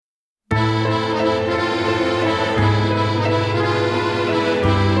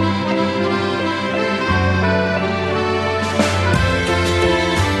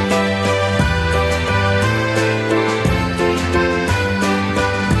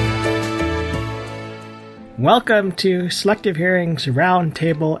Welcome to Selective Hearings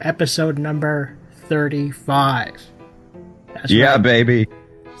Roundtable episode number 35. That's yeah, right. baby.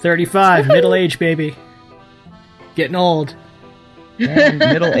 35, middle age, baby. Getting old. And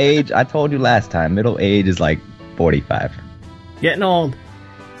middle age, I told you last time, middle age is like 45. Getting old.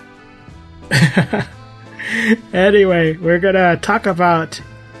 Anyway, we're going to talk about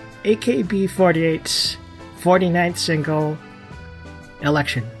AKB48's 49th single,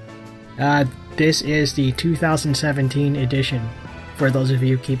 Election. This is the 2017 edition, for those of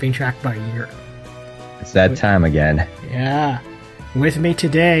you keeping track by year. It's that time again. Yeah. With me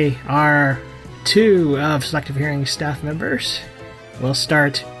today are two of Selective Hearing staff members. We'll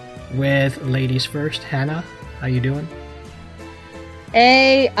start with ladies first. Hannah, how you doing?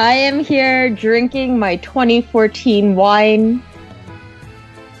 Hey, I am here drinking my 2014 wine.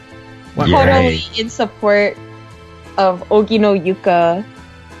 Totally in support of Ogino Yuka,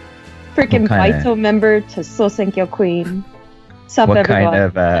 freaking Baito member to Sosenkyo Queen. Sup,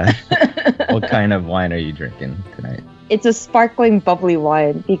 everyone? What kind of wine are you drinking tonight? It's a sparkling bubbly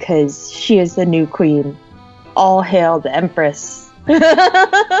wine because she is the new queen. All hail the Empress.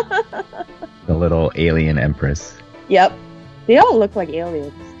 The little alien Empress. Yep. They all look like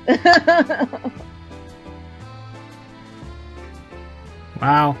aliens.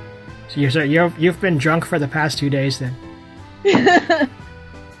 Wow. So you've been drunk for the past 2 days then?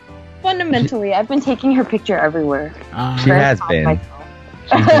 Fundamentally, I've been taking her picture everywhere. She has been.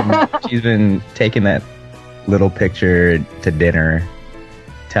 She's been taking that little picture to dinner,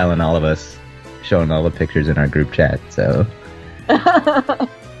 telling all of us, showing all the pictures in our group chat, so I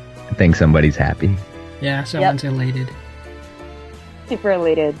think somebody's happy. Yeah, someone's elated. Super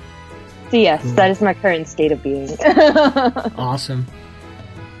elated. So yes, cool. That is my current state of being. Awesome.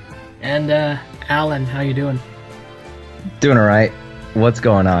 And Alan, how you doing? Doing alright. What's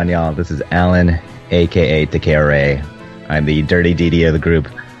going on, y'all? This is Alan, aka Takeo. I'm the Dirty DD of the group.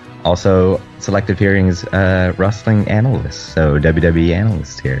 Also, Selective Hearings wrestling analyst, so WWE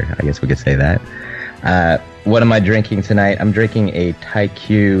analyst here. I guess we could say that. What am I drinking tonight? I'm drinking a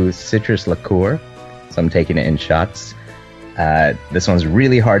Taikyu citrus liqueur, so I'm taking it in shots. This one's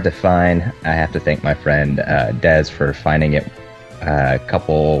really hard to find. I have to thank my friend Des for finding it a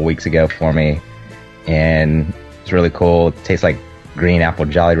couple weeks ago for me, and it's really cool. It tastes like green apple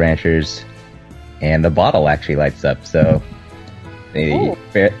Jolly Ranchers, and the bottle actually lights up, so they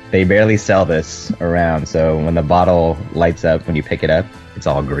barely sell this around, so when the bottle lights up when you pick it up, it's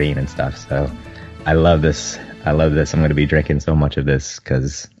all green and stuff. So I love this. I'm going to be drinking so much of this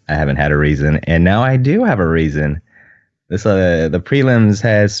because I haven't had a reason, and now I do have a reason. This the prelims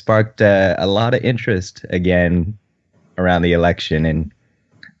has sparked a lot of interest again around the election, and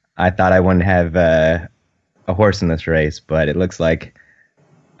I thought I wouldn't have a horse in this race, but it looks like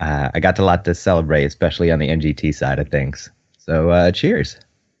I got a lot to celebrate, especially on the NGT side of things. So cheers.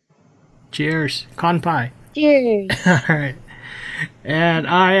 Cheers. Kanpai. Cheers. All right. And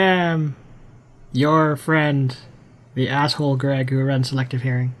I am your friend, the asshole Greg, who runs Selective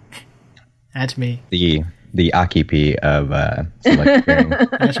Hearing. That's me. The Aki of Selective Hearing.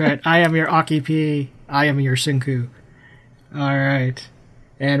 That's right. I am your Aki. I am your Sunku. All right.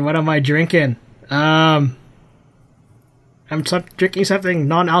 And what am I drinking? I'm drinking something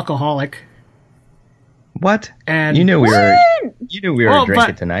non-alcoholic. What? And you knew we were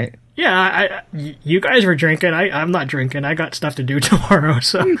drinking tonight. Yeah, you guys were drinking. I'm not drinking. I got stuff to do tomorrow.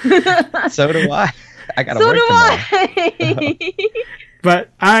 So so do I. I gotta work tomorrow. But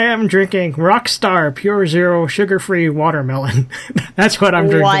I am drinking Rockstar Pure Zero Sugar-Free Watermelon. That's what I'm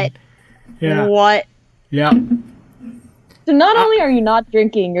drinking. What? Yeah. What? Yeah. So not only are you not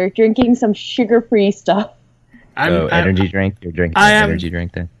drinking, you're drinking some sugar-free stuff. Energy drink? You're drinking an energy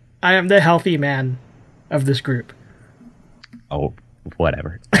drink then? I am the healthy man of this group. Oh,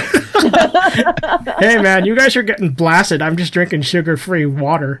 whatever. Hey man, you guys are getting blasted. I'm just drinking sugar-free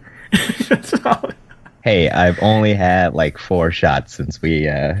water. Hey, I've only had like 4 shots since we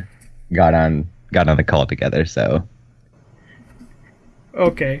got on the call together, so.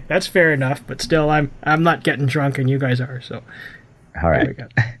 Okay, that's fair enough, but still I'm not getting drunk and you guys are, so. All right.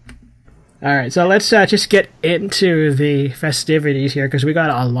 All right, so let's just get into the festivities here because we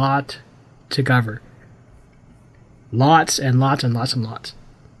got a lot to cover. Lots and lots and lots and lots.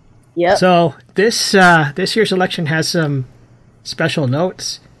 Yep. So this year's election has some special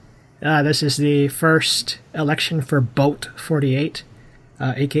notes. This is the first election for Boat 48,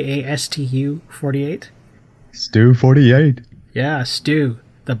 aka STU 48. Stu 48. Yeah, Stu.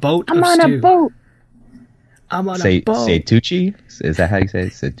 The boat I'm of on Stu. a boat. I'm on a boat. Say Tucci? Is that how you say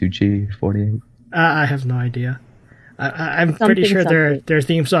it? Tucci 48? I have no idea. I'm pretty sure their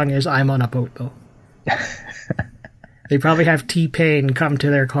theme song is "I'm on a boat," though. They probably have T-Pain come to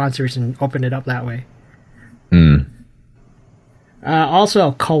their concerts and open it up that way.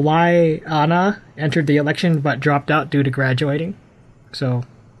 Also, Kawai Anna entered the election but dropped out due to graduating. So,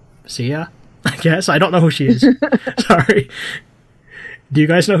 see ya, I guess. I don't know who she is. Sorry. Do you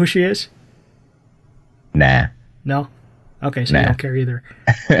guys know who she is? Nah. No? Okay, so you don't care either.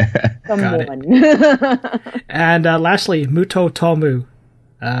 Got it. And lastly, Muto Tomu.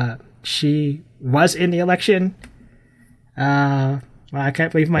 She was in the election. I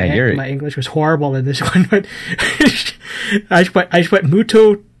can't believe my English was horrible in this one, but I just put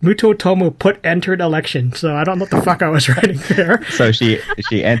Muto Tomu entered election, so I don't know what the fuck I was writing there. So she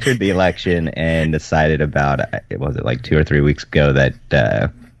entered the election and decided about was it like 2 or 3 weeks ago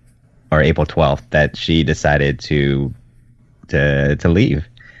that or April 12th that she decided to leave.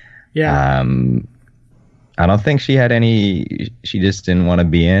 Yeah. I don't think she had any. She just didn't want to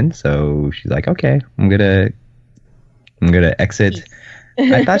be in, so she's like, okay, I'm gonna exit.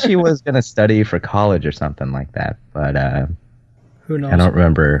 I thought she was gonna study for college or something like that, but who knows? I don't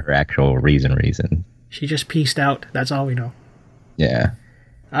remember her actual reason. She just pieced out. That's all we know. Yeah.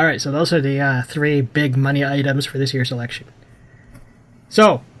 All right, so those are the 3 big money items for this year's election.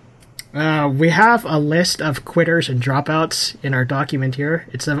 So, we have a list of quitters and dropouts in our document here.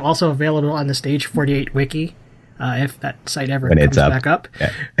 It's also available on the Stage 48 wiki, if that site ever comes back up.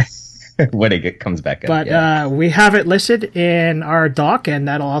 Yeah. When it comes back up. But we have it listed in our doc, and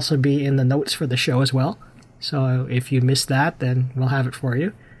that'll also be in the notes for the show as well. So if you missed that, then we'll have it for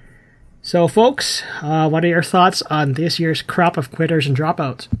you. So, folks, what are your thoughts on this year's crop of quitters and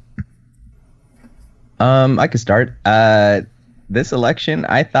dropouts? I could start. This election,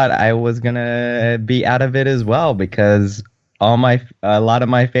 I thought I was gonna be out of it as well because a lot of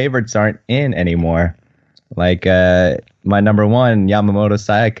my favorites aren't in anymore. Like my number one, Yamamoto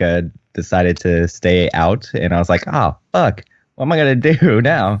Sayaka, decided to stay out, and I was like, oh fuck, what am I gonna do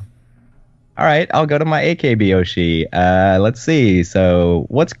now? All right, I'll go to my AKB Oshi. Let's see. So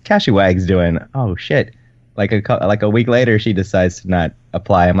what's Kashiwags doing? Oh shit! Like a week later, she decides to not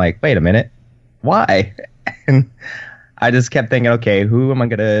apply. I'm like, wait a minute, why? And I just kept thinking, okay, who am I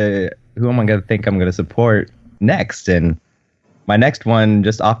gonna think I'm gonna support next? And my next one,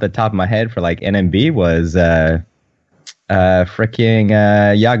 just off the top of my head for like NMB, was freaking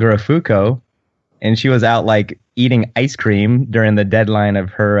Yagura Fuko, and she was out like eating ice cream during the deadline of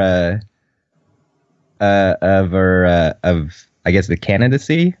her of I guess the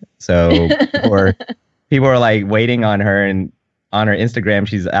candidacy. So people were like waiting on her, and on her Instagram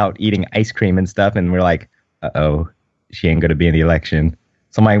she's out eating ice cream and stuff, and we're like, uh-oh, she ain't gonna be in the election.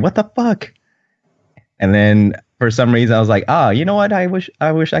 So I'm like, what the fuck? And then for some reason I was like, you know what? I wish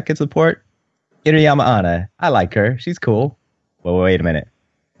I could support Iriyama Anna. I like her. She's cool. Well, wait a minute.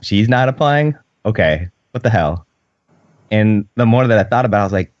 She's not applying? Okay. What the hell? And the more that I thought about it, I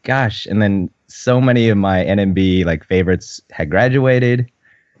was like, gosh. And then so many of my NMB like favorites had graduated,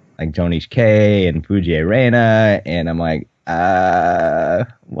 like Jonichi K and Fujie Reina, and I'm like,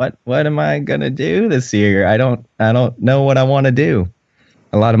 what am I gonna do this year? I don't know what I want to do.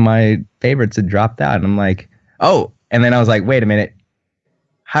 A lot of my favorites had dropped out, and I'm like, oh. And then I was like, wait a minute.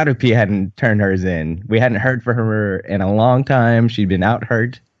 Harupi hadn't turned hers in. We hadn't heard from her in a long time. She'd been out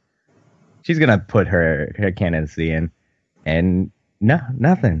hurt. She's gonna put her candidacy in, and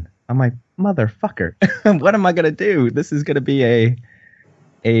nothing. I'm like, motherfucker. What am I gonna do? This is gonna be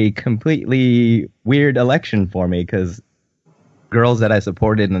a completely weird election for me because girls that I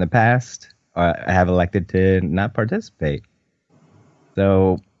supported in the past have elected to not participate.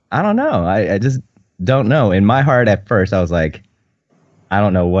 So I don't know. I just don't know. In my heart, at first, I was like, I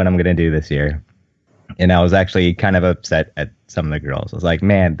don't know what I'm going to do this year. And I was actually kind of upset at some of the girls. I was like,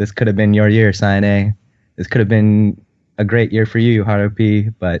 man, this could have been your year, Saine. This could have been a great year for you,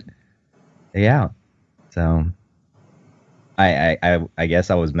 Harupi, but stay out. So I guess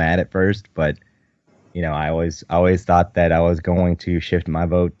I was mad at first, but you know, I always thought that I was going to shift my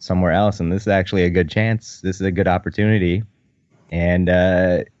vote somewhere else, and this is actually a good chance. This is a good opportunity, and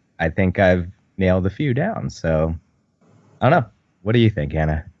I think I've nailed a few down. So I don't know. What do you think,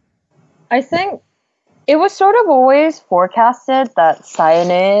 Anna? I think it was sort of always forecasted that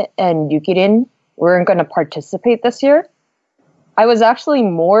Sayane and Yukirin weren't going to participate this year. I was actually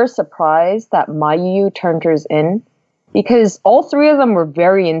more surprised that Mayu turned hers in, because all 3 of them were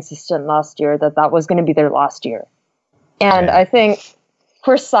very insistent last year that was going to be their last year. And I think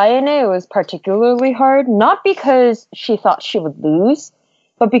for Sayane, it was particularly hard, not because she thought she would lose,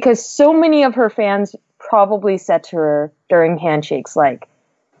 but because so many of her fans probably said to her during handshakes, like,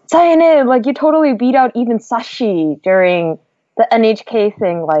 Sayane, like, you totally beat out even Sashi during the NHK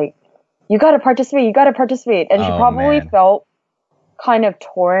thing. Like, you got to participate, you got to participate. And she probably felt kind of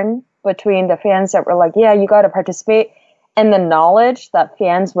torn between the fans that were like, yeah, you got to participate, and the knowledge that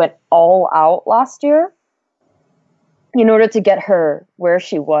fans went all out last year in order to get her where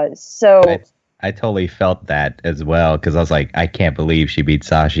she was. So I totally felt that as well, because I was like, I can't believe she beat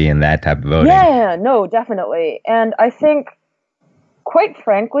Sashi in that type of voting. Yeah, no, definitely. And I think, quite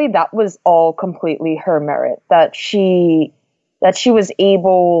frankly, that was all completely her merit, that she was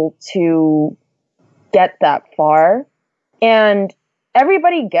able to get that far. And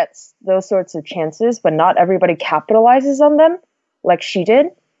everybody gets those sorts of chances, but not everybody capitalizes on them like she did.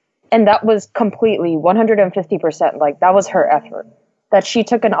 And that was completely 150%, like, that was her effort. That she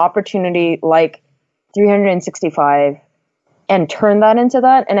took an opportunity like 365 and turned that into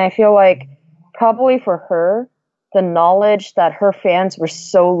that. And I feel like probably for her, the knowledge that her fans were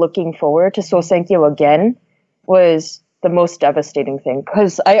so looking forward to Sosenkyo again was the most devastating thing.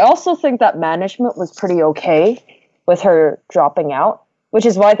 Because I also think that management was pretty okay with her dropping out, which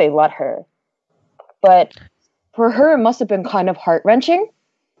is why they let her. But for her, it must have been kind of heart-wrenching.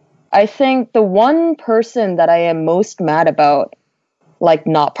 I think the one person that I am most mad about, like,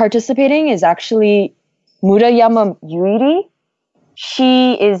 not participating is actually Murayama Yuiri.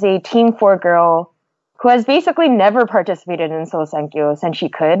 She is a Team 4 girl who has basically never participated in Sosenkyo since she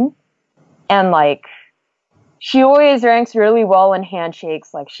could. And, like, she always ranks really well in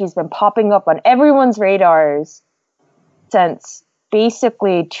handshakes. Like, she's been popping up on everyone's radars since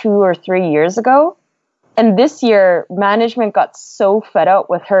basically 2 or 3 years ago. And this year, management got so fed up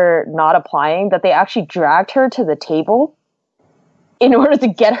with her not applying that they actually dragged her to the table in order to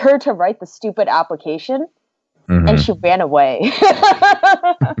get her to write the stupid application. Mm-hmm. And she ran away.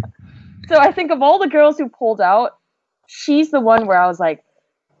 So I think of all the girls who pulled out, she's the one where I was like,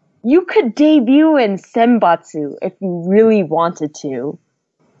 you could debut in Senbatsu if you really wanted to.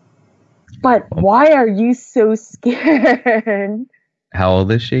 But why are you so scared? How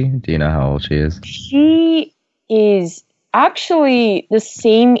old is she? Do you know how old she is? She is actually the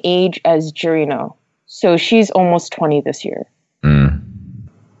same age as Jurino. So she's almost 20 this year. Mm.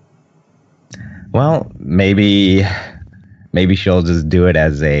 Well, maybe she'll just do it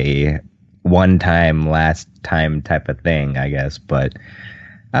as a one-time, last-time type of thing, I guess. But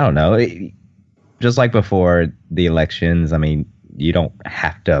I don't know. Just like before the elections, I mean, you don't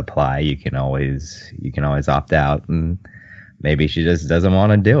have to apply. You can always opt out, and maybe she just doesn't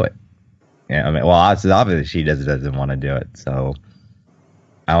want to do it. Yeah, I mean, well, it's obvious she just doesn't want to do it. So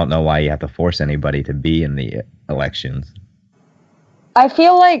I don't know why you have to force anybody to be in the elections. I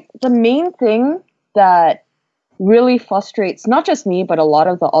feel like the main thing that really frustrates not just me, but a lot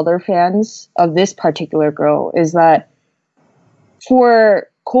of the other fans of this particular girl is that for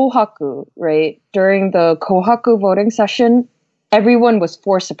Kohaku, right, during the Kohaku voting session, everyone was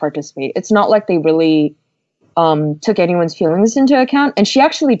forced to participate. It's not like they really took anyone's feelings into account. And she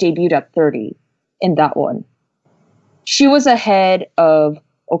actually debuted at 30 in that one. She was ahead of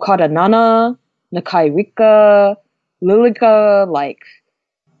Okada Nana, Nakai Rika, Lilica, like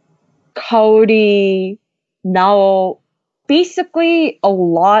Kaori, Nao, basically a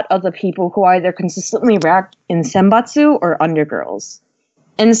lot of the people who either consistently ranked in Senbatsu or Undergirls.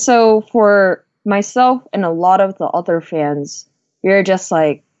 And so for myself and a lot of the other fans, we're just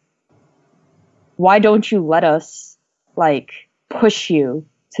like, why don't you let us, like, push you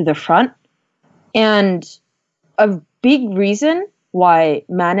to the front? And a big reason why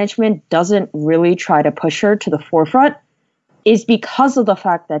management doesn't really try to push her to the forefront is because of the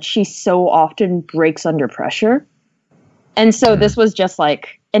fact that she so often breaks under pressure. And so this was just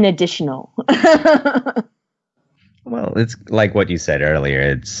like an additional. Well, it's like what you said earlier.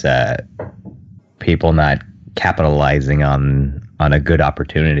 It's people not capitalizing on a good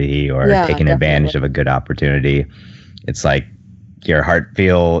opportunity or taking advantage of a good opportunity. It's like your heart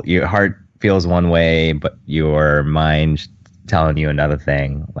feels one way, but your mind's telling you another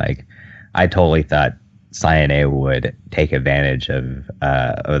thing. Like, I totally thought Sayane would take advantage of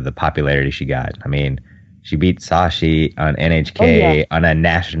the popularity she got. I mean, she beat Sashi on NHK on a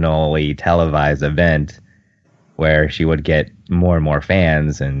nationally televised event where she would get more and more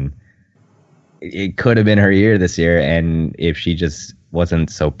fans, and it could have been her year this year. And if she just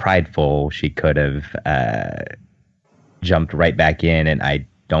wasn't so prideful, she could have jumped right back in. And I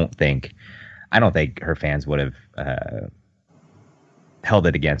don't think her fans would have held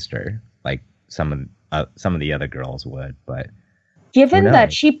it against her like some of the other girls would. But given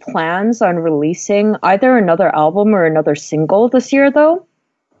that she plans on releasing either another album or another single this year, though,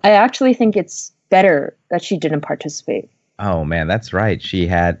 I actually think it's better that she didn't participate. Oh man, that's right. She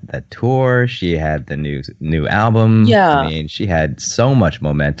had the tour. She had the new album. Yeah. I mean, she had so much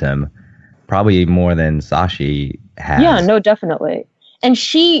momentum. probably more than Sashi has. Yeah, no, definitely. And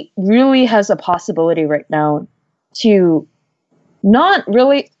she really has a possibility right now to not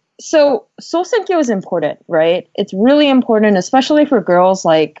really. So Soul Senkyo is important, right? It's really important, especially for girls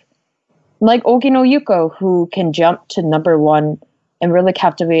like Ogino Yuko, who can jump to number one and really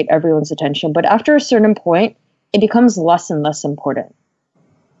captivate everyone's attention. But after a certain point, it becomes less and less important.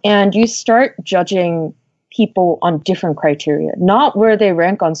 And you start judging people on different criteria, not where they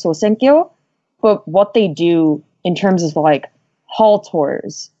rank on Soul Senkyo, but what they do in terms of like hall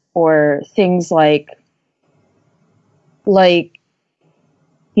tours or things like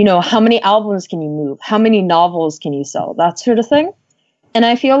you know, how many albums can you move? How many novels can you sell? That sort of thing. And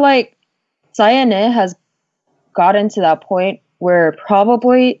I feel like Sayane has gotten to that point where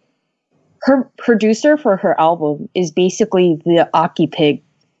probably her producer for her album is basically the Aki Pig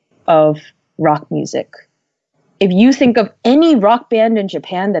of rock music. If you think of any rock band in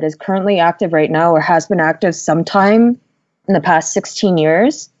Japan that is currently active right now or has been active sometime in the past 16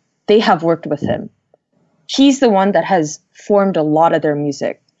 years, they have worked with him. He's the one that has formed a lot of their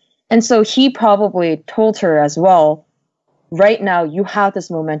music. And so he probably told her as well, right now you have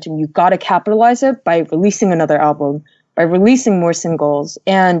this momentum, you got to capitalize it by releasing another album, by releasing more singles.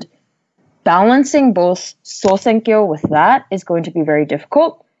 And balancing both Soul Senkyo with that is going to be very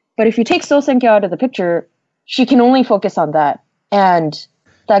difficult. But if you take Soul Senkyo out of the picture, she can only focus on that. And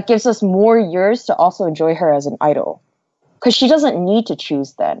that gives us more years to also enjoy her as an idol. Because she doesn't need to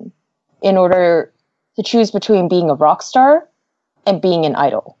choose then in order to choose between being a rock star and being an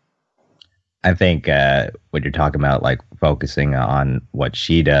idol. I think what you're talking about, like focusing on what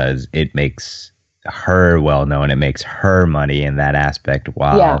she does, it makes her well known. It makes her money in that aspect,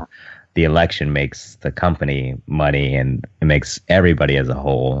 while the election makes the company money, and it makes everybody as a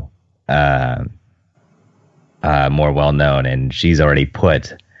whole more well known. And she's already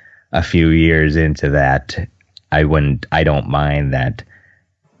put a few years into that. I don't mind that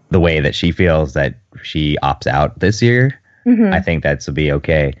the way that she feels that she opts out this year. Mm-hmm. I think that's will be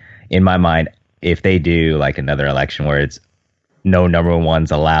okay. In my mind, if they do like another election where it's no number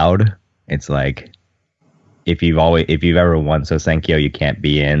ones allowed, it's like if you've ever won Soul Senkyo, you can't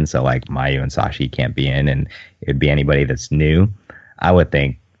be in. So like Mayu and Sashi can't be in, and it'd be anybody that's new. I would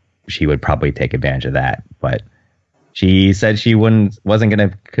think she would probably take advantage of that, but she said she wasn't going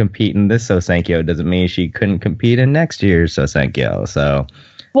to compete in this Soul Senkyo. It doesn't mean she couldn't compete in next year's Soul Senkyo. So,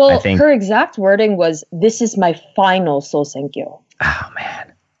 well, I think her exact wording was, "This is my final Soul Senkyo." Oh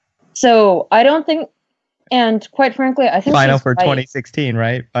man! So I don't think, and quite frankly, I think final for 2016,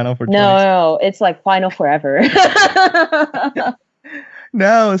 right? Final for no, it's like final forever.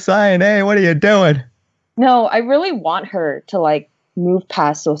 No, Sayane, what are you doing? No, I really want her to like move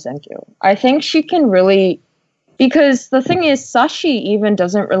past Soul Senkyo. I think she can really. Because the thing is, Sashi even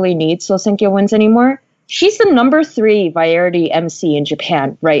doesn't really need Soul Senkyo wins anymore. She's the number 3 Variety MC in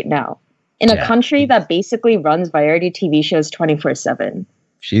Japan right now, in a country that basically runs Variety TV shows 24/7.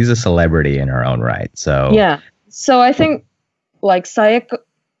 She's a celebrity in her own right. So yeah, so I think like Sayaka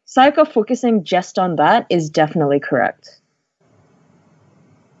focusing just on that is definitely correct.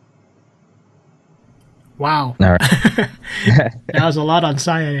 Wow, all right. That was a lot on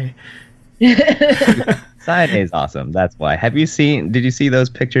Sayane. Sayane is awesome. That's why. Did you see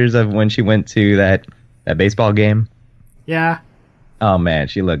those pictures of when she went to that baseball game? Yeah. Oh man,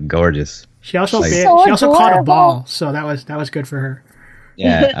 she looked gorgeous. She also caught a ball, so that was good for her.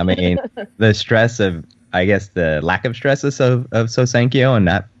 Yeah, I mean the stress of, I guess the lack of stress of Soul Senkyo and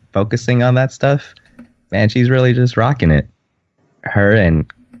not focusing on that stuff. Man, she's really just rocking it. Her and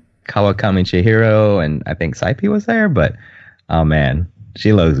Kawakami Chihiro, and I think Saipi was there, but oh man,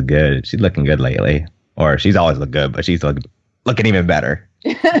 she looks good. She's looking good lately. Or she's always looked good, but she's looking even better.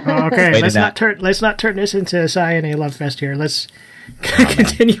 Okay, let's not turn this into Sayane Love Fest here. Let's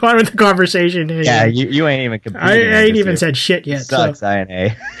continue on with the conversation. Yeah, you ain't even competing. I ain't even said shit yet. Sucks,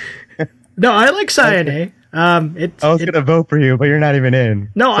 Sayane. No, I like Sayane. I was gonna vote for you, but you're not even in.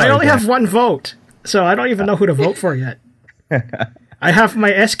 No, sorry, I only have one vote, so I don't even know who to vote for yet. I have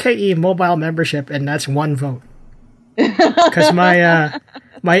my SKE mobile membership, and that's one vote. Because my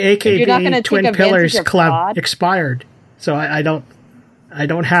AKB Twin Pillars Club expired, so I don't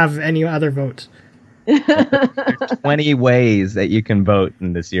have any other votes. There's 20 ways that you can vote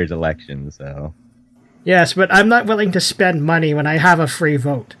in this year's election, so yes, but I'm not willing to spend money when I have a free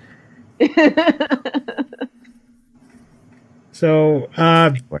vote. So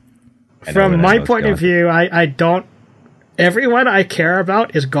from my point of view, I don't. Everyone I care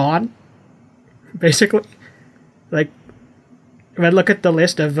about is gone, basically. Like, if I look at the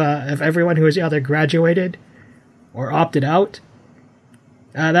list of everyone who has either graduated or opted out,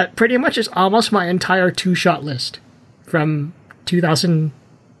 That pretty much is almost my entire two-shot list from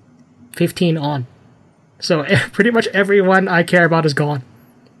 2015 on. So pretty much everyone I care about is gone.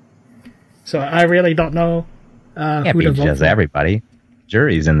 So I really don't know Can't who be to vote just for. everybody.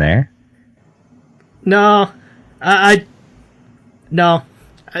 Jury's in there. No, no.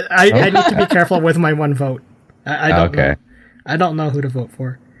 I need to be careful with my one vote. I don't know. Okay. I don't know who to vote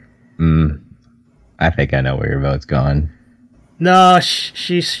for. I think I know where your vote's going. No,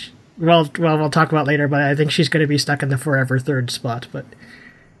 she's well. We'll talk about later, but I think she's going to be stuck in the forever third spot. But,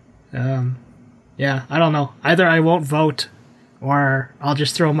 yeah, I don't know. Either I won't vote, or I'll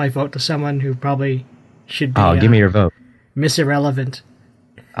just throw my vote to someone who probably should be. Oh, give me your vote. Miss Irrelevant.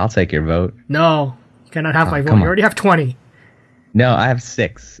 I'll take your vote. No, you cannot have my vote. come You on. already have 20. No, I have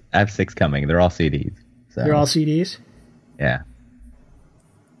 6. I have 6 coming. They're all CDs. So, They're all CDs. yeah.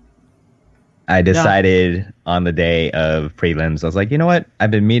 I decided on the day of prelims, I was like, you know what?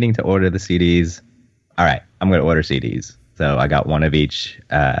 I've been meaning to order the CDs. All right, I'm going to order CDs. So I got one of each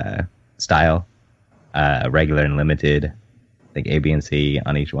style, regular and limited. I think A, B, and C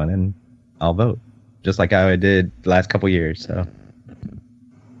on each one, and I'll vote. Just like how I did the last couple years. So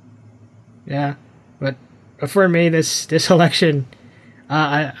Yeah, but for me, this election,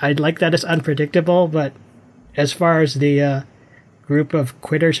 I like that it's unpredictable. But as far as the group of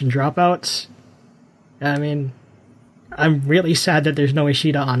quitters and dropouts, I mean, I'm really sad that there's no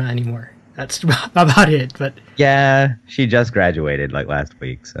Ishida Anna anymore. That's about it. But yeah, she just graduated like last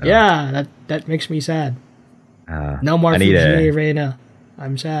week. So yeah, that makes me sad. No more Fujie Reina.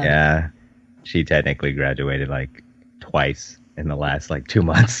 I'm sad. Yeah, she technically graduated like twice in the last like 2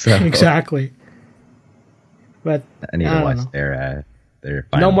 months. So Exactly. But I need to don't watch know. their No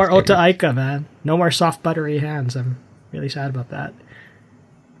final more stage. Ota Aika, man. No more soft buttery hands. I'm really sad about that.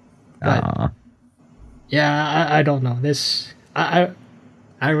 But Aw. yeah, I don't know.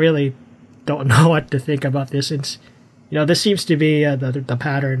 I really don't know what to think about this, since this seems to be the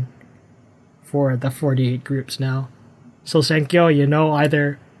pattern for the 48 groups now. So Senkyo,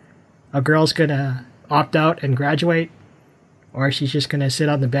 either a girl's gonna opt out and graduate, or she's just gonna sit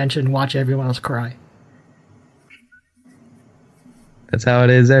on the bench and watch everyone else cry. That's how it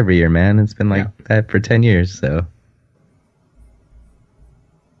is every year, man. It's been like that for 10 years. So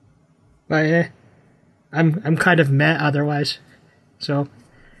But I'm kind of meh otherwise. So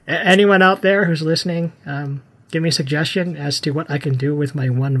anyone out there who's listening, give me a suggestion as to what I can do with my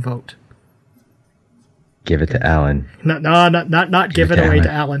one vote. give it to Alan. Not give it to away Alan.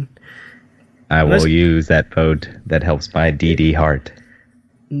 to Alan. I will Let's- use that vote that helps my DD heart.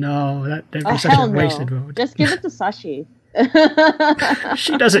 No, that'd be Oh, such a hell wasted no. vote. Just give it to Sashi.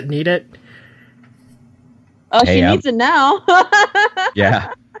 She doesn't need it. Oh, Hey, she I'm- needs it now. Yeah.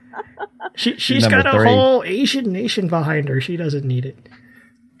 She's number got a 3. whole Asian nation behind her. She doesn't need it.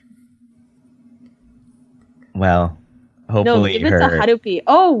 Well, No, hopefully give it to Harupi.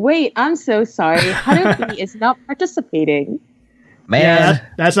 Oh, wait, I'm so sorry. Harupi is not participating. Man, Yeah,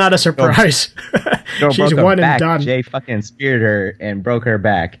 that's not a surprise. girl She's broke her one and back. done. Jay fucking speared her and broke her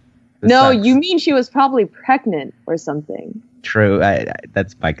back. This No, sucks. you mean she was probably pregnant or something. True.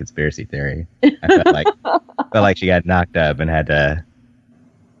 That's my conspiracy theory. I felt like she got knocked up and had a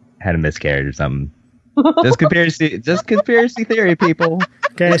miscarriage or something. Just conspiracy theory, people.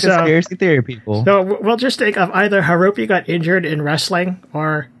 Okay, Just so conspiracy theory, people. we'll just think of either Harupi got injured in wrestling,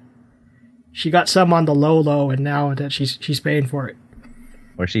 or she got some on the low, and now that she's paying for it.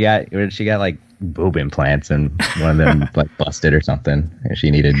 Or she got like boob implants and one of them like busted or something, and she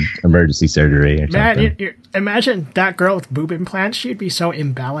needed emergency surgery or Man, something. you imagine that girl with boob implants. She'd be so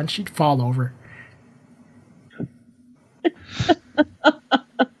imbalanced, she'd fall over.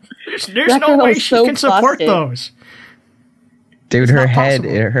 There's That no girl way is she so can support plastic. those. Dude, It's her not head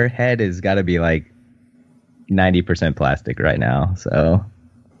possible. her head has got to be like 90% plastic right now. So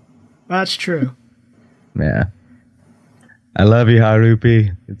That's true. yeah, I love you,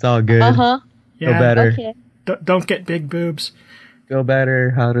 Harupi. It's all good. Uh-huh. Yeah, better. Okay. Don't get big boobs. Go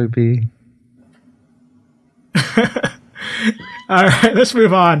better, Harupi. All right, let's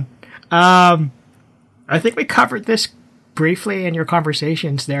move on. I think we covered this briefly in your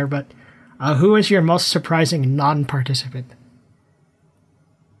conversations there, but who is your most surprising non-participant?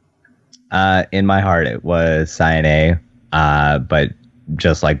 In my heart, it was Sayane, but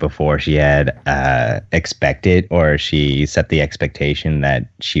just like before, she had expected, or she set the expectation that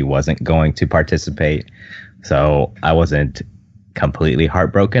she wasn't going to participate. So I wasn't completely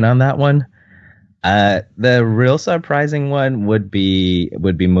heartbroken on that one. The real surprising one would be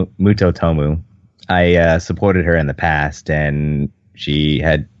Muto Tomu. I supported her in the past, and she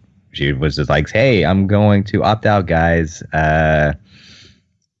was just like, "Hey, I'm going to opt out, guys.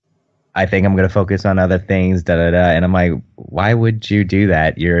 I think I'm going to focus on other things, da da da. And I'm like, why would you do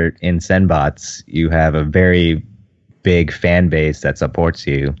that? You're in Senbots. You have a very big fan base that supports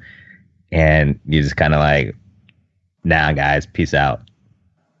you. And you just kind of like, nah, guys, peace out.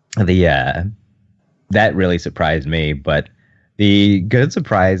 That really surprised me. But the good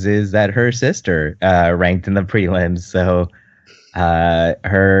surprise is that her sister ranked in the prelims. So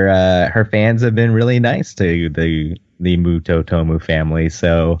her fans have been really nice to the Muto Tomu family.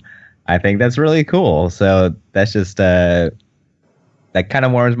 So I think that's really cool. So that's just that kind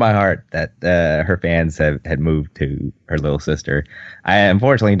of warms my heart that her fans had moved to her little sister. I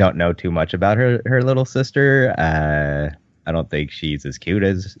unfortunately don't know too much about her little sister. I don't think she's as cute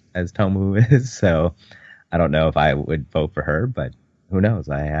as Tomu is. So I don't know if I would vote for her, but who knows?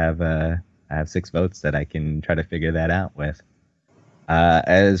 I have 6 votes that I can try to figure that out with.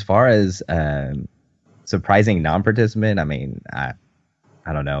 As far as surprising non-participant, I mean, I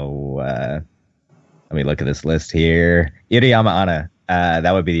don't know. Let me look at this list here. Iriyama Anna,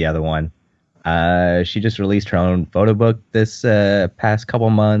 that would be the other one. She just released her own photo book this past couple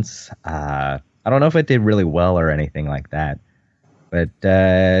months. I don't know if it did really well or anything like that, but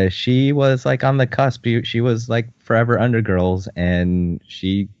she was like on the cusp. She was like forever Undergirls, and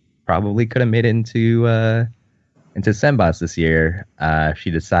she probably could have made it into Senbots this year.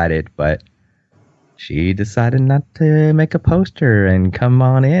 She decided not to make a poster and come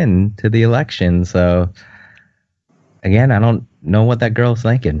on in to the election. So again, I don't know what that girl's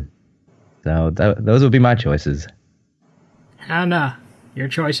thinking. So those would be my choices. Hannah, your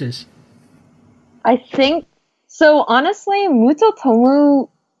choices. I think so. Honestly, Muto Tomu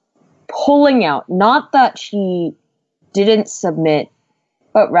pulling out, not that she didn't submit,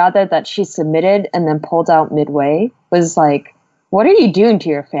 but rather that she submitted and then pulled out midway, was like, what are you doing to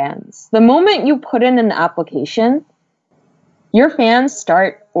your fans? The moment you put in an application, your fans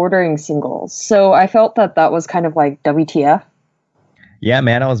start ordering singles. So I felt that was kind of like WTF. Yeah,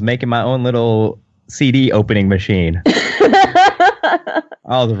 man, I was making my own little CD opening machine. I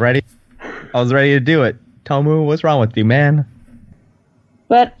was ready to do it. Tomu, what's wrong with you, man?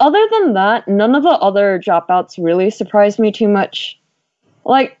 But other than that, none of the other dropouts really surprised me too much.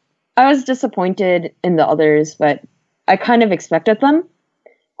 Like, I was disappointed in the others, but I kind of expected them.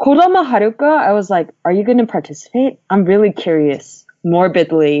 Kodama Haruka, I was like, are you going to participate? I'm really curious,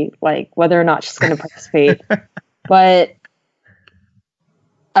 morbidly, like, whether or not she's going to participate. But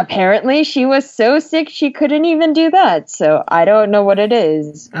apparently she was so sick she couldn't even do that. So I don't know what it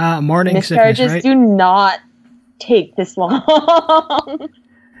is. Morning Miscarriages sickness, right? do not take this long.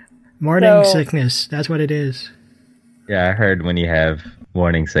 Morning sickness, that's what it is. Yeah, I heard when you have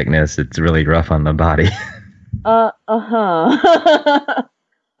morning sickness, it's really rough on the body.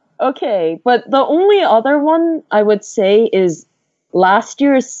 Okay, but the only other one I would say is last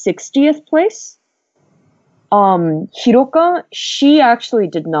year's 60th place. Hiroka, she actually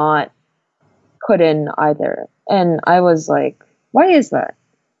did not put in either. And I was like, why is that?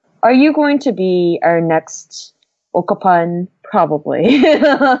 Are you going to be our next Okapan? Probably.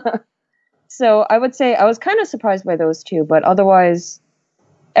 So I would say I was kind of surprised by those two, but otherwise,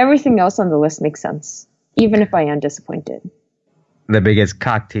 everything else on the list makes sense, even if I am disappointed. The biggest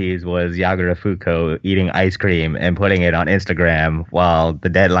cock tease was Yagura Fuko eating ice cream and putting it on Instagram while the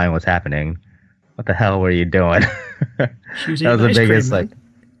deadline was happening. What the hell were you doing? That was the biggest that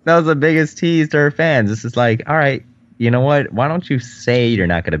was the biggest tease to her fans. This is like, all right, you know what? Why don't you say you're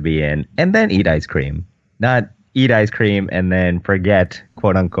not going to be in and then eat ice cream? Not eat ice cream and then forget,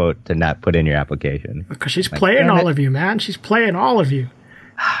 quote unquote, to not put in your application. Because she's playing all of you, man. She's playing all of you.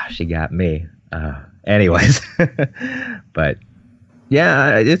 She got me. Anyways, but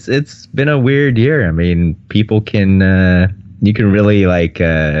yeah, it's been a weird year. I mean, people can you can really like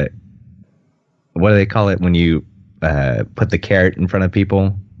what do they call it when you put the carrot in front of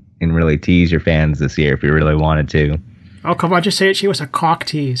people and really tease your fans this year if you really wanted to. Oh, come on, just say it. She was a cock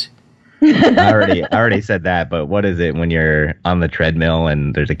tease. I already said that, but what is it when you're on the treadmill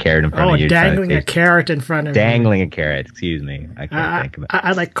and there's a carrot in front of you? Dangling a carrot in front of you. Dangling a carrot, excuse me. I can't think of it.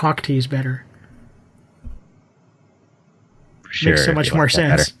 I like cock tease better. Sure, makes so much more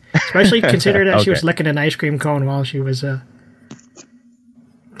sense. Especially consider that she was licking an ice cream cone while she was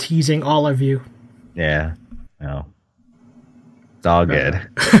teasing all of you. Yeah. No. It's all good.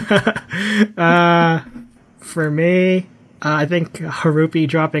 For me, I think Harupi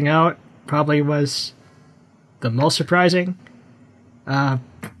dropping out probably was the most surprising.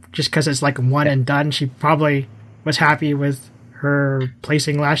 Just because it's like one and done. She probably was happy with her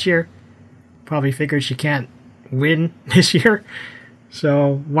placing last year. Probably figured she can't win this year.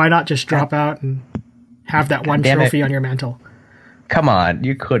 So why not just drop out and have that one trophy on your mantle? Come on,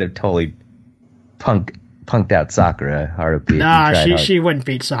 you could have totally punked out Sakura Harupi. Nah, she wouldn't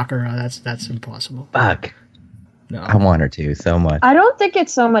beat Sakura. That's impossible. Fuck. No. I want her to so much. I don't think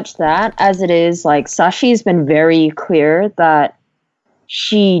it's so much that as it is like Sashi's been very clear that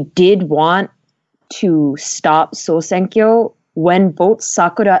she did want to stop Sosenkyo when both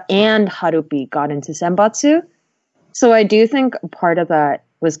Sakura and Harupi got into Senbatsu. So I do think part of that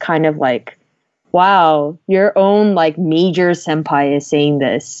was kind of like, wow, your own like major senpai is saying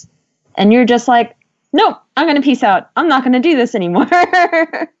this. And you're just like, nope, I'm going to peace out. I'm not going to do this anymore.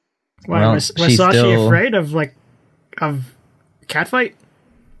 Well, was Sashi afraid of catfight?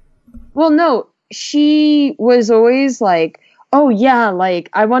 Well, no, she was always like, oh yeah, like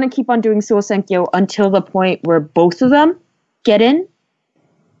I want to keep on doing Sosenkyo until the point where both of them get in.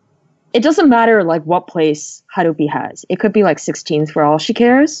 It doesn't matter like what place Harupi has. It could be like 16th for all she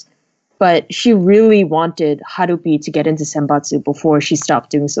cares. But she really wanted Harupi to get into Senbatsu before she stopped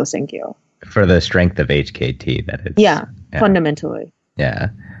doing Sosenkyo. For the strength of HKT, that is. Yeah, fundamentally. Yeah.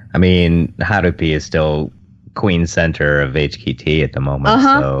 I mean, Harupi is still queen center of HKT at the moment.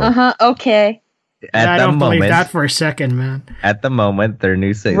 Okay. I don't believe that for a second, man. At the moment, their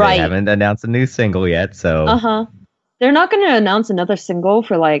new single, they haven't announced a new single yet, so. They're not going to announce another single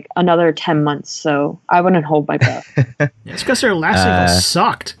for like another 10 months, so I wouldn't hold my breath. It's because their last single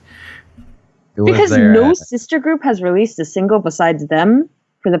sucked. Because no sister group has released a single besides them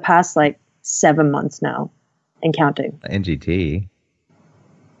for the past like 7 months now and counting. NGT.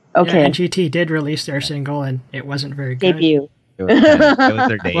 Okay. Yeah, NGT did release their single and it wasn't very good. Debut. It was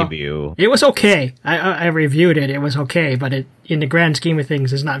their debut. Well, it was okay. I reviewed it. It was okay, but it, in the grand scheme of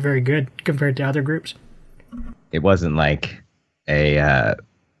things, is not very good compared to other groups. It wasn't like a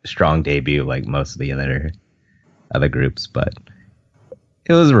strong debut like most of the other groups, but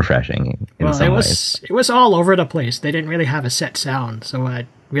it was refreshing in some ways. It was all over the place. They didn't really have a set sound, so I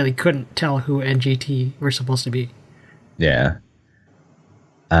really couldn't tell who NGT were supposed to be. Yeah.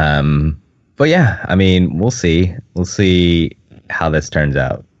 But yeah, I mean, we'll see. We'll see how this turns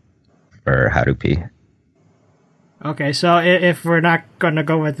out for Harupi. Okay, so if we're not going to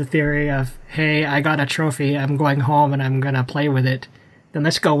go with the theory of, hey, I got a trophy, I'm going home and I'm going to play with it, then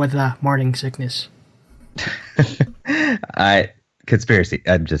let's go with morning sickness. It's a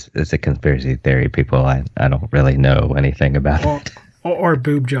conspiracy theory, people. I don't really know anything about it. Or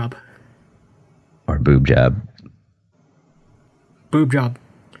boob job. Or boob job. Boob job.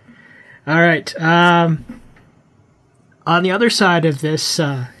 All right. On the other side of this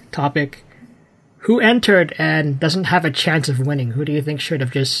topic, who entered and doesn't have a chance of winning? Who do you think should have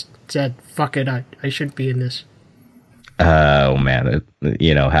just said, fuck it, I shouldn't be in this? Oh, man.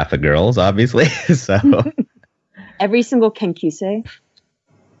 Half the girls, obviously. So every single Kenkyusei?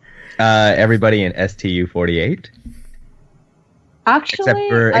 Everybody in STU 48. Actually,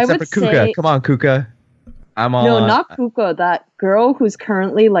 except for Kuka. Say, come on, Kuka. I'm all. No, not Kuka. That girl who's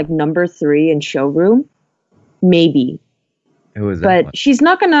currently like number 3 in showroom. Maybe. Who is that? But she's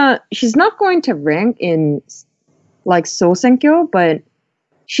not going to rank in like Sosenkyo, but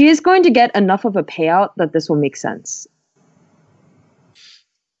she is going to get enough of a payout that this will make sense.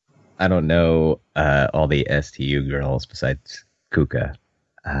 I don't know all the STU girls besides Kuka.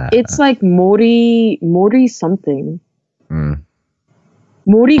 It's like Mori something.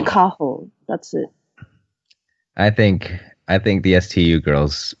 Mori Kaho. That's it. I think the STU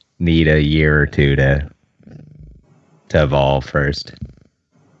girls need a year or two to evolve first.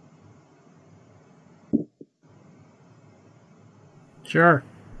 Sure.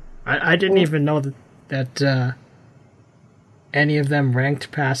 I didn't even know that any of them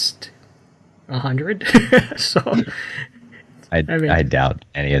ranked past 100. So I doubt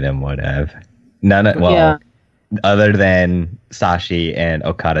any of them would have. Other than Sashi and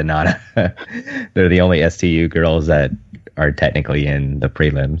Okada Nana. They're the only STU girls that are technically in the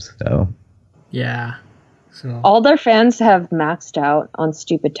prelims, so. Yeah. So all their fans have maxed out on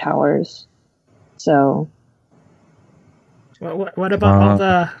Stupid Towers. So what about all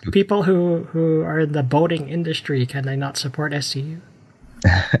the people who are in the boating industry? Can they not support STU?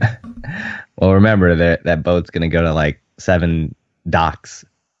 Well, remember that boat's going to go to like 7 docks.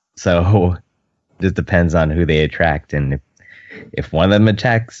 So it just depends on who they attract, and if one of them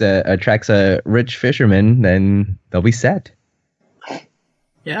attracts a rich fisherman, then they'll be set.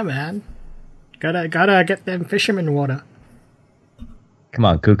 Yeah, man. Gotta get them fisherman water. Come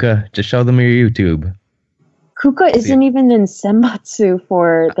on, Kuka. Just show them your YouTube. Kuka isn't even in Senbatsu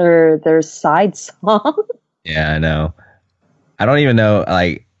for their side song. Yeah, I know. I don't even know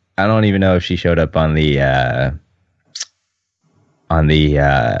if she showed up on the on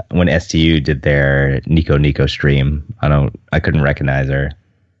the when STU did their Nico Nico stream. I couldn't recognize her,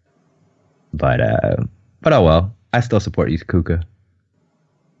 but oh well. I still support you, Kuka.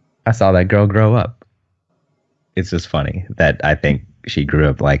 I saw that girl grow up. It's just funny that I think she grew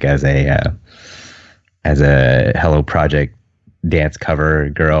up like as a Hello Project dance cover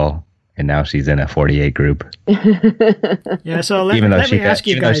girl, and now she's in a 48 group. Yeah, so let me ask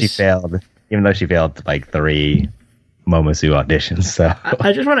you guys. Even though she failed like 3 Momosu auditions, so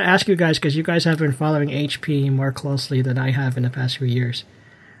I just want to ask you guys, because you guys have been following HP more closely than I have in the past few years.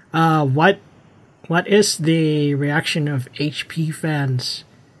 What is the reaction of HP fans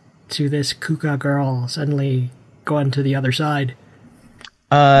to this Kuka girl suddenly going to the other side?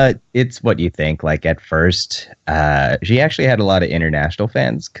 It's what you think. Like at first, she actually had a lot of international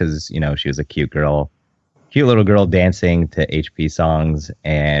fans because, you know, she was a cute little girl dancing to HP songs,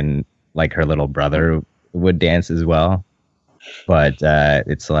 and like her little brother would dance as well. But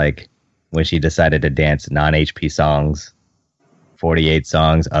it's like when she decided to dance non-HP songs, 48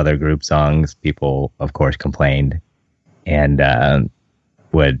 songs, other group songs, people of course complained and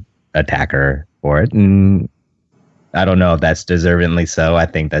would attack her for it. And I don't know if that's deservingly so. I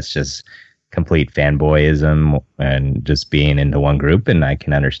think that's just complete fanboyism and just being into one group, and I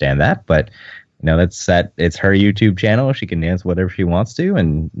can understand that. But you know, it's her YouTube channel. She can dance whatever she wants to,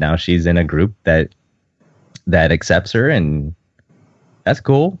 and now she's in a group that accepts her, and that's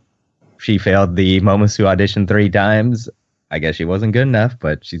cool. She failed the Momosu audition 3 times. I guess she wasn't good enough,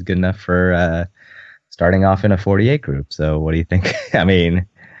 but she's good enough for starting off in a 48 group. So what do you think? I mean,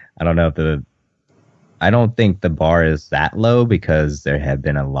 I don't think the bar is that low, because there have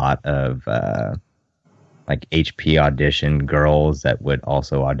been a lot of like HP audition girls that would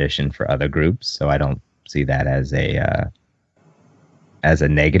also audition for other groups. So I don't see that as a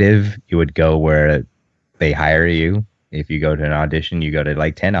negative. You would go where they hire you. If you go to an audition, you go to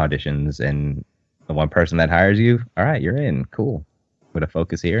like 10 auditions, and the one person that hires you, all right, you're in. Cool. Put a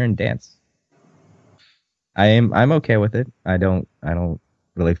focus here and dance. I'm okay with it. I don't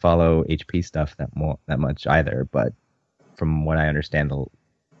really follow HP stuff that much either, but from what I understand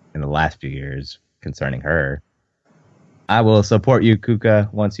in the last few years concerning her, I will support you, Kuka,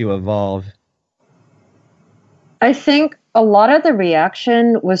 once you evolve. I think a lot of the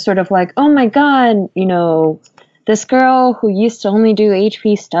reaction was sort of like, oh my god, you know, this girl who used to only do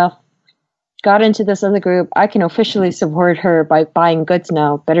HP stuff got into this other group. I can officially support her by buying goods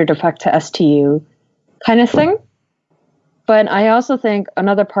now. Better defect to STU kind of thing. But I also think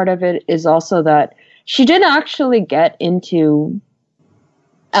another part of it is also that she didn't actually get into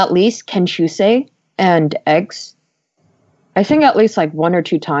at least Kenshusei and eggs. I think at least like 1 or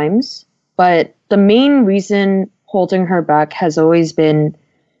 2 times. But the main reason holding her back has always been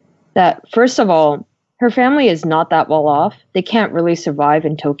that, first of all, her family is not that well off. They can't really survive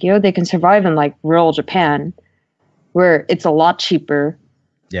in Tokyo. They can survive in like rural Japan, where it's a lot cheaper.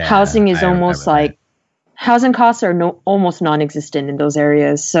 Yeah, housing is almost like, housing costs are almost non-existent in those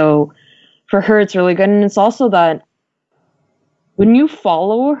areas. So for her, it's really good. And it's also that when you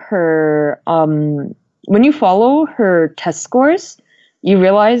follow her test scores, you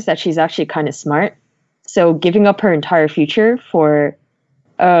realize that she's actually kind of smart. So giving up her entire future for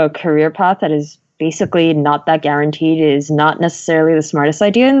a career path that is basically not that guaranteed is not necessarily the smartest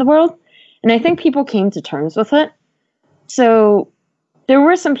idea in the world. And I think people came to terms with it. So there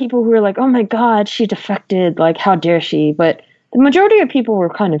were some people who were like, oh my god, she defected, like how dare she? But the majority of people were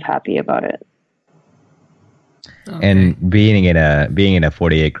kind of happy about it. Okay. And being in a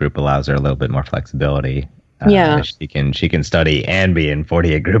 48 group allows her a little bit more flexibility. Yeah. She can study and be in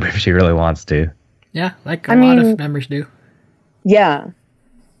 48 group if she really wants to. Yeah, like a lot of members do. Yeah.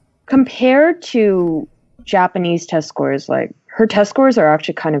 Compared to Japanese test scores, like her test scores are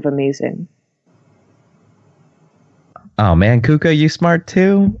actually kind of amazing. Oh man, Kuka, you smart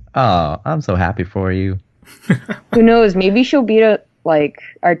too? Oh, I'm so happy for you. Who knows? Maybe she'll be our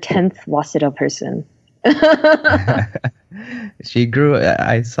 10th Waseda person. She grew.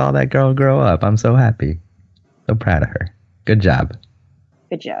 I saw that girl grow up. I'm so happy. So proud of her. Good job.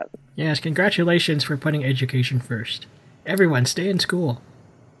 Good job. Yes, congratulations for putting education first. Everyone, stay in school.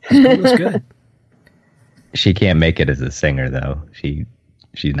 School is good. She can't make it as a singer, though.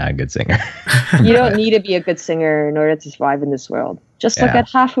 She's not a good singer. You don't need to be a good singer in order to survive in this world. Just look at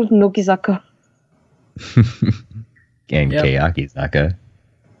half of Nogizaka. And Keyakizaka.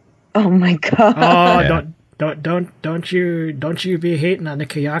 Oh my god. Oh, don't you be hating on the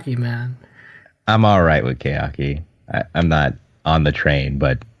Keyaki, man. I'm all right with Keyaki. I'm not on the train,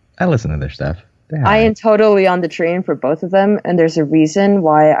 but I listen to their stuff. I am totally on the train for both of them, and there's a reason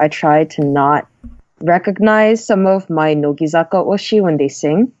why I try to not recognize some of my Nogizaka Oshi when they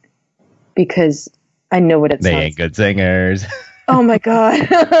sing because I know what it They sounds ain't good singers. Oh my god.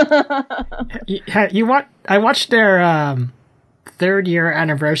 I watched their third year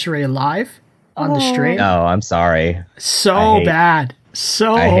anniversary live on the stream. No, I'm sorry. So bad.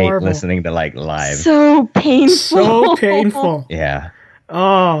 So I hate horrible. listening to like live. So painful. So painful. Yeah.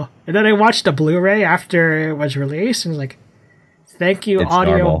 Oh, and then I watched the Blu-ray after it was released and was like, thank you, It's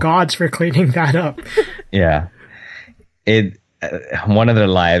audio normal. gods, for cleaning that up. Yeah. It one of their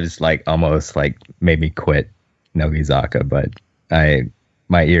lives like almost like made me quit Nogizaka, but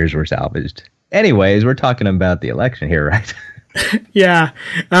my ears were salvaged. Anyways, we're talking about the election here, right? Yeah.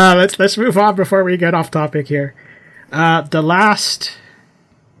 Let's move on before we get off topic here. The last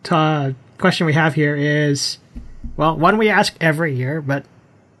question we have here is, well, one we ask every year, but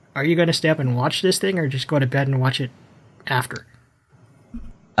are you going to stay up and watch this thing or just go to bed and watch it after?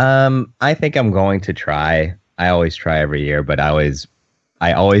 I think I'm going to try. I always try every year, but I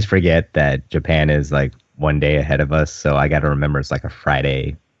always forget that Japan is like one day ahead of us, so I got to remember it's like a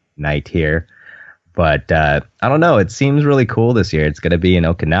Friday night here. But I don't know. It seems really cool this year. It's going to be in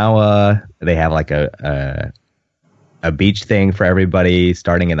Okinawa. They have like a beach thing for everybody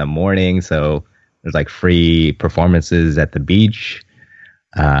starting in the morning, so there's like free performances at the beach.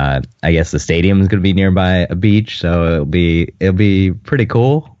 I guess the stadium is going to be nearby a beach, so it'll be pretty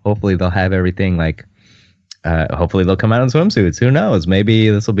cool. Hopefully they'll have everything like. Hopefully they'll come out in swimsuits. Who knows? Maybe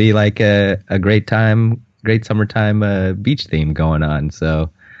this will be like a great summertime beach theme going on.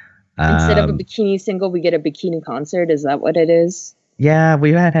 So Instead of a bikini single, we get a bikini concert. Is that what it is? yeah,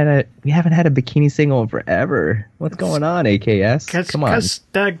 we haven't had a bikini single in forever. What's going on, AKS? Come on. Because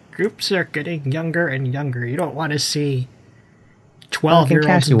the groups are getting younger and younger. You don't want to see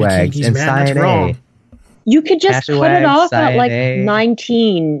 12-year-olds in Cashewags bikinis, and man. That's Cyan A. wrong. You could just cut it Cashewags, off at like Cyan A.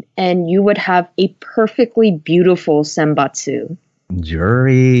 19 and you would have a perfectly beautiful senbatsu.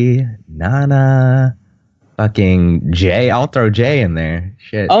 Jury, Nana, fucking Jay. I'll throw Jay in there.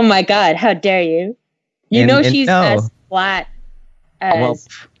 Shit. Oh my god, how dare you? You know she's no. as flat as...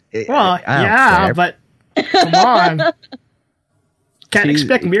 Well, I don't yeah, care. but come on. Can't She's-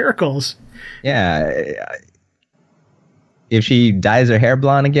 expect miracles. Yeah. If she dyes her hair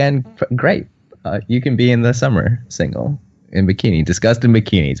blonde again, great. You can be in the summer single in bikini. Disgusting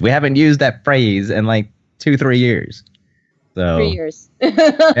bikinis. We haven't used that phrase in like 2-3 years. So 3 years.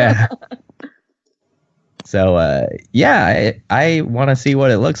 yeah. So I want to see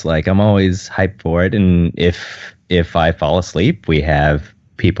what it looks like. I'm always hyped for it, and if I fall asleep, we have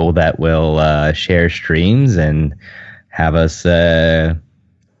people that will share streams and have us have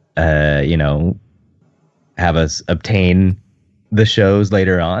us obtain the shows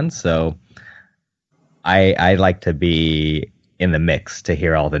later on. So I like to be in the mix to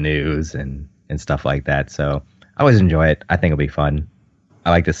hear all the news and stuff like that. So I always enjoy it. I think it'll be fun. I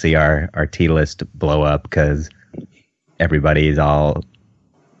like to see our T list blow up because everybody's all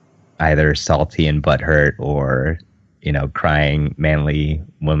either salty and butthurt or, crying manly,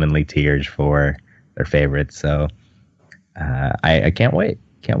 womanly tears for their favorites. So I can't wait.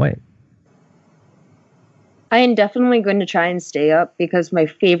 Can't wait. I am definitely going to try and stay up because my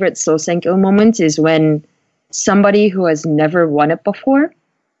favorite Sosenkyo moment is when somebody who has never won it before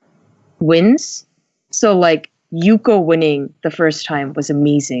wins. So like Yuko winning the first time was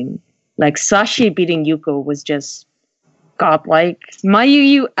amazing. Like Sashi beating Yuko was just godlike.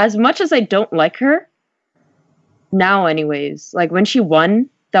 Mayu, as much as I don't like her, now anyways, like when she won,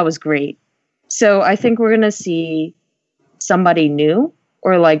 that was great. So I think we're going to see somebody new.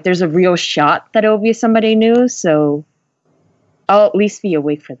 Or like there's a real shot that it will be somebody new, so I'll at least be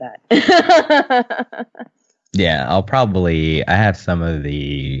awake for that. Yeah, I have some of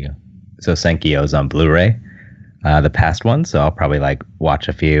the Sosenkyos on Blu-ray, the past ones, so I'll probably like watch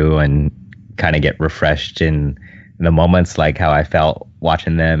a few and kind of get refreshed in the moments, like how I felt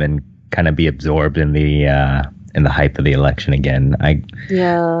watching them, and kind of be absorbed in the hype of the election again.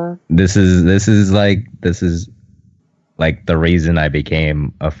 Yeah. This is like the reason I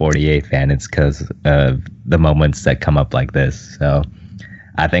became a 48 fan. It's because of the moments that come up like this. So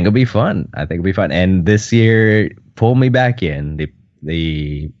I think it'll be fun. And this year, pull me back in.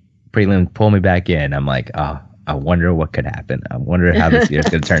 The prelim pull me back in. I'm like, I wonder what could happen. I wonder how this year's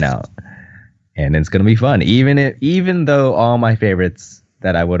going to turn out. And it's going to be fun. Even though all my favorites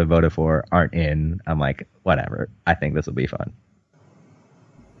that I would have voted for aren't in, I'm like, whatever. I think this will be fun.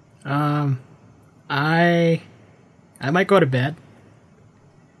 I might go to bed.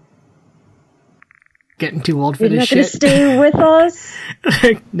 Getting too old for You're this not gonna shit. stay with us?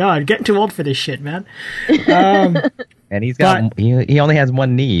 No, I'm getting too old for this shit, man. And he's got he only has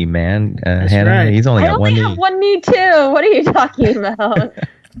one knee, man. Hannah, right. he's only I got only one knee. have one knee too. What are you talking about?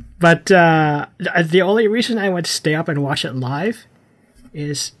 But the only reason I would stay up and watch it live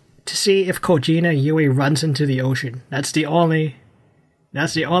is to see if Kojina Yui runs into the ocean. That's the only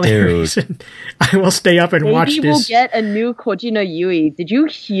Dude. reason I will stay up and watch Maybe we'll this. get a new Kojina Yui. Did you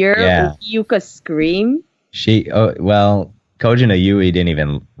hear Yeah. Yuka scream? Kojina Yui didn't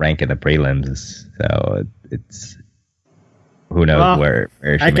even rank in the prelims, so it's who knows Well, where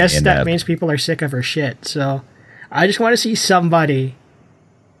she I may guess end that up. means people are sick of her shit. So I just want to see somebody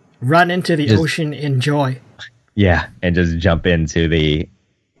run into the ocean in joy. Yeah, and just jump into the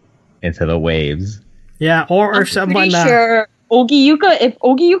waves. Yeah, or I'm someone. pretty sure Ogiyuka, if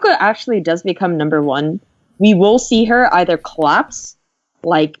Ogiyuka actually does become number one, we will see her either collapse,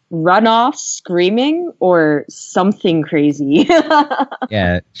 like run off screaming, or something crazy.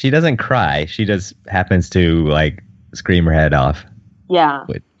 Yeah, she doesn't cry. She just happens to like scream her head off. Yeah,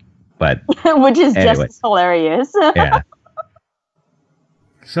 But which is Anyway. just as hilarious. yeah,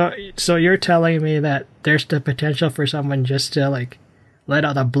 So you're telling me that there's the potential for someone just to like let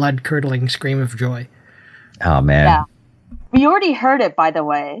out a blood curdling scream of joy. oh man, Yeah. We already heard it, by the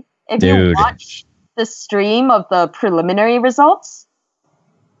way. If you Dude. watch the stream of the preliminary results,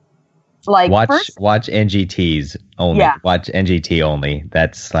 like first, watch NGTs only. Yeah. Watch NGT only.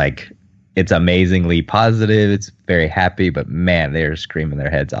 That's like it's amazingly positive. It's very happy, but man, they're screaming their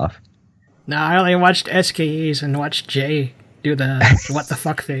heads off. No, I only watched SKEs and watched Jay do the what the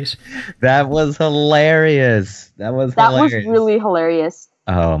fuck face. That was hilarious. That was that was hilarious. really hilarious.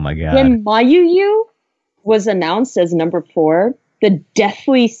 Oh my god. When Mayuyu was announced as number 4, the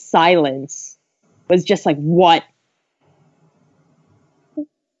deathly silence was just like, what?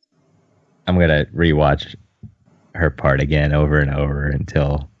 I'm gonna rewatch her part again over and over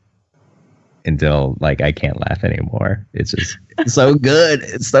until like I can't laugh anymore. It's just it's so good.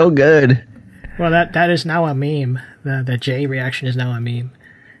 It's so good. Well, that is now a meme. The Jay reaction is now a meme.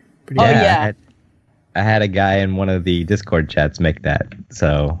 Pretty Oh, good. yeah. I had a guy in one of the Discord chats make that.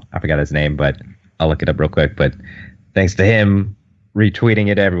 So I forgot his name, but I'll look it up real quick. But thanks to him retweeting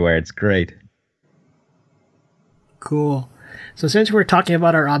it everywhere. It's great. Cool. So since we're talking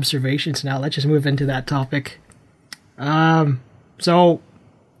about our observations now, let's just move into that topic. So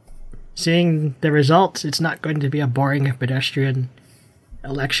seeing the results, it's not going to be a boring pedestrian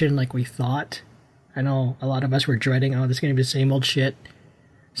election like we thought. I know a lot of us were dreading, oh, this is going to be the same old shit.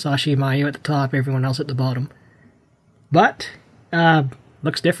 Sashi Mayu at the top, everyone else at the bottom. But,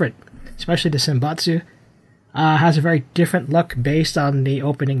 looks different. Especially the Senbatsu. Has a very different look based on the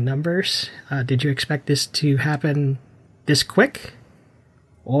opening numbers. Did you expect this to happen this quick?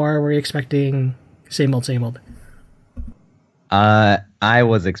 Or were you expecting same old, same old? I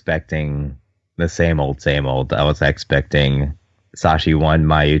was expecting the same old, same old. I was expecting Sashi 1,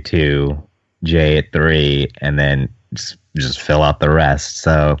 Mayu 2, Jay at 3, and then just fill out the rest.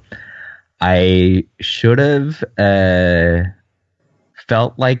 So I should have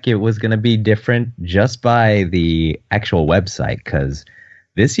felt like it was going to be different just by the actual website, because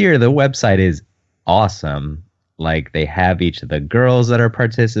this year the website is awesome. Like, they have each of the girls that are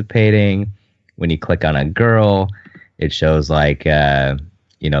participating. When you click on a girl, it shows like their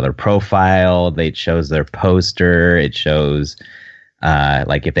profile. It shows their poster. It shows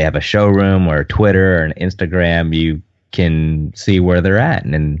like if they have a showroom or Twitter or an Instagram, you can see where they're at.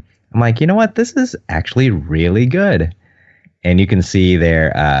 And I'm like, you know what? This is actually really good. And you can see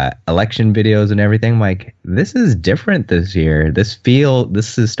their election videos and everything. I'm like, this is different this year. This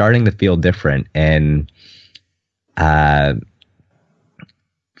is starting to feel different. And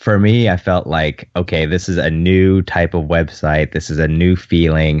for me, I felt like, okay, this is a new type of website. This is a new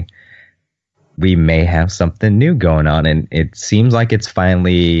feeling. We may have something new going on. And it seems like it's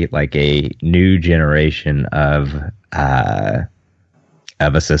finally like a new generation of a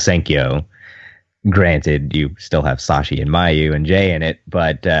Sasenkyo. Granted, you still have Sashi and Mayu and Jay in it,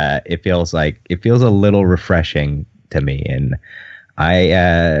 but it feels a little refreshing to me. And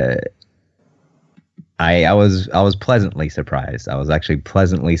I was pleasantly surprised. I was actually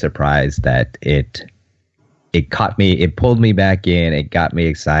pleasantly surprised that it caught me. It pulled me back in. It got me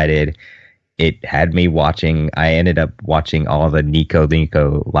excited. It had me watching. I ended up watching all the Nico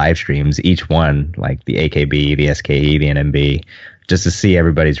live streams, each one, like the AKB, the SKE, the NMB, just to see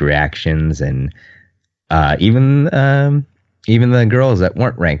everybody's reactions. And even the girls that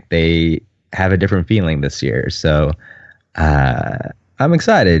weren't ranked, they have a different feeling this year. So I'm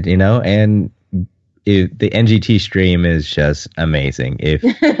excited, and the NGT stream is just amazing. If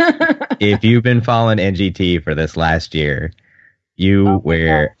if you've been following NGT for this last year, you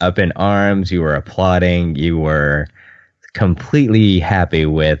were up in arms, you were applauding, you were completely happy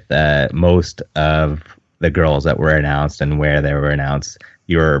with most of the girls that were announced and where they were announced.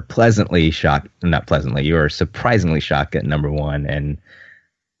 You were pleasantly shocked, not pleasantly, you were surprisingly shocked at number one, and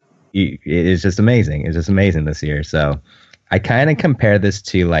it's just amazing. It's just amazing this year. So I kind of compare this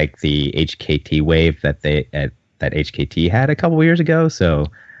to like the HKT wave that that HKT had a couple years ago. So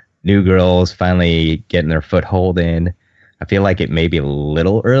new girls finally getting their foothold in. I feel like it may be a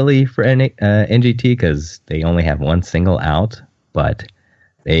little early for NGT because they only have one single out, but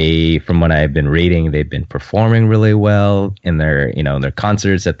from what I've been reading, they've been performing really well in their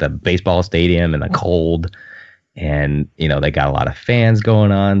concerts at the baseball stadium in the cold, and they got a lot of fans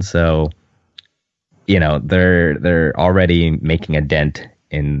going on. So they're already making a dent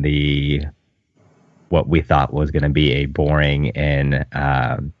in what we thought was going to be a boring and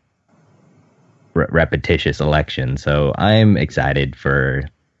repetitious election. So I'm excited for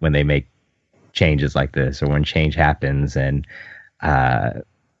when they make changes like this, or when change happens and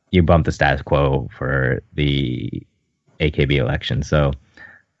you bump the status quo for the AKB election. So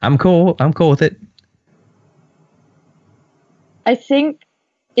I'm cool with it. I think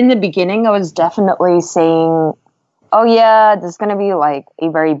in the beginning I was definitely saying, oh yeah, this is going to be like a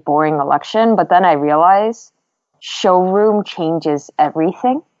very boring election, but then I realized showroom changes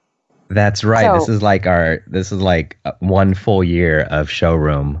everything. That's right. So, this is like 1 full year of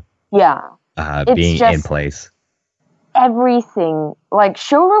showroom. Yeah. Being in place. Everything, like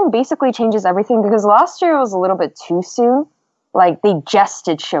showroom basically changes everything, because last year was a little bit too soon. Like they just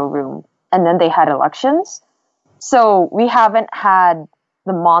did showroom and then they had elections. So we haven't had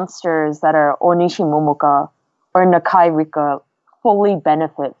the monsters that are Onishi Momoka or Nakai Rika fully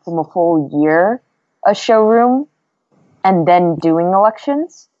benefit from a full year of showroom and then doing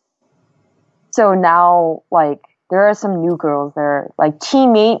elections. So now, like, there are some new girls there. Like,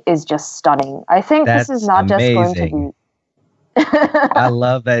 Team 8 is just stunning. I think That's this is not amazing. Just going to be... I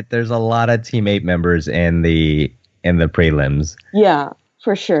love that there's a lot of Team 8 members in the prelims. Yeah,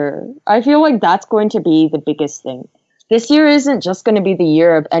 for sure. I feel like that's going to be the biggest thing. This year isn't just going to be the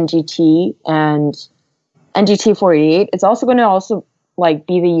year of NGT and NGT 48. It's also going to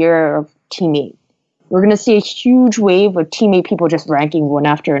be the year of Team 8. We're going to see a huge wave of Team 8 people just ranking one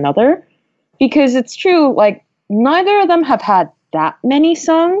after another. Because it's true, like, neither of them have had that many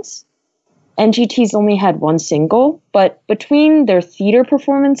songs. NGT's only had one single, but between their theater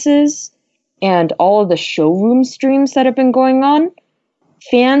performances and all of the showroom streams that have been going on,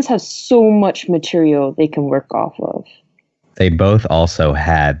 fans have so much material they can work off of. They both also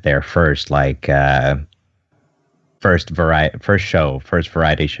had their first variety show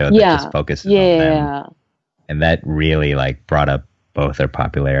that just focuses on them. And that really like brought up both their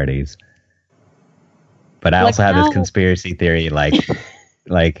popularities. But I also have this conspiracy theory, like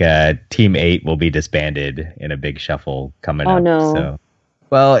Team 8 will be disbanded in a big shuffle coming up. No. So,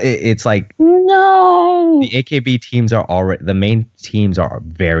 well, it's like no. The AKB teams the main teams are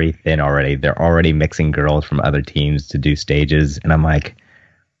very thin already. They're already mixing girls from other teams to do stages, and I'm like,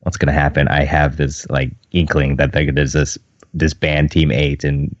 what's gonna happen? I have this like inkling that there's this disband Team 8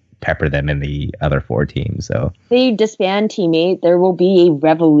 and pepper them in the other 4 teams. So they disband Team 8, there will be a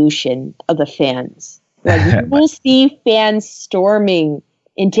revolution of the fans. Like, you will see fans storming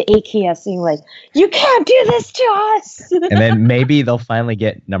into AKS saying, like, you can't do this to us! And then maybe they'll finally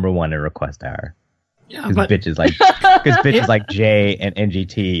get number 1 in Request Hour. Yeah, because bitches like Jay and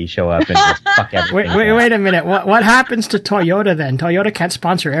NGT show up and just fuck everything. Wait a minute. What happens to Toyota then? Toyota can't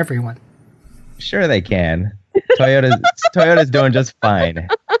sponsor everyone. Sure they can. Toyota's doing just fine.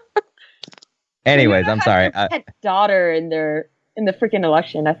 Anyways, I'm sorry. Pet daughter in the freaking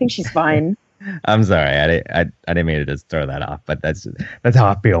election. I think she's fine. I'm sorry. I didn't mean to just throw that off, but that's how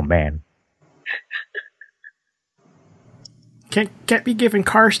I feel, man. Can't be giving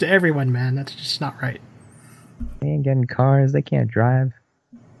cars to everyone, man. That's just not right. They ain't getting cars. They can't drive.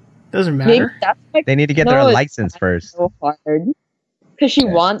 Doesn't matter. They need to get their license first. So hard. Because she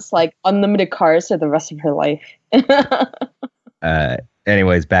wants like unlimited cars for the rest of her life.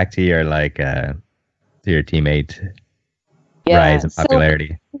 Anyways, back to your to your Team 8 rise in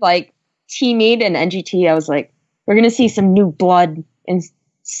popularity. So, like Team 8 and NGT, I was like, we're gonna see some new blood in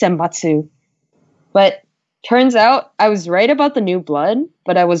Senbatsu. But turns out I was right about the new blood,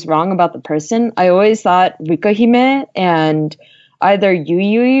 but I was wrong about the person. I always thought Rikahime and either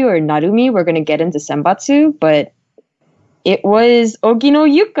Yui or Narumi were gonna get into Senbatsu, but it was Ogino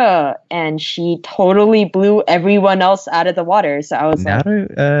Yuka, and she totally blew everyone else out of the water. So I was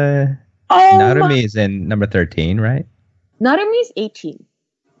Narumi is in number 13, right? Narumi's 18.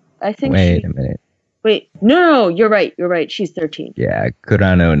 I think Wait a minute. Wait, no, you're right. You're right. She's 13. Yeah,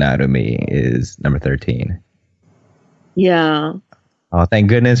 Kurano Narumi is number 13. Yeah. Oh, thank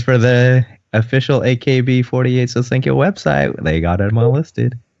goodness for the official AKB48 Sosenkyo website. They got it all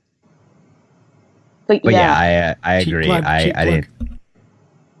listed. But yeah, I agree. Cheap plug. I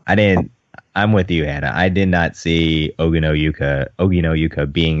didn't. I'm with you, Hannah. I did not see Ogino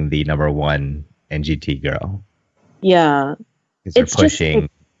Yuka being the number one NGT girl. Yeah. Because they're pushing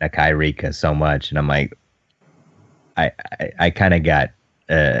Nakai Rika so much, and I'm like, I kind of got.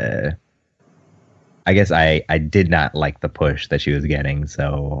 I guess I did not like the push that she was getting,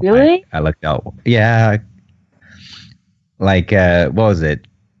 so really I looked out. Yeah, like what was it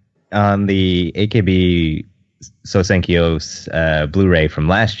on the AKB Sosenkyo's Blu-ray from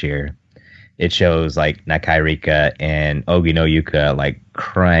last year? It shows like Nakai Rika and Ogino Yuka like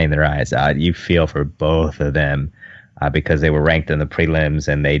crying their eyes out. You feel for both of them because they were ranked in the prelims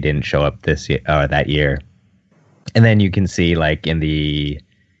and they didn't show up this year or that year. And then you can see like in the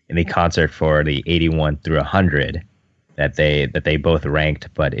concert for the 81 through 100 that they both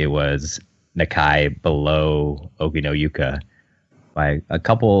ranked, but it was Nakai below Ogino Yuka by a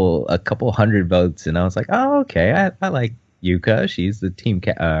couple hundred votes, and I was like, oh, okay, I like Yuka. She's the team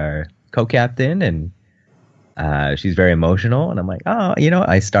co-captain, and she's very emotional, and I'm like, oh,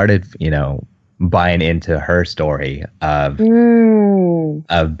 I started buying into her story of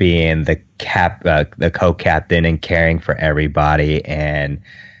being the co-captain and caring for everybody, and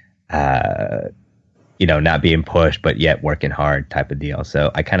not being pushed, but yet working hard type of deal.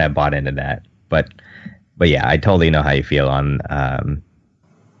 So I kind of bought into that. But yeah, I totally know how you feel on kind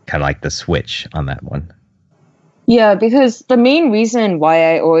of like the switch on that one. Yeah, because the main reason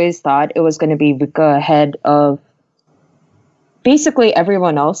why I always thought it was going to be Rika ahead of basically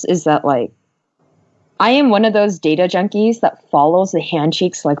everyone else is that, like, I am one of those data junkies that follows the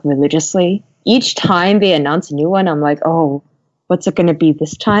handshakes, like, religiously. Each time they announce a new one, I'm like, oh, what's it going to be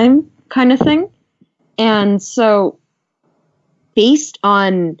this time kind of thing. And so based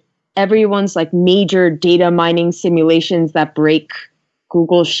on everyone's like major data mining simulations that break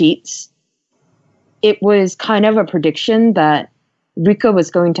Google Sheets, it was kind of a prediction that Rika was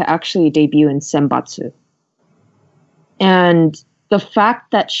going to actually debut in Senbatsu. And the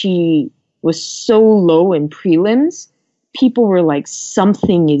fact that she was so low in prelims, people were like,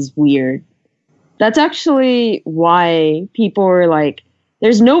 something is weird. That's actually why people were like,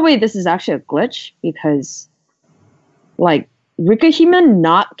 there's no way this is actually a glitch, because like Rika Hime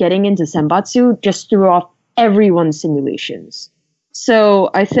not getting into Senbatsu just threw off everyone's simulations. So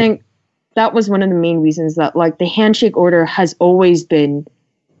I think that was one of the main reasons that like the handshake order has always been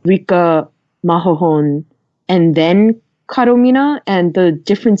Rika, Mahohon, and then Karomina, and the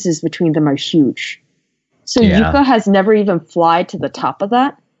differences between them are huge. So yeah. Yuka has never even fly to the top of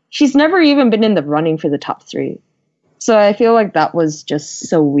that. She's never even been in the running for the top 3. So I feel like that was just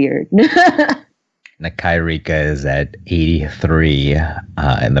so weird. Nakai Rika is at 83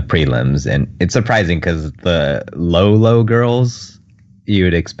 in the prelims, and it's surprising because the low girls you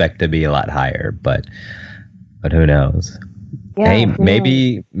would expect to be a lot higher, but who knows? Yeah, hey,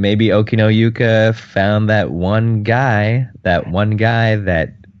 maybe Okino Yuka found that one guy that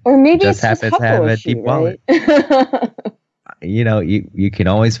or maybe just happens to have a deep wallet. You can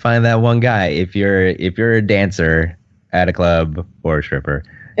always find that one guy if you're a dancer at a club or a stripper,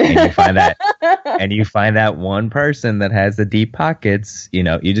 and you find that one person that has the deep pockets. You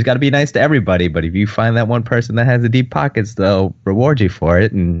just got to be nice to everybody, but if you find that one person that has the deep pockets, they'll reward you for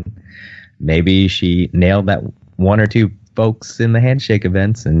it. And maybe she nailed that one or two folks in the handshake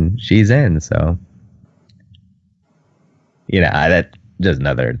events, and she's in. So that's just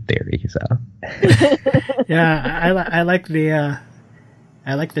another theory. So yeah, I like the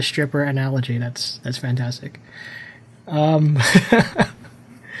stripper analogy. That's fantastic.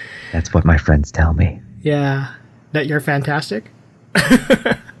 That's what my friends tell me. Yeah, that you're fantastic.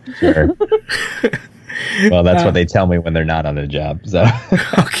 Sure. Well, that's what they tell me when they're not on the job. So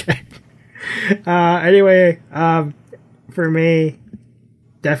okay. Anyway, for me,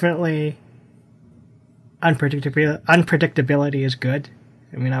 definitely unpredictability is good.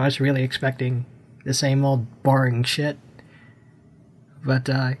 I mean, I was really expecting the same old boring shit. But,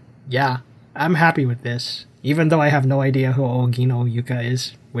 yeah, I'm happy with this. Even though I have no idea who Ogino Yuka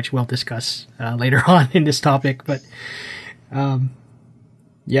is, which we'll discuss later on in this topic. But,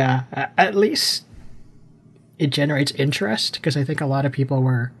 yeah, at least it generates interest, because I think a lot of people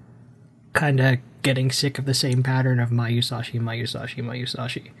were kind of getting sick of the same pattern of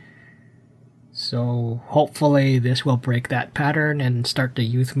Mayusashi. So hopefully this will break that pattern and start the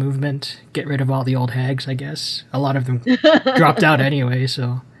youth movement, get rid of all the old hags, I guess. A lot of them dropped out anyway,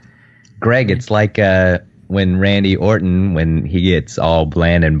 so Greg, it's like when Randy Orton, when he gets all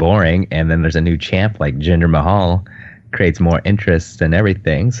bland and boring, and then there's a new champ like Jinder Mahal, creates more interest and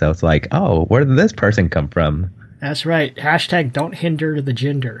everything. So it's like, oh, where did this person come from? That's right. Hashtag don't hinder the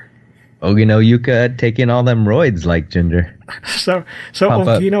gender. Ogino Yuka taking all them roids like Jinder. So Pump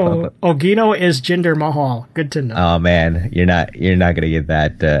up, Ogino pump up. Ogino is Jinder Mahal. Good to know. Oh man, you're not gonna get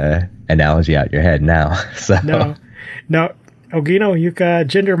that analogy out your head now. So No. Ogino, Yuka,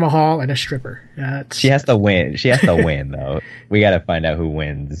 Jinder Mahal, and a stripper. she has to win. She has to win though. We got to find out who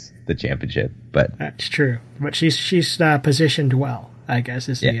wins the championship. But That's true. But she's positioned well, I guess,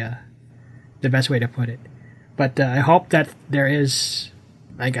 is the best way to put it. But I hope that there is,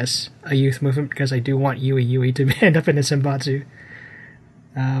 I guess, a youth movement, because I do want Yui to end up in a Senbatsu.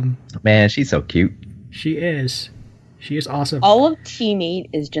 man, she's so cute. She is. She is awesome. All of Team 8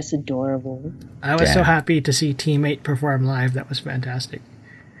 is just adorable. I was so Yeah. happy to see Team 8 perform live. That was fantastic.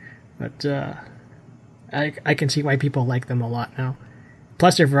 But I can see why people like them a lot now.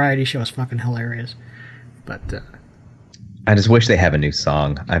 Plus, their variety show is fucking hilarious. But I just wish they have a new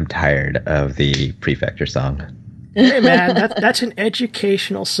song. I'm tired of the Prefecture song. hey, man, that's an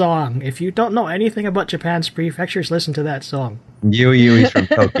educational song. If you don't know anything about Japan's prefectures, listen to that song. Yui's from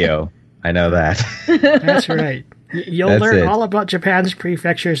Tokyo. I know that. That's right. You'll That's learn it. all about Japan's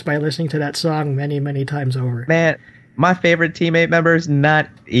prefectures by listening to that song many, many times over. Man, my favorite teammate member is not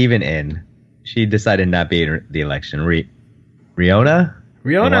even in. She decided not to be in the election. Riona?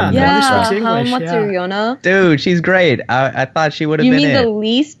 Riona, Yeah, nobody speaks How English. much Yeah. Riona? Dude, she's great. I thought she would have You been mean in. the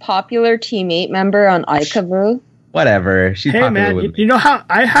least popular Team 8 member on Ikavu? Whatever. She's Hey, popular man, with you know how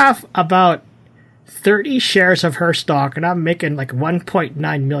I have about 30 shares of her stock, and I'm making like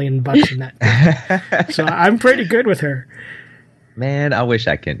 1.9 million bucks in that. So I'm pretty good with her. Man, I wish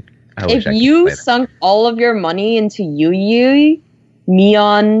I could. If you sunk all of your money into Yui,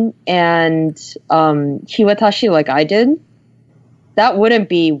 Mion, and Hiwatashi like I did, that wouldn't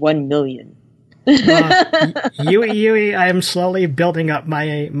be 1 million. Yui, I am slowly building up my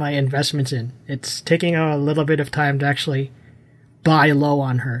investments in. It's taking a little bit of time to actually buy low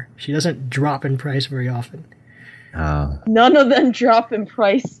on her. She doesn't drop in price very often. Oh, None of them drop in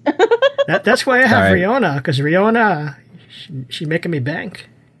price. That's why I have Sorry. Riona, because Riona, she making me bank.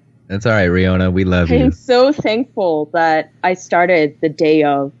 that's all right, Riona. We love you. I'm so thankful that I started the day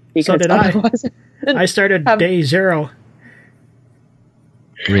of, because So did I. otherwise I started Have- day 0.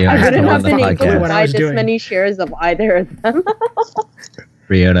 Riona, I had wouldn't no have been fucking able clue to what I buy was this doing. many shares of either of them.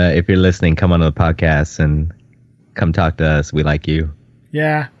 Riona, if you're listening, come on the podcast and come talk to us. We like you.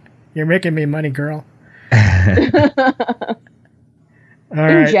 Yeah, you're making me money, girl. All In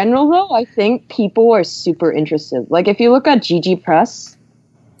right. general, though, I think people are super interested. Like, if you look at GG Press,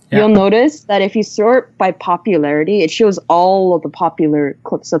 Yeah. you'll notice that if you sort by popularity, it shows all of the popular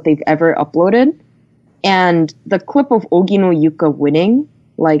clips that they've ever uploaded. And the clip of Ogino Yuka winning,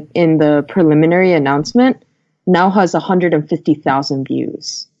 like in the preliminary announcement, now has 150,000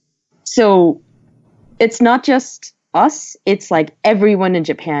 views. So it's not just us, it's like everyone in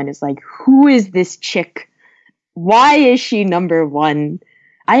Japan is like, who is this chick? Why is she number one?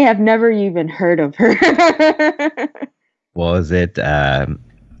 I have never even heard of her. Was it the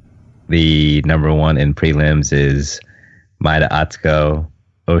number one in prelims is Maeda Atsuko,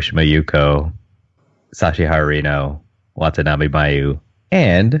 Oshima Yuko, Sashi Harino, Watanabe Mayu,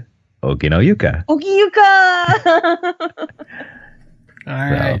 and Ogino Yuka. Ogiyuka!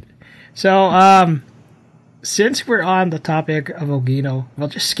 All right. So, since we're on the topic of Ogino, we'll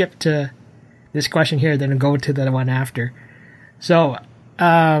just skip to this question here, then go to the one after. So,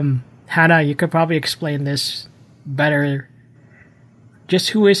 Hannah, you could probably explain this better.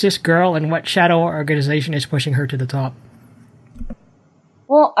 Just who is this girl and what shadow organization is pushing her to the top?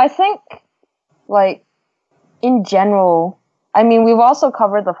 Well, I think, like, in general, I mean, we've also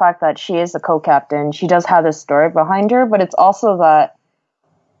covered the fact that she is the co-captain. She does have this story behind her, but it's also that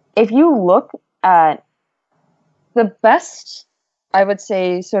if you look at the best, I would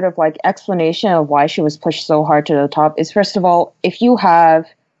say, sort of like explanation of why she was pushed so hard to the top is, first of all, if you have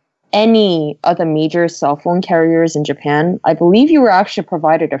any of the major cell phone carriers in Japan, I believe you were actually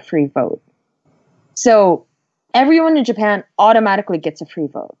provided a free vote. So everyone in Japan automatically gets a free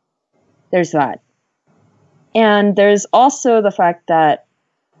vote. There's that. And there's also the fact that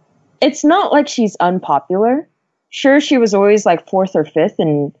it's not like she's unpopular. Sure, she was always like 4th or 5th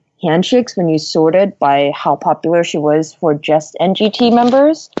in handshakes when you sorted by how popular she was for just NGT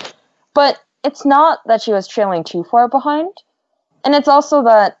members. But it's not that she was trailing too far behind. And it's also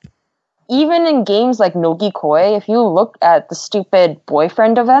that even in games like Nogi Koi, if you look at the stupid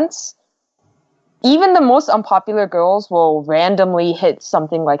boyfriend events, even the most unpopular girls will randomly hit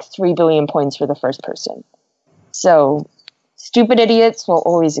something like 3 billion points for the first person. So stupid idiots will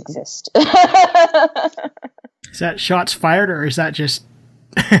always exist. Is that shots fired, or is that just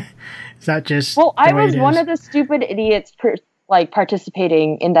Well, I was one of the stupid idiots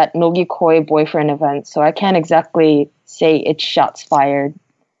participating in that Nogi Koi boyfriend event, so I can't exactly say it's shots fired,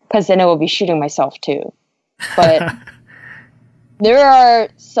 because then I will be shooting myself too. But there are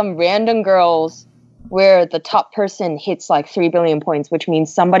some random girls where the top person hits like 3 billion points, which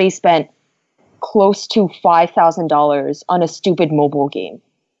means somebody spent close to $5,000 on a stupid mobile game.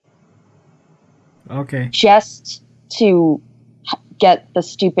 Okay. Just to get the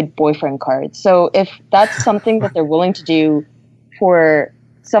stupid boyfriend card. So if that's something that they're willing to do for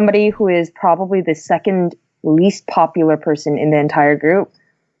somebody who is probably the second least popular person in the entire group,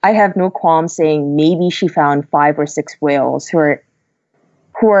 I have no qualm saying maybe she found 5 or 6 whales who are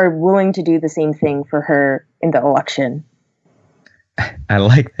willing to do the same thing for her in the election. I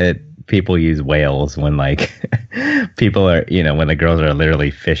like that people use whales when like people are, when the girls are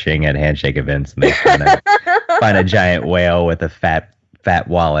literally fishing at handshake events and they find a giant whale with a fat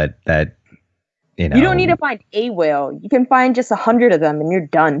wallet that, You don't need to find a whale. You can find just 100 of them and you're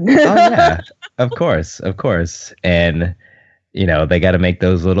done. Oh yeah, of course. And, they got to make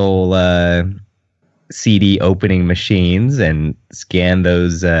those little CD opening machines and scan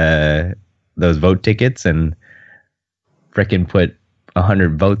those vote tickets and frickin' put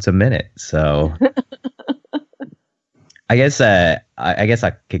 100 votes a minute. So I guess I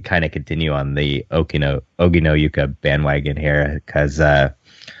could kind of continue on the Ogi no Yuka bandwagon here because I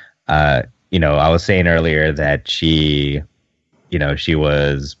was saying earlier that she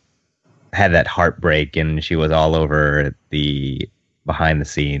had that heartbreak and she was all over the behind the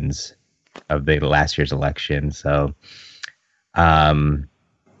scenes of the last year's election. So,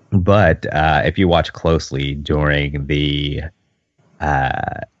 but if you watch closely during the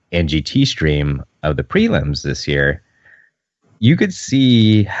NGT stream of the prelims this year, you could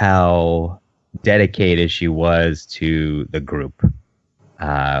see how dedicated she was to the group.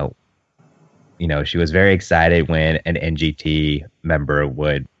 She was very excited when an NGT member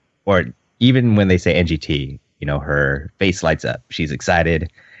would, or even when they say NGT, her face lights up. She's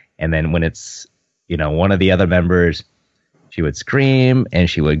excited. And then when it's, one of the other members, she would scream and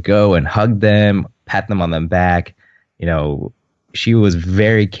she would go and hug them, pat them on the back. She was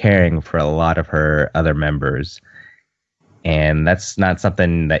very caring for a lot of her other members. And that's not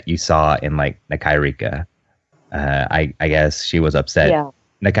something that you saw in like Nakai Rika. I guess she was upset. Yeah.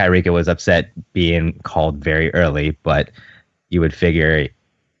 Nakai Rika was upset being called very early, but you would figure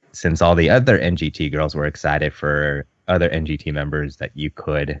since all the other NGT girls were excited for other NGT members that you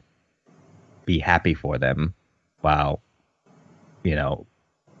could be happy for them. While,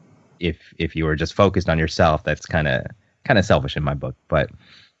 if you were just focused on yourself, that's kind of selfish in my book. But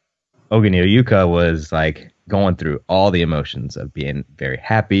Ogi no Yuka was like going through all the emotions of being very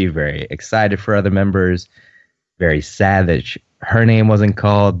happy, very excited for other members, very sad that her name wasn't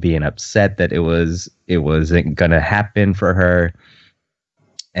called, being upset that it wasn't going to happen for her,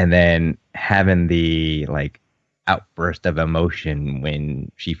 and then having the like outburst of emotion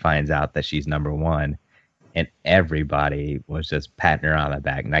when she finds out that she's number one, and everybody was just patting her on the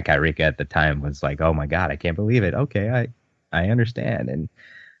back. Nakai Rika at the time was like, "Oh my god, I can't believe it. Okay, I understand." And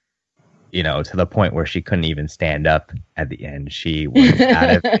to the point where she couldn't even stand up at the end. She was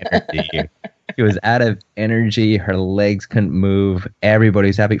out of energy. She was out of energy. Her legs couldn't move.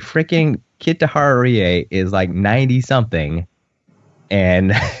 Everybody's happy. Freaking Kitahara Rie is like 90-something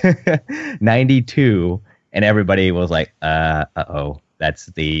and 92. And everybody was like, uh-oh, that's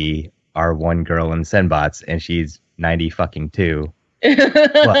the R1 girl in Senbots, and she's 90-fucking-2.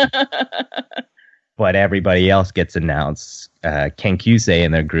 But everybody else gets announced. Ken Kyusei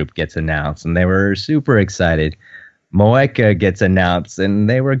in their group gets announced, and they were super excited. Moeka gets announced, and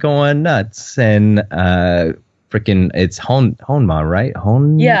they were going nuts. And it's Honma, right?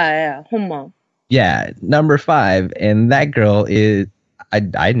 Yeah, Honma. Yeah, number 5, and that girl is.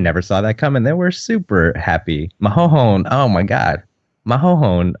 I never saw that coming. They were super happy. Mahohon, oh my god,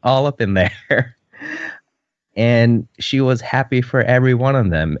 Mahohon, all up in there, and she was happy for every one of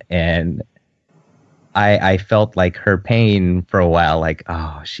them. And I felt like her pain for a while, like,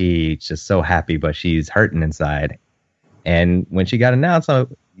 oh, she's just so happy, but she's hurting inside. And when she got announced,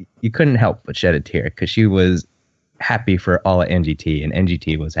 you couldn't help but shed a tear because she was happy for all of NGT, and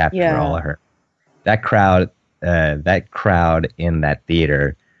NGT was happy for all of her. That crowd in that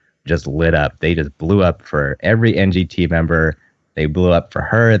theater just lit up. They just blew up for every NGT member. They blew up for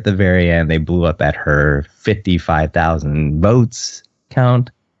her at the very end. They blew up at her 55,000 votes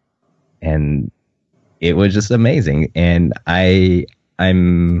count. And it was just amazing. And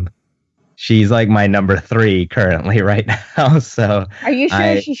she's like my number 3 currently right now. So are you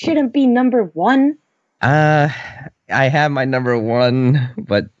sure she shouldn't be number 1? I have my number 1,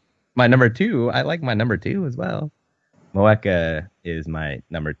 but my number 2, I like my number 2 as well. Moeka is my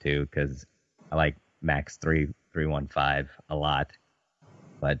number 2 because I like Max 315 a lot.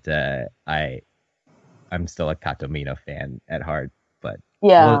 But I'm still a Katomino fan at heart. But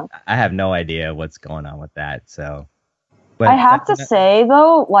yeah, I have no idea what's going on with that. So, but I have to say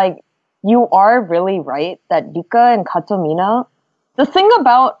though, like, you are really right that Rika and Katomina. The thing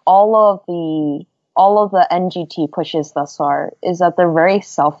about all of the NGT pushes thus far is that they're very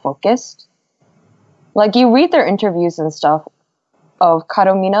self-focused. Like, you read their interviews and stuff of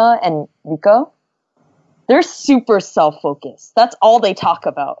Katomina and Rika, they're super self-focused. That's all they talk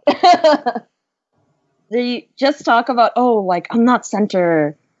about. They just talk about, oh, like, I'm not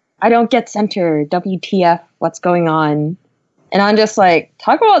center. I don't get center. WTF, what's going on? And I'm just like,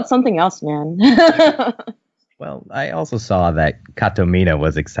 talk about something else, man. Well, I also saw that Katomina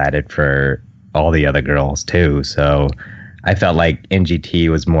was excited for all the other girls too. So I felt like NGT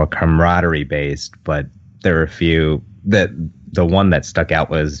was more camaraderie based, but there were a few that the one that stuck out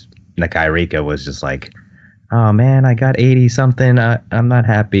was Nakai Rika was just like, oh man, I got 80 something. I'm not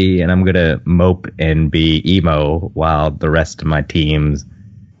happy, and I'm gonna mope and be emo while the rest of my teams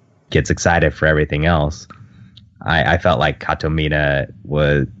gets excited for everything else. I felt like Katomina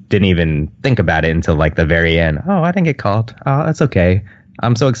didn't even think about it until like the very end. Oh, I didn't get called. Oh, that's okay.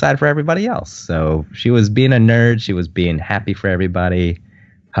 I'm so excited for everybody else. So she was being a nerd. She was being happy for everybody,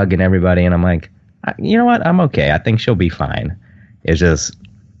 hugging everybody, and I'm like, you know what? I'm okay. I think she'll be fine. It's just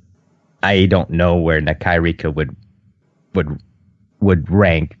I don't know where Nakai Rika would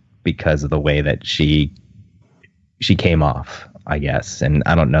rank because of the way that she came off, I guess, and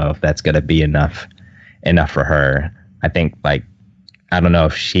I don't know if that's gonna be enough for her. I think like I don't know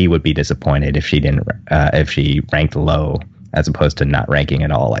if she would be disappointed if she ranked low as opposed to not ranking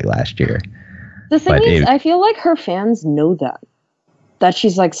at all like last year. The thing is, I feel like her fans know that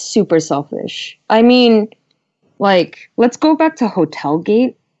she's like super selfish. I mean, like, let's go back to Hotel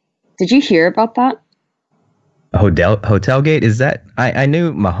Gate. Did you hear about that? Hotel Gate? Is that I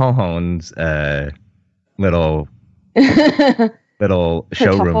knew Mahohon's little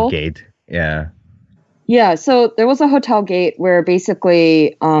showroom gate. Yeah. Yeah, so there was a Hotel Gate where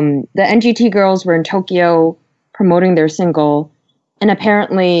basically the NGT girls were in Tokyo promoting their single, and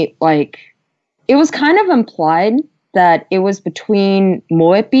apparently, like, it was kind of implied that it was between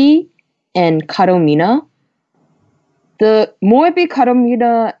Moepi and Katomina. The Moepi,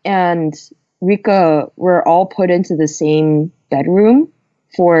 Katomina, and Rika were all put into the same bedroom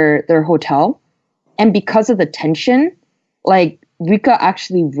for their hotel, and because of the tension, like, Rika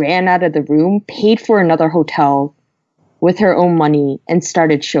actually ran out of the room, paid for another hotel with her own money, and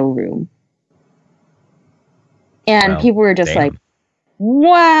started showroom. And people were just like,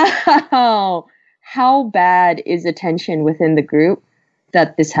 wow, how bad is the tension within the group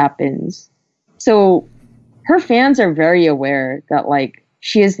that this happens? So her fans are very aware that, like,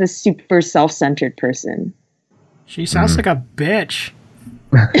 she is this super self-centered person. She sounds like a bitch.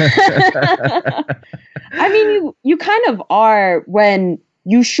 I mean, you kind of are when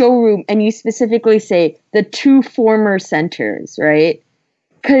you showroom and you specifically say the 2 former centers, right?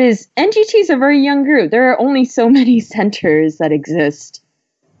 Because NGT is a very young group. There are only so many centers that exist.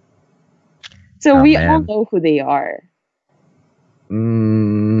 So all know who they are.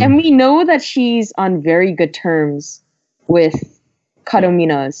 And we know that she's on very good terms with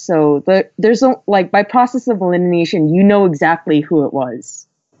Katomina. So there's like, by process of elimination, you know exactly who it was.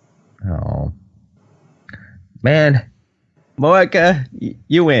 Oh. Man, Moeka,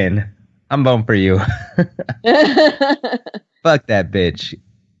 you win. I'm voting for you. Fuck that bitch.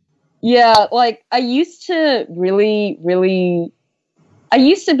 Yeah, like, I used to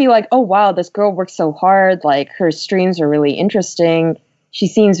be like, oh wow, this girl works so hard, like, her streams are really interesting, she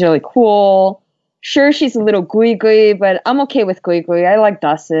seems really cool. Sure, she's a little gooey gooey, but I'm okay with gooey gooey. I like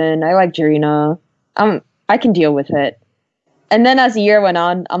Dawson, I like Jirina. I can deal with it. And then as the year went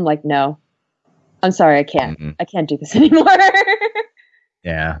on, I'm like, no. I'm sorry, I can't. I can't do this anymore.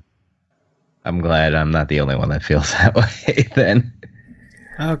 Yeah. I'm glad I'm not the only one that feels that way then.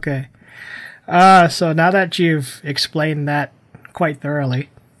 Okay. So now that you've explained that quite thoroughly,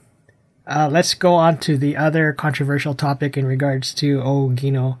 let's go on to the other controversial topic in regards to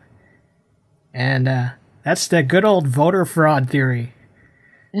Ogino. And that's the good old voter fraud theory.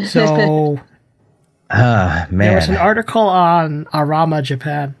 So man. There was an article on Arama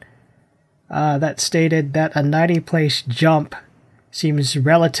Japan that stated that a 90-place jump seems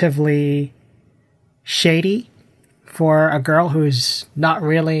relatively shady for a girl who's not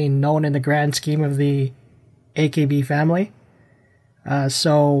really known in the grand scheme of the AKB family.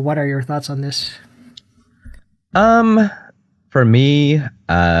 So what are your thoughts on this? For me,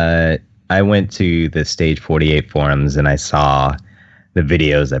 I went to the Stage 48 forums and I saw the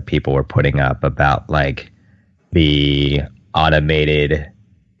videos that people were putting up about like the automated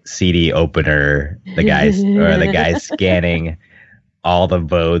CD opener, the guy scanning all the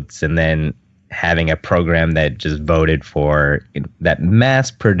votes and then having a program that just voted for that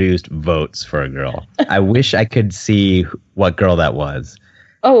mass-produced votes for a girl. I wish I could see what girl that was.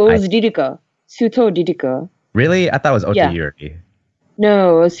 Oh, it was Ririka. Suto Ririka. Really? I thought it was Ota Yuri.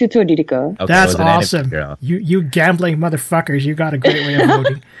 No, it was Suto Ririka. Okay, that's awesome. You gambling motherfuckers, you got a great way of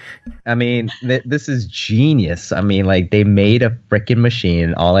voting. I mean, this is genius. I mean, like, they made a freaking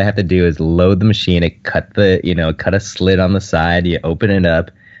machine. All I have to do is load the machine. It cut a slit on the side. You open it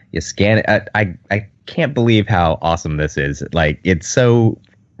up. You scan it. I can't believe how awesome this is. Like, it's so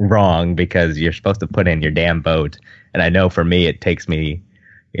wrong because you're supposed to put in your damn vote. And I know for me, it takes me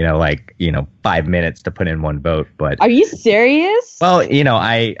 5 minutes to put in one vote. But are you serious? Well,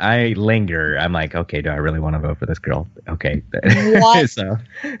 I linger. I'm like, okay, do I really want to vote for this girl? Okay. What? so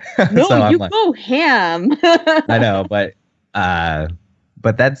you go ham. I know, but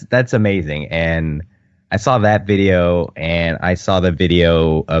that's amazing. And I saw that video, and I saw the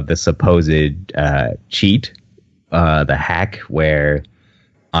video of the supposed cheat, the hack where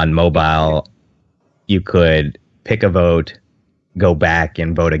on mobile you could pick a vote, go back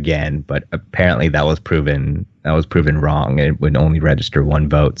and vote again, but apparently that was proven wrong. It would only register one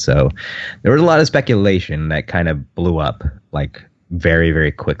vote. So there was a lot of speculation that kind of blew up like very,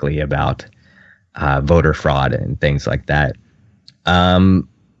 very quickly about voter fraud and things like that. In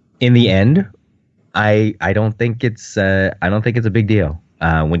the end, I don't think it's a big deal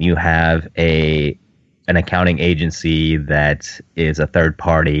when you have an accounting agency that is a third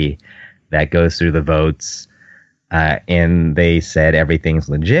party that goes through the votes. And they said everything's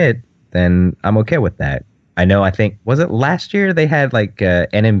legit, then I'm okay with that. I think, was it last year they had like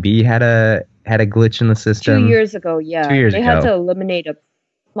NMB had a glitch in the system? 2 years ago, yeah. 2 years ago. They had to eliminate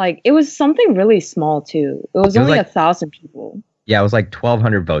it was something really small too. It was only 1,000 people. Yeah, it was like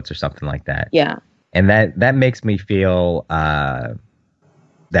 1,200 votes or something like that. Yeah. And that makes me feel that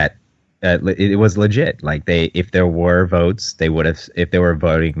it was legit. Like if there were votes, if they were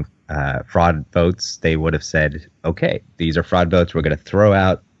voting fraud votes, they would have said, okay, these are fraud votes. We're going to throw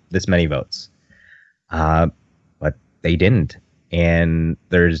out this many votes. But they didn't. And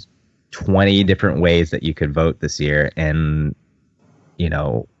there's 20 different ways that you could vote this year. And,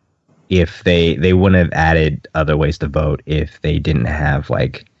 if they wouldn't have added other ways to vote if they didn't have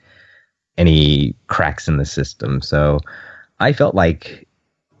like any cracks in the system. So I felt like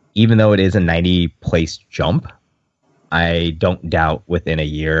even though it is a 90 place jump, I don't doubt within a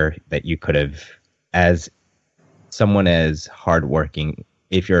year that you could have, as someone as hardworking,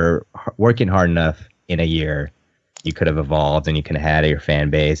 if you're working hard enough in a year, you could have evolved and you could have had your fan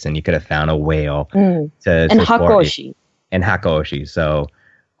base and you could have found a whale to Hakoshi. And Hakoshi. So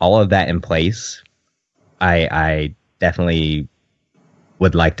all of that in place, I definitely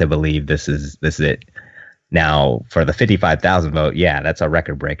would like to believe this is it. Now, for the 55,000 vote, yeah, that's a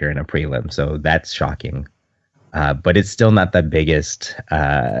record breaker in a prelim. So that's shocking. But it's still not the biggest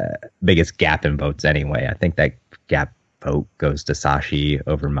gap in votes anyway. I think that gap vote goes to Sashi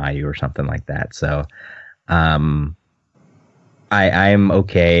over Mayu or something like that. So I'm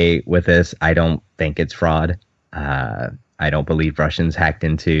okay with this. I don't think it's fraud. I don't believe Russians hacked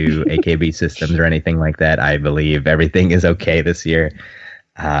into AKB systems or anything like that. I believe everything is okay this year.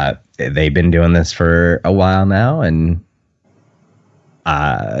 They've been doing this for a while now, and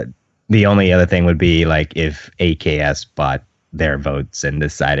the only other thing would be like if AKS bought their votes and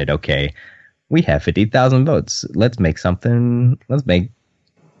decided, okay, we have 50,000 votes. Let's make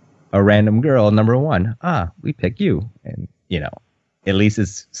a random girl number one. We pick you. And, at least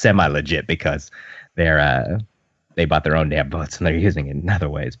it's semi-legit because they bought their own damn votes and they're using it in other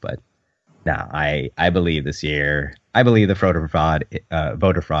ways. But no, I believe this year, I believe the voter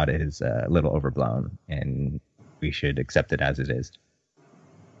fraud is a little overblown and we should accept it as it is.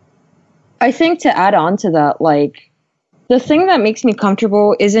 I think to add on to that, like, the thing that makes me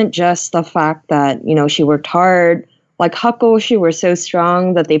comfortable isn't just the fact that, she worked hard. Like, Hakoshi were so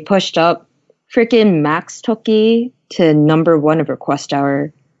strong that they pushed up freaking Max Toki to number 1 of Request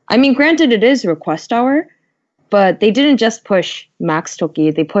Hour. I mean, granted, it is Request Hour, but they didn't just push Max Toki.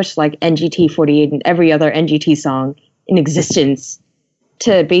 They pushed, like, NGT 48 and every other NGT song in existence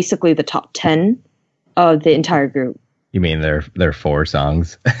to basically the top 10 of the entire group. You mean they're 4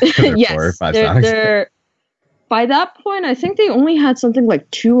 songs? They're Yes, 4 or 5 songs. they're by that point, I think they only had something like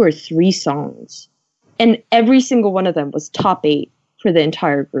 2 or 3 songs, and every single one of them was top 8 for the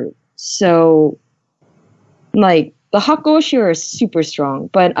entire group. So, like, the Hakoshi are super strong,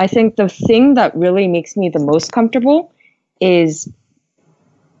 but I think the thing that really makes me the most comfortable is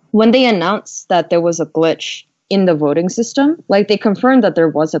when they announced that there was a glitch in the voting system, like they confirmed that there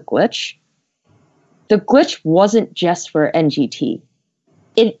was a glitch. The glitch wasn't just for NGT.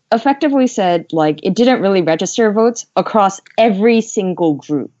 It effectively said, like, it didn't really register votes across every single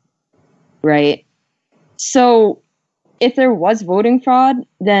group, right? So if there was voting fraud,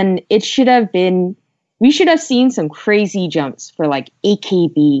 then it should have been, we should have seen some crazy jumps for like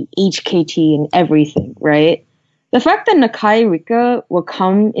AKB, HKT, and everything, right? The fact that Nakai Rika will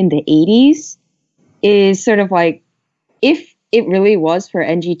come in the 80s is sort of like, if it really was for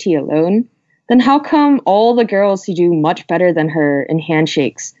NGT alone, then how come all the girls who do much better than her in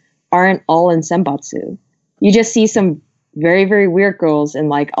handshakes aren't all in Senbatsu? You just see some very, very weird girls in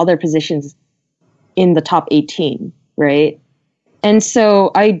like other positions in the top 18, right? And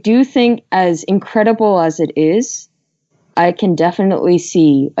so I do think, as incredible as it is, I can definitely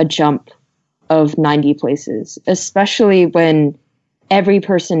see a jump of 90 places, especially when every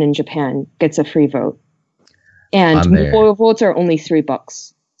person in Japan gets a free vote. And mobile votes are only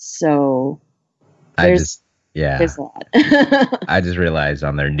 $3. So there's a lot. I just realized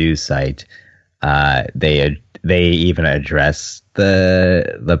on their news site, they even address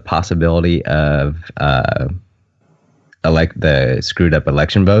the possibility of the screwed up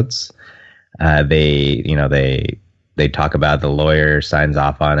election votes. They talk about the lawyer signs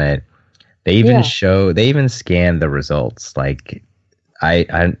off on it. They even scan the results. Like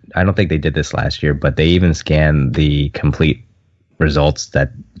I don't think they did this last year, but they even scanned the complete results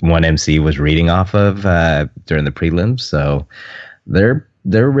that one MC was reading off of during the prelims. So they're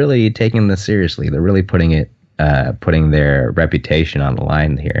really taking this seriously. They're really putting their reputation on the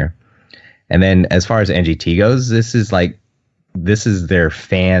line here. And then as far as NGT goes, this is their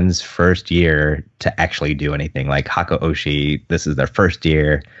fans' first year to actually do anything. Like Hakuoshi, this is their first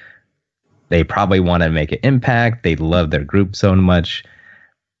year. They probably want to make an impact. They love their group so much.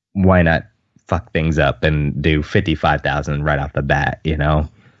 Why not fuck things up and do 55,000 right off the bat? You know,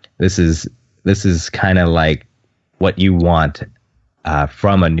 this is kind of like what you want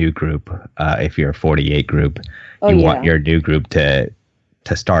from a new group. If you're a 48 group, you want your new group to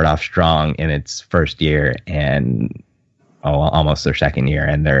start off strong in its first year and almost their second year,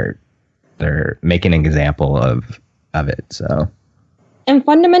 and they're making an example of it. So. And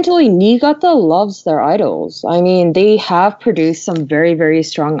fundamentally, Niigata loves their idols. I mean, they have produced some very, very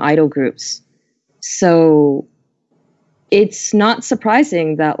strong idol groups. So it's not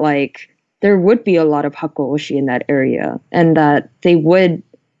surprising that, like, there would be a lot of Hakuoshi in that area, and that they would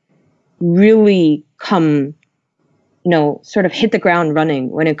really come, sort of hit the ground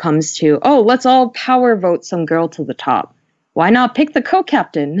running when it comes to, let's all power vote some girl to the top. Why not pick the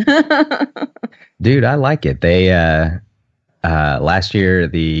co-captain? Dude, I like it. They last year,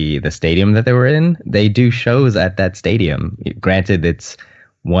 the stadium that they were in, they do shows at that stadium. Granted, it's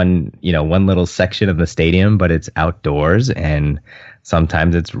one little section of the stadium, but it's outdoors, and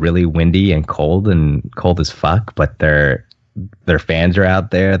sometimes it's really windy and cold as fuck. But their fans are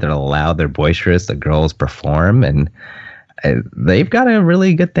out there. They're loud. They're boisterous. The girls perform, and they've got a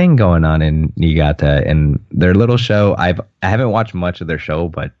really good thing going on in Niigata. And their little show, I haven't watched much of their show,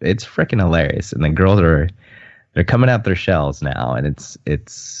 but it's freaking hilarious. And the girls they're coming out their shells now, and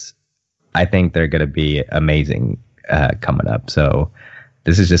it's I think they're going to be amazing coming up. So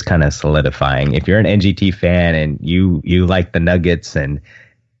this is just kind of solidifying. If you're an NGT fan and you like the Nuggets and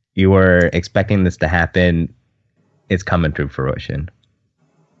you were expecting this to happen, it's coming to fruition.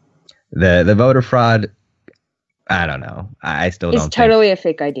 The voter fraud, I don't know. I still don't. It's totally a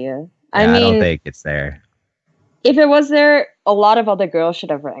fake idea. I don't think it's there. If it was there, a lot of other girls should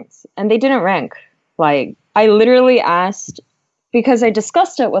have ranked, and they didn't rank. Like, I literally asked, because I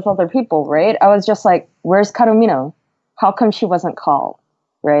discussed it with other people, right? I was just like, where's Karumino? How come she wasn't called,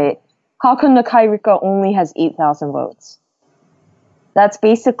 right? How come Nakai Rika only has 8,000 votes? That's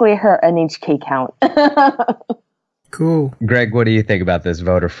basically her NHK count. Cool. Greg, what do you think about this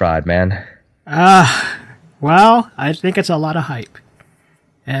voter fraud, man? Well, I think it's a lot of hype.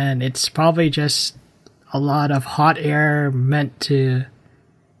 And it's probably just a lot of hot air meant to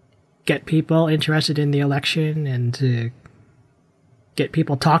get people interested in the election and to get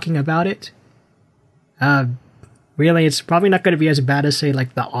people talking about it. Really, it's probably not going to be as bad as, say,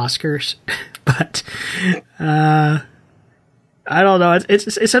 like the Oscars, but I don't know.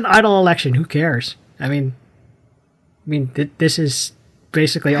 It's an idol election. Who cares? I mean, mean, this is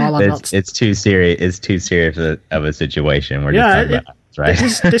basically all about. It's too serious. It's too serious of a situation. We're just talking about, right?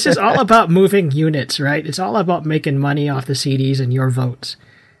 This is all about moving units, right? It's all about making money off the CDs and your votes.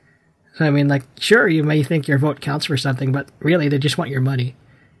 So I mean, like, sure, you may think your vote counts for something, but really, they just want your money.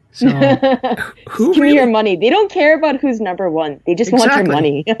 So who give me your money? They don't care about who's number one. They just want your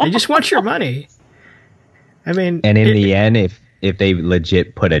money. They just want your money. I mean, and in the end, if they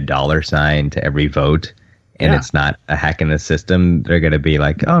legit put a $sign to every vote, and it's not a hack in the system, they're going to be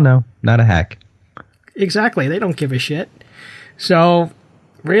like, oh no, not a hack. Exactly. They don't give a shit. So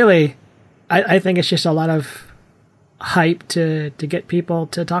really, I think it's just a lot of hype to get people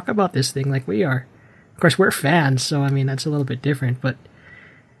to talk about this thing like we are. Of course, we're fans, so I mean, that's a little bit different, but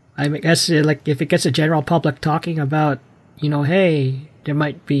I guess like if it gets the general public talking about, hey, there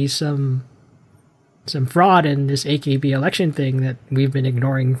might be some fraud in this AKB election thing that we've been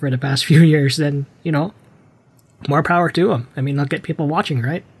ignoring for the past few years, then, more power to them. I mean, they'll get people watching,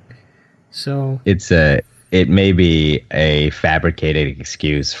 right? So it may be a fabricated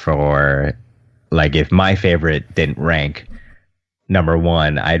excuse for, like, if my favorite didn't rank number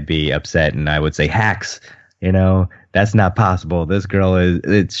one, I'd be upset and I would say hacks, that's not possible. This girl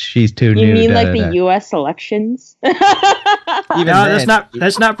she's too new. You mean like the U.S. elections?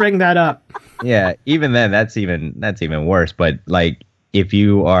 Let's not bring that up. Yeah, even then, that's even worse. But like, if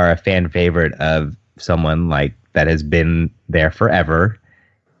you are a fan favorite of someone like that has been there forever,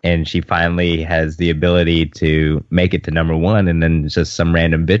 and she finally has the ability to make it to number one, and then just some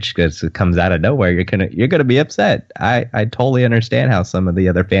random bitch comes out of nowhere, you're gonna be upset. I totally understand how some of the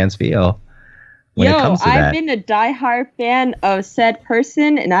other fans feel. I've been a diehard fan of said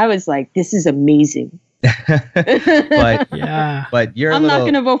person, and I was like, this is amazing. but I'm not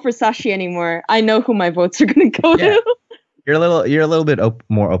going to vote for Sashi anymore. I know who my votes are going to go to. You're a little bit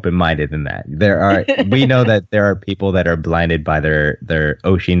more open-minded than that. We know that there are people that are blinded by their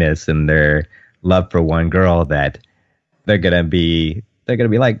Oshiness and their love for one girl, that they're going to be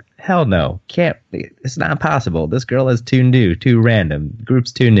like, hell no, it's not possible. This girl is too new, too random,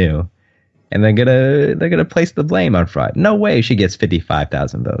 group's too new. And they're gonna place the blame on fraud. No way she gets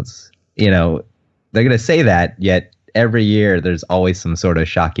 55,000 votes. They're gonna say that, yet every year there's always some sort of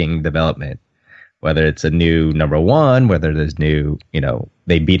shocking development. Whether it's a new number one, whether there's new,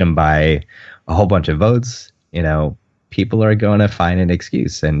 they beat them by a whole bunch of votes. People are going to find an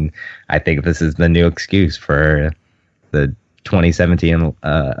excuse, and I think this is the new excuse for the 2017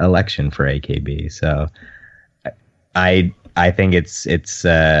 election for AKB. So I think it's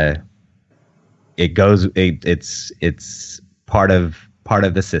part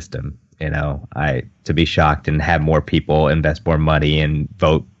of the system, to be shocked and have more people invest more money and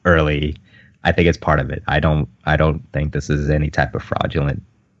vote early. I think it's part of it. I don't think this is any type of fraudulent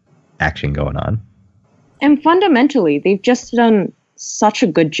action going on. And fundamentally, they've just done such a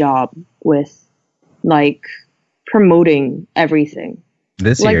good job with, like, promoting everything.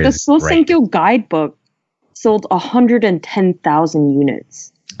 This year, like, the Seoul Senkyo guidebook sold 110,000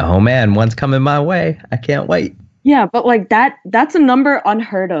 units. Oh man, one's coming my way. I can't wait. Yeah, but like that's a number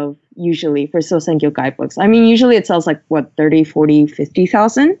unheard of usually for Seoul Senkyo guidebooks. I mean, usually it sells like, what, 30, 40,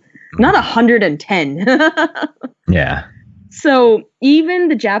 50,000? Not 110. Yeah. So even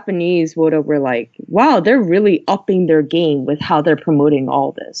the Japanese were like, wow, they're really upping their game with how they're promoting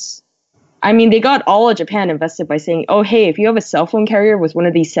all this. I mean, they got all of Japan invested by saying, oh, hey, if you have a cell phone carrier with one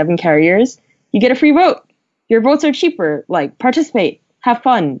of these 7 carriers, you get a free vote. Your votes are cheaper. Like, participate. Have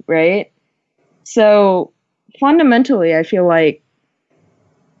fun, right? So fundamentally, I feel like,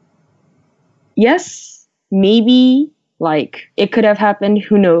 yes, maybe like it could have happened,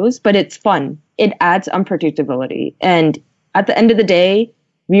 who knows, but it's fun. It adds unpredictability. And at the end of the day,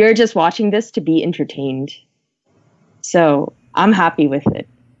 we are just watching this to be entertained. So I'm happy with it,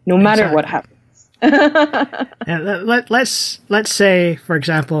 no matter what happens. And let's say, for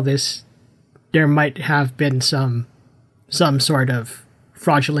example, there might have been some sort of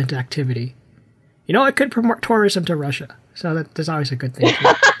fraudulent activity. It could promote tourism to Russia. So that's always a good thing.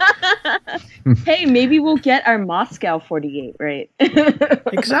 Hey, maybe we'll get our Moscow 48, right?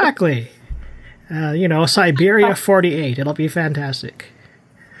 Exactly. Siberia 48. It'll be fantastic.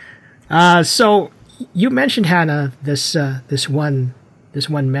 So you mentioned, Hannah, this one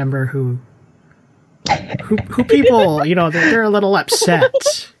member who people, they're a little upset.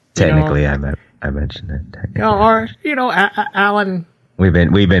 Technically, I mentioned it. Alan. We've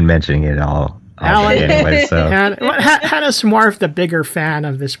been mentioning it all Alan, anyway. So Hannah's more of the bigger fan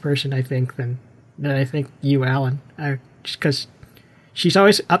of this person, I think, than I think you, Alan. Just because she's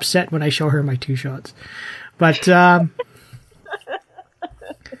always upset when I show her my 2 shots. But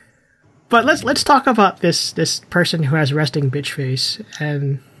But let's talk about this person who has resting bitch face.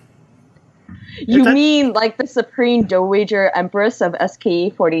 And you mean like the Supreme Dowager Empress of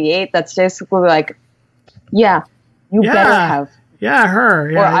SKE48? That's basically like, yeah, you better have. Yeah,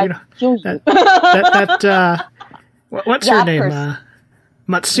 her. Yeah, or I kill you. What's her name?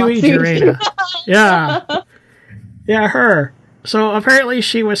 Matsui Jirena. Yeah, her. So apparently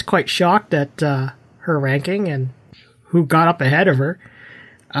she was quite shocked at her ranking and who got up ahead of her.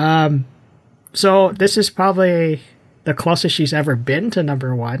 So this is probably the closest she's ever been to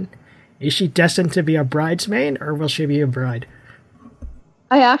number one. Is she destined to be a bridesmaid, or will she be a bride?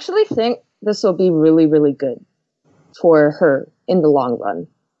 I actually think this will be really, really good for her in the long run.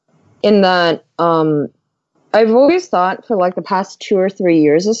 In that, I've always thought for like the past 2 or 3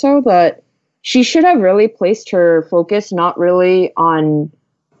 years or so that she should have really placed her focus not really on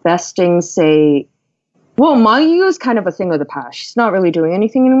besting, say, well, Mayu is kind of a thing of the past. She's not really doing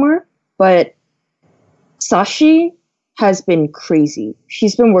anything anymore, but Sashi has been crazy.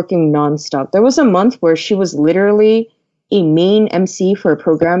 She's been working nonstop. There was a month where she was literally a main MC for a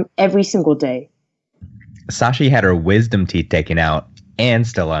program every single day. Sashi had her wisdom teeth taken out and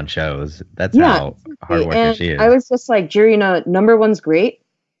still on shows. That's how hard worker she is. I was just like, Jirina, number one's great,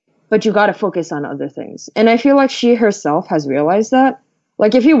 but you got to focus on other things. And I feel like she herself has realized that.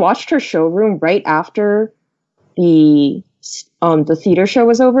 Like if you watched her showroom right after the theater show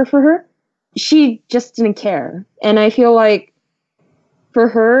was over for her, she just didn't care. And I feel like for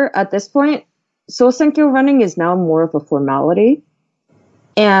her at this point, Sosenkyo running is now more of a formality.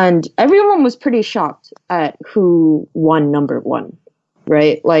 And everyone was pretty shocked at who won number one,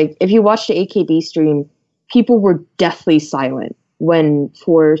 right? Like if you watched the AKB stream, people were deathly silent when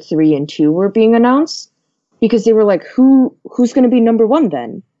 4, 3, and 2 were being announced because they were like, who's going to be number one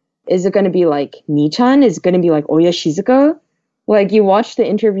then? Is it going to be like Mi-chan? Is it going to be like Oya Shizuka? Like, you watch the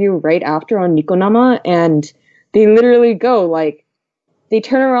interview right after on Nikonama, and they literally go, like, they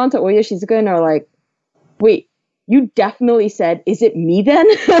turn around to Oya Shizuka and are like, wait, you definitely said, is it me then?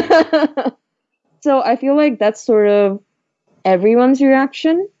 So I feel like that's sort of everyone's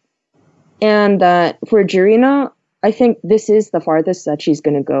reaction. And for Jirina, I think this is the farthest that she's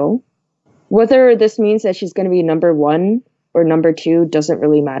going to go. Whether this means that she's going to be number one or number two doesn't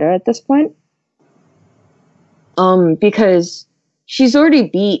really matter at this point. Because she's already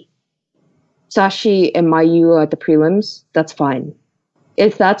beat Sashi and Mayu at the prelims. That's fine.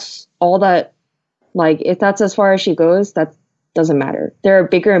 If that's all that, like, if that's as far as she goes, that doesn't matter. There are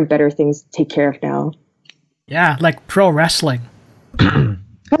bigger and better things to take care of now. Yeah, like pro wrestling. Pro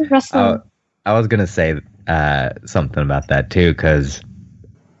wrestling. I was going to say something about that, too, because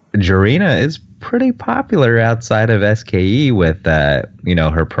Jirina is pretty popular outside of SKE with,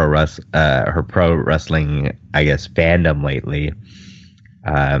 her pro wrestling, I guess, fandom lately.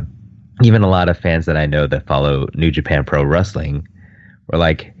 Even a lot of fans that I know that follow New Japan Pro Wrestling were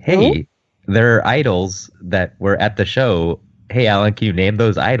like, hey, there are idols that were at the show. Hey, Alan, can you name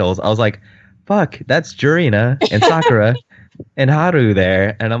those idols? I was like, fuck, that's Jirina and Sakura and Haru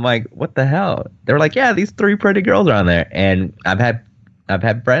there. And I'm like, what the hell? They were like, yeah, these 3 pretty girls are on there. And I've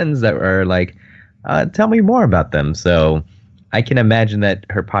had friends that were like, tell me more about them. So I can imagine that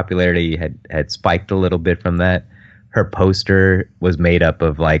her popularity had spiked a little bit from that. Her poster was made up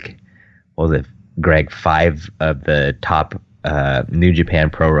of like, what was it, Greg, 5 of the top New Japan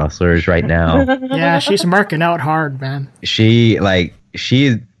pro wrestlers right now. Yeah, she's marking out hard, man. She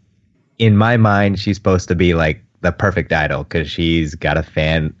in my mind, she's supposed to be like the perfect idol because she's got a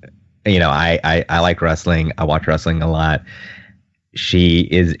fan. I like wrestling. I watch wrestling a lot. She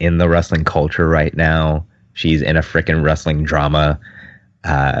is in the wrestling culture right now. She's in a freaking wrestling drama.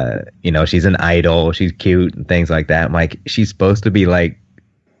 She's an idol. She's cute and things like that. I'm like, she's supposed to be like,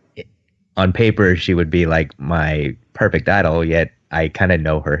 on paper, she would be like my perfect idol, yet I kind of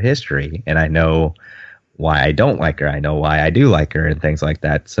know her history and I know why I don't like her. I know why I do like her and things like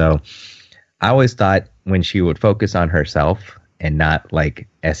that. So I always thought when she would focus on herself and not like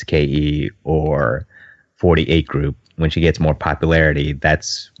SKE or 48 Group, when she gets more popularity,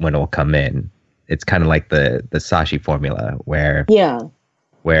 that's when it'll come in. It's kind of like the Sashi formula where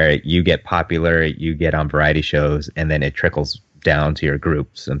you get popular, you get on variety shows, and then it trickles down to your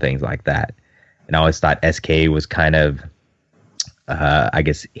groups and things like that. And I always thought SK was kind of, I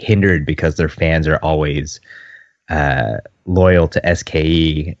guess, hindered because their fans are always loyal to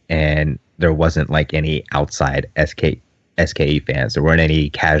SKE, and there wasn't like any outside SKE fans. There weren't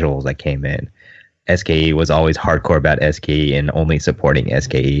any casuals that came in. SKE was always hardcore about SKE and only supporting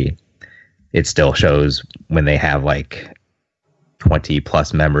SKE. It still shows when they have like 20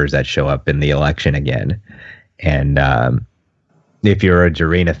 plus members that show up in the election again. And if you're a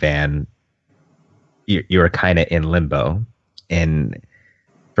Jirina fan, you were kind of in limbo. And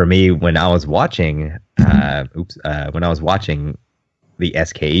for me, when I was watching, when I was watching the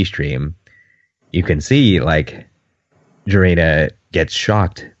SKE stream, you can see like Jurina gets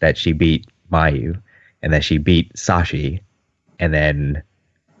shocked that she beat Mayu and that she beat Sashi, and then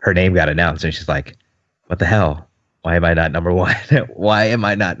her name got announced, and she's like, "What the hell? Why am I not number one? Why am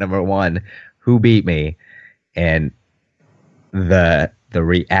I not number one? Who beat me?" And the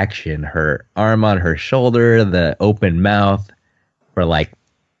reaction, her arm on her shoulder, the open mouth for like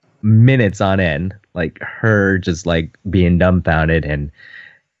minutes on end, like her just like being dumbfounded, and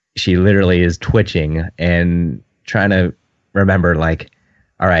she literally is twitching and trying to remember like,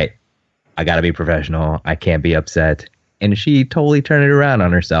 all right, I gotta be professional, I can't be upset. And she totally turned it around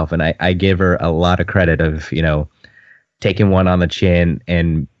on herself, and I give her a lot of credit of, you know, taking one on the chin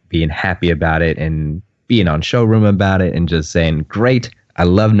and being happy about it and being on showroom about it and just saying, great, I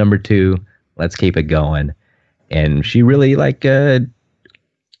love number 2, let's keep it going. And she really like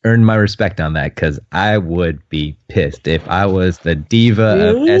earned my respect on that, because I would be pissed if I was the diva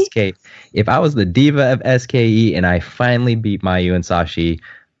of SK. If I was the diva of SKE and I finally beat Mayu and Sashi,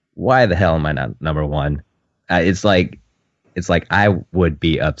 why the hell am I not number 1? It's like I would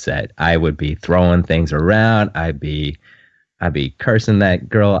be upset. I would be throwing things around. I'd be cursing that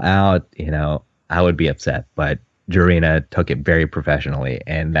girl out. You know, I would be upset. But Jurina took it very professionally,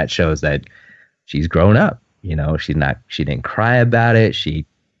 and that shows that she's grown up. You know, she didn't cry about it. She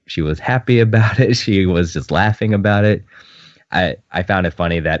was happy about it. She was just laughing about it. I found it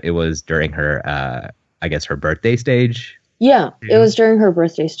funny that it was during her, I guess, her birthday stage. Yeah, it was during her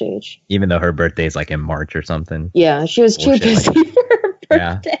birthday stage. Even though her birthday is like in March or something. Yeah, she was too busy for her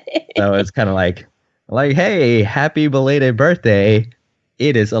birthday. Yeah. So it's kind of like, hey, happy belated birthday.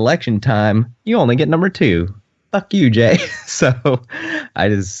 It is election time. You only get number 2. Fuck you, Jay. So I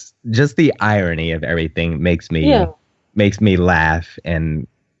just the irony of everything makes me laugh. And,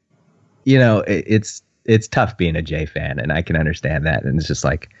 you know, it's tough being a Jay fan, and I can understand that. And it's just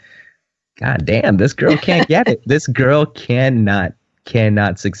like, God damn, this girl can't get it. This girl cannot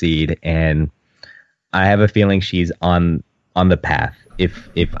succeed. And I have a feeling she's on the path.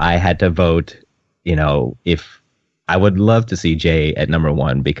 If I had to vote, you know, if I would love to see Jay at number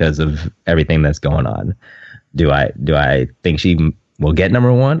 1 because of everything that's going on. Do I think she will get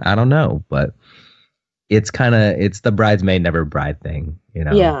number 1? I don't know, but it's the bridesmaid never bride thing, you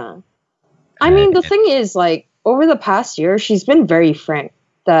know? Yeah. I mean, the thing is, like, over the past year, she's been very frank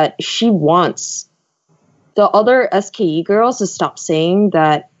that she wants the other SKE girls to stop saying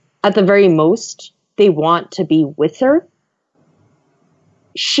that at the very most they want to be with her.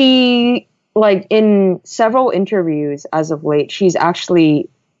 She, like, in several interviews as of late, she's actually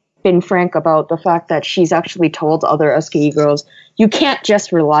been frank about the fact that she's actually told other SKE girls, you can't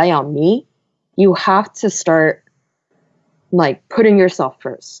just rely on me. You have to start, like, putting yourself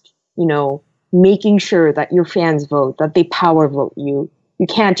first, you know, making sure that your fans vote, that they power vote you. You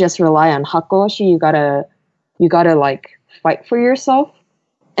can't just rely on Hakoshi. You gotta like fight for yourself.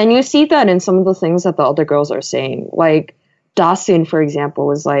 And you see that in some of the things that the other girls are saying. Like Dasun, for example,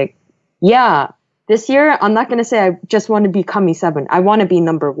 was like, yeah, this year I'm not gonna say I just want to be Kami 7. I want to be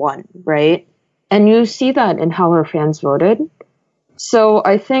number 1, right? And you see that in how her fans voted. So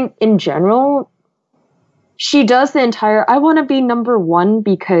I think in general, she does the entire I want to be number 1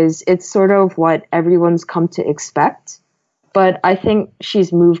 because it's sort of what everyone's come to expect. But I think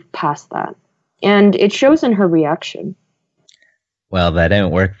she's moved past that. And it shows in her reaction. Well, that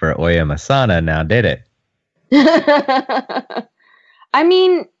didn't work for Oya Masana now, did it? I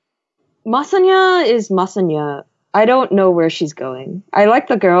mean, Masanya is Masanya. I don't know where she's going. I like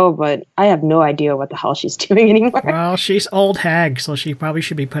the girl, but I have no idea what the hell she's doing anymore. Well, she's old hag, so she probably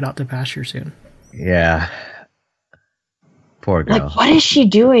should be put out to pasture soon. Yeah. Poor girl. Like, what is she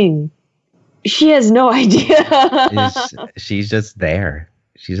doing? She has no idea. She's just there.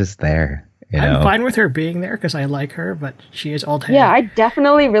 She's just there. You know? I'm fine with her being there because I like her, but she is old hag. Yeah, I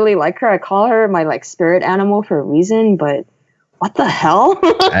definitely really like her. I call her my like spirit animal for a reason, but what the hell?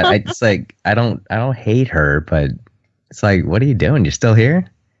 I just like I don't hate her, but it's like, what are you doing? You're still here?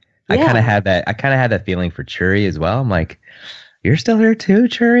 Yeah. I kind of had that feeling for Churi as well. I'm like, you're still here too,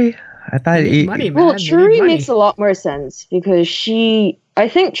 Churi? I thought money, man. Well, Churi makes a lot more sense because I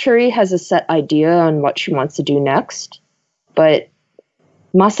think Churi has a set idea on what she wants to do next, but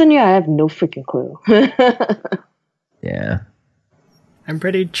Masanya, I have no freaking clue. Yeah, I'm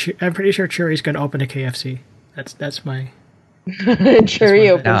pretty sure Churi's going to open a KFC. That's my. Churi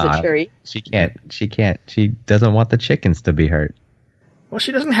opens a Churi. She can't. She doesn't want the chickens to be hurt. Well,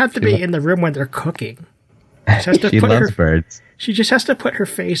 she doesn't have to be in the room when they're cooking. She loves birds. She just has to put her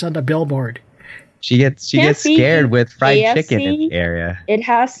face on the billboard She gets Can't be scared with fried KFC. chicken in the area. It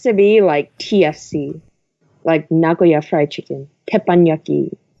has to be like TFC, like Nagoya fried chicken,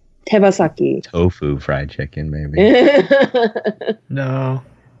 teppanyaki, tebasaki. Tofu fried chicken, maybe. No.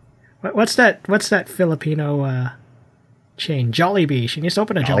 What's that Filipino chain? Jollibee. She needs to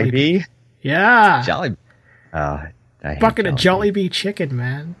open a Jollibee. Jollibee? Yeah. Jolly. Oh, I hate Bucket of Jollibee. Jollibee chicken,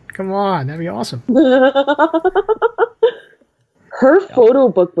 man. Come on, that'd be awesome. Her photo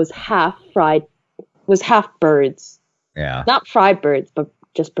book was half birds. Yeah. Not fried birds, but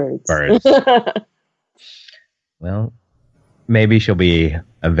just birds. Birds. Well, maybe she'll be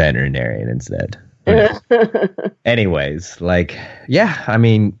a veterinarian instead. Anyways, like, yeah, I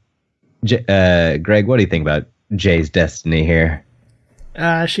mean, Greg, what do you think about Jay's destiny here?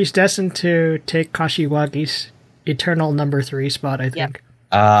 She's destined to take Kashiwagi's eternal number 3 spot, I think.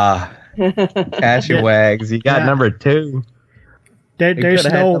 Cashewags, you got number 2. There's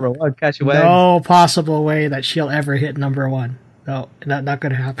number 1, Cashewags. no possible way that she'll ever hit number 1. No, not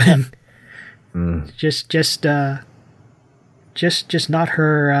going to happen. Just not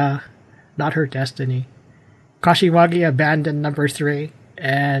her destiny. Kashiwagi abandoned number 3,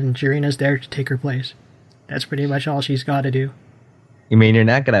 and Jirina's there to take her place. That's pretty much all she's got to do. You mean you're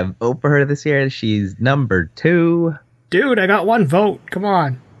not gonna vote for her this year? She's number 2. Dude, I got 1 vote. Come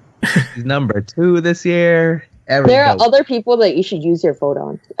on. She's number 2 this year. There are other people that you should use your vote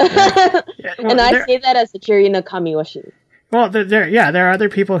on. And I say that as a Jirina Kamiyoshi. Well, there are other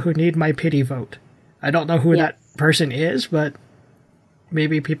people who need my pity vote. I don't know who that person is, but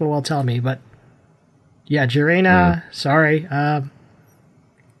maybe people will tell me. But yeah, Jirina, sorry.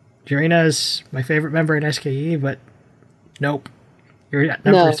 Jirina is my favorite member in SKE, but nope. You're at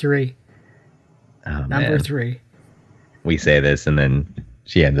number 3. Oh, number 3. We say this, and then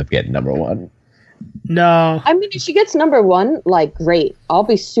she ends up getting number 1. No. I mean, if she gets number 1, like, great. I'll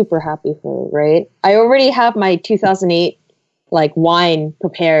be super happy for her, right? I already have my 2008, like, wine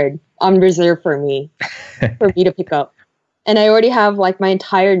prepared on reserve for me to pick up. And I already have, like, my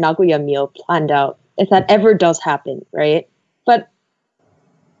entire Nagoya meal planned out, if that ever does happen, right? But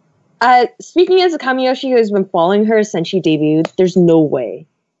speaking as a Kamiyoshi who has been following her since she debuted, there's no way.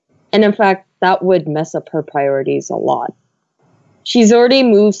 And in fact, that would mess up her priorities a lot. She's already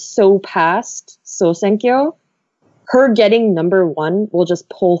moved so past Sosenkyo. Her getting number 1 will just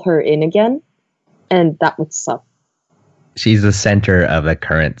pull her in again, and that would suck. She's the center of the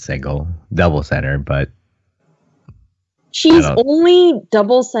current single, double center, but she's only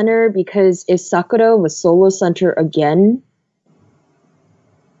double center because if Sakura was solo center again,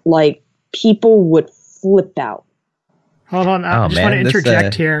 like, people would flip out. Hold on, I just want to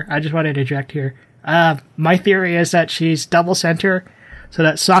interject here. My theory is that she's double center so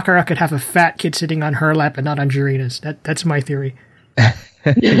that Sakura could have a fat kid sitting on her lap and not on Jirina's. That's my theory.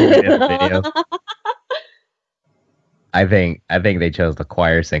 I think they chose the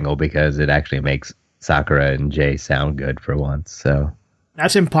choir single because it actually makes Sakura and Jay sound good for once. So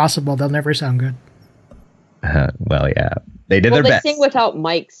that's impossible. They'll never sound good. Well, yeah, they did their best. They sing without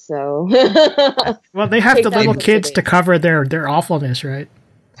mics, so. Well, they have the little kids to cover their awfulness, right?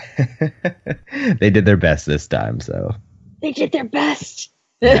 They did their best this time, so. They did their best.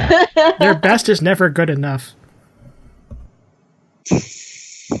 Yeah. Their best is never good enough.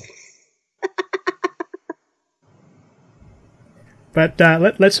 But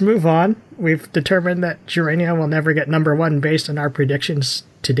let's move on. We've determined that Jiraiya will never get number 1 based on our predictions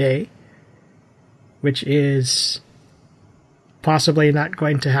today, which is possibly not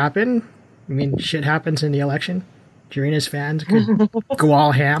going to happen. I mean, shit happens in the election. Jirina's fans could go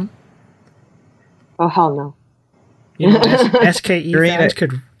all ham. Oh, hell no. You know, SKE fans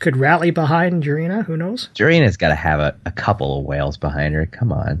could rally behind Jirina. Who knows? Jirina's got to have a couple of whales behind her.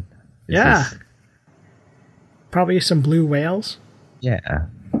 Come on. Probably some blue whales. Yeah.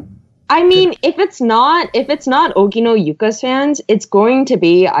 I mean, if it's not Ogino Yuka's fans, it's going to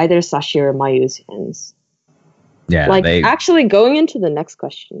be either Sashi or Mayu's fans. Yeah. Actually going into the next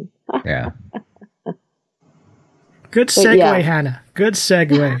question. Yeah. Good segue, Hannah. Good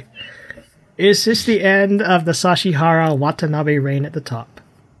segue. Is this the end of the Sashihara Watanabe reign at the top?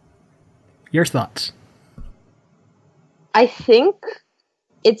 Your thoughts? I think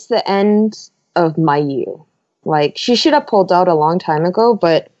it's the end of Mayu. Like, she should have pulled out a long time ago,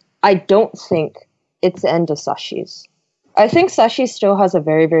 but I don't think it's the end of Sashi's. I think Sashi still has a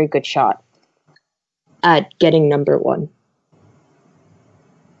very, very good shot at getting number 1.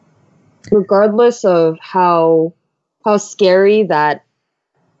 Regardless of how scary that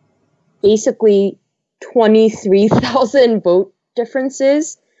basically 23,000 vote difference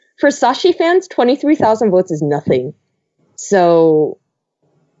is. For Sashi fans, 23,000 votes is nothing. So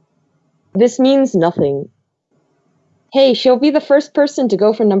this means nothing. Hey, she'll be the first person to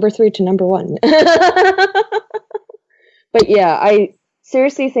go from number 3 to number 1. But yeah, I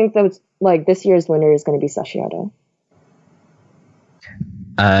seriously think that like this year's winner is going to be Sashi Hara.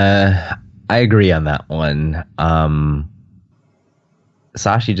 I agree on that one.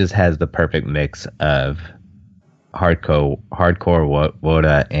 Sashi just has the perfect mix of hardcore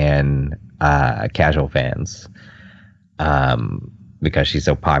WOTA and casual fans. Because she's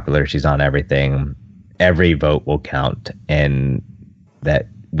so popular, she's on everything. Every vote will count, and that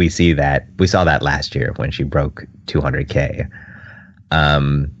we saw that last year when she broke 200K.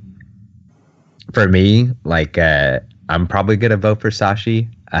 For me, like I'm probably gonna vote for Sashi.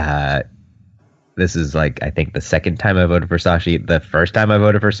 This is like I think the second time I voted for Sashi. The first time I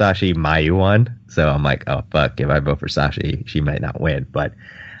voted for Sashi, Mayu won, so I'm like, oh fuck, if I vote for Sashi, she might not win. But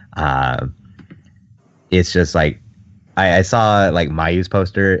it's just like I saw like Mayu's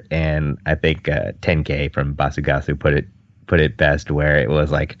poster, and I think 10K from Basugasu put it best, where it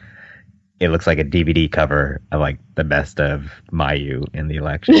was like it looks like a DVD cover of like the best of Mayu in the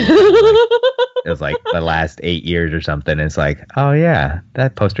election. It was like the last 8 years or something. It's like, oh yeah,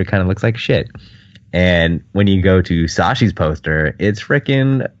 that poster kind of looks like shit. And when you go to Sashi's poster, it's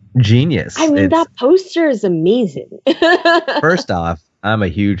freaking genius. I mean, that poster is amazing. First off, I'm a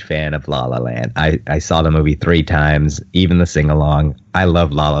huge fan of La La Land. I saw the movie 3 times, even the sing-along. I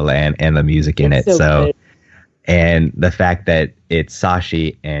love La La Land and the music in it. So and the fact that it's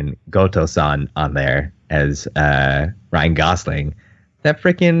Sashi and Goto-san on there as Ryan Gosling, that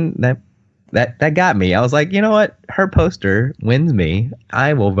got me. I was like, you know what? Her poster wins me.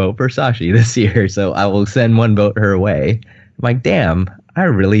 I will vote for Sashi this year, so I will send one vote her way. I'm like, damn, I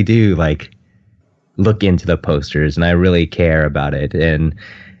really do like look into the posters, and I really care about it. And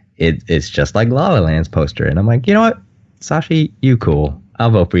it's just like La La Land's poster. And I'm like, you know what? Sashi, you cool. I'll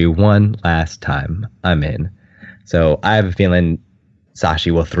vote for you one last time. I'm in. So I have a feeling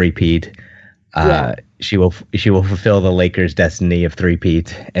Sashi will three-peat. Yeah. She will fulfill the Lakers' destiny of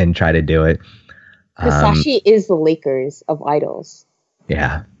three-peat and try to do it. Sashi is the Lakers of idols.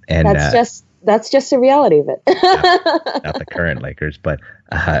 Yeah, and that's just the reality of it. not the current Lakers, but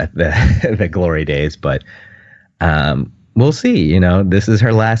the glory days. But we'll see. You know, this is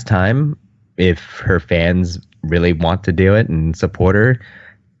her last time. If her fans really want to do it and support her,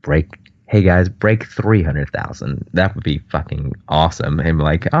 break 300,000. That would be fucking awesome. And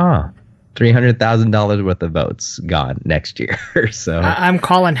like, $300,000 worth of votes gone next year. So I'm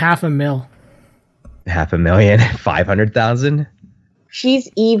calling $500,000. $500,000, 500,000. She's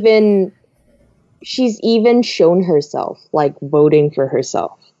even shown herself like voting for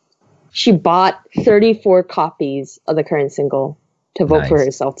herself. She bought 34 copies of the current single to vote for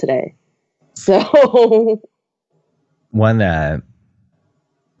herself today. So one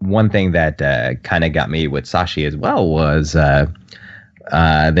thing that kind of got me with Sashi as well was the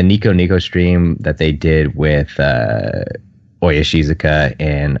Nico Nico stream that they did with Oya Shizuka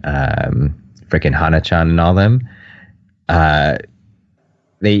and freaking Hana-chan and all them.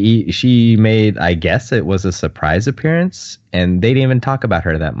 She made, I guess it was a surprise appearance, and they didn't even talk about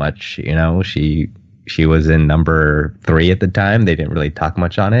her that much. You know, she was in number 3 at the time. They didn't really talk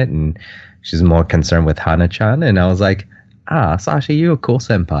much on it, and she's more concerned with Hana-chan. And I was like, Sashi, you a cool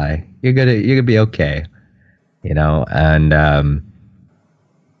senpai. You're gonna be okay. You know, and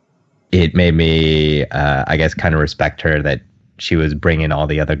it made me, I guess, kind of respect her that she was bringing all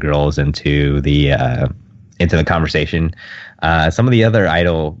the other girls into the conversation. Some of the other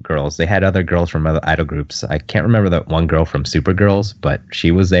idol girls, they had other girls from other idol groups. I can't remember that one girl from Supergirls, but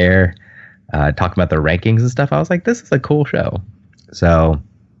she was there talking about their rankings and stuff. I was like, this is a cool show. So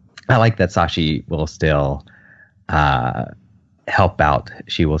I like that Sashi will still help out.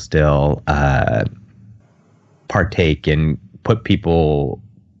 She will still partake and put people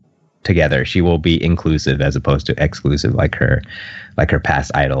together. She will be inclusive as opposed to exclusive like her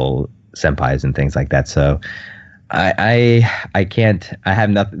past idol senpais and things like that. So I have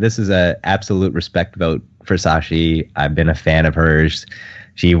nothing. This is a absolute respect vote for Sashi. I've been a fan of hers.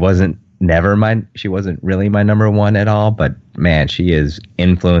 She wasn't really my number 1 at all, but man, she has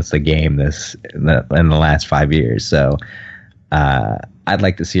influenced the game in the last 5 years. So I'd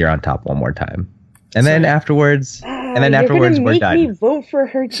like to see her on top one more time. And then afterwards, we're done. You're gonna make me vote for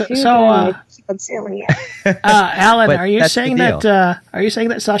her too. I'm saying Alan, are you saying that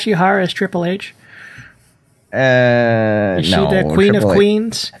Sashi Hara is Triple H? Is she the Queen of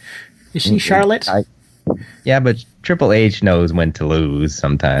Queens? Is she Charlotte? Yeah, but Triple H knows when to lose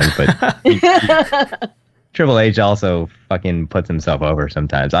sometimes. But Triple H also fucking puts himself over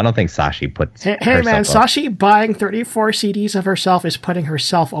sometimes. I don't think Sashi puts. Hey man, Sashi buying 34 CDs of herself is putting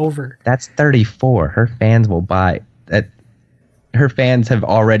herself over. That's 34. Her fans will buy that. Her fans have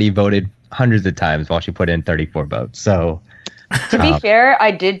already voted hundreds of times while she put in 34 votes. So, to be fair,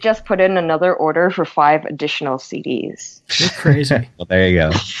 I did just put in another order for 5 additional CDs. You're crazy. Well, there you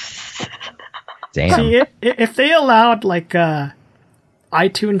go. Damn. See, if they allowed like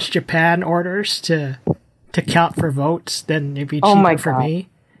iTunes Japan orders to count for votes, then it'd be cheaper for me.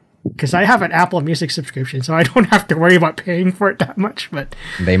 Because I have an Apple Music subscription, so I don't have to worry about paying for it that much. But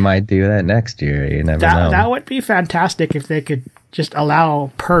they might do that next year. You never know. That would be fantastic if they could just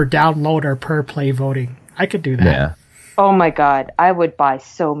allow per download or per play voting. I could do that. Yeah. Oh my god, I would buy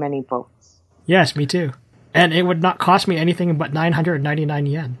so many votes. Yes, me too. And it would not cost me anything but 999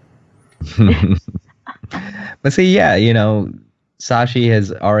 yen. But see, yeah, you know, Sashi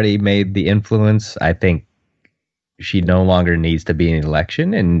has already made the influence. I think she no longer needs to be in an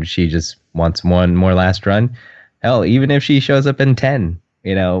election, and she just wants one more last run. Hell, even if she shows up in 10,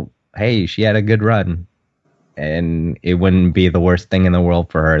 you know, hey, she had a good run. And it wouldn't be the worst thing in the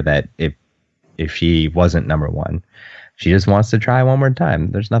world for her that if she wasn't number one. She just wants to try one more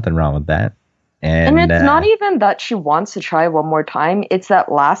time. There's nothing wrong with that. And it's not even that she wants to try one more time. It's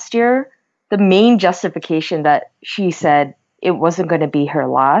that last year, the main justification that she said it wasn't going to be her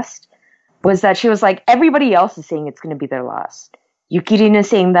last was that she was like, everybody else is saying it's going to be their last. Yukirin is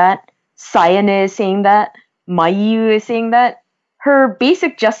saying that. Sayane is saying that. Mayu is saying that. Her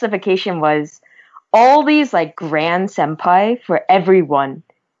basic justification was all these like grand senpai for everyone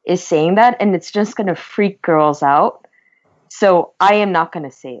is saying that, and it's just going to freak girls out. So I am not going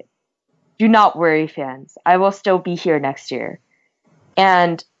to say it. Do not worry, fans. I will still be here next year.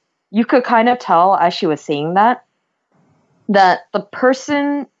 And you could kind of tell as she was saying that the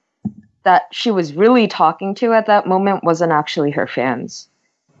person that she was really talking to at that moment wasn't actually her fans.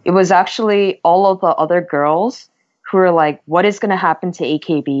 It was actually all of the other girls who were like, what is going to happen to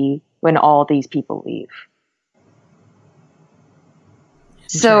AKB when all these people leave?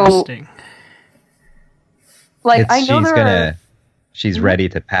 So, like, I know she's ready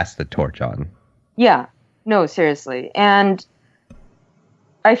to pass the torch on. Yeah, no, seriously. And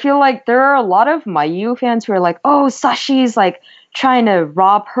I feel like there are a lot of Mayu fans who are like, oh, Sashi's like trying to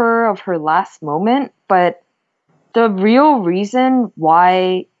rob her of her last moment. But the real reason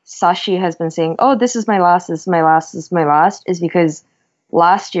why Sashi has been saying, oh, this is my last, this is my last, this is my last, is because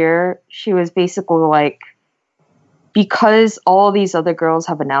last year she was basically like, because all these other girls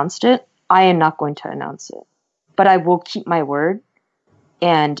have announced it, I am not going to announce it. But I will keep my word,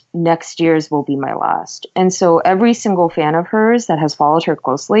 and next year's will be my last. And so every single fan of hers that has followed her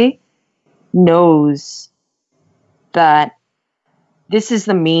closely knows that this is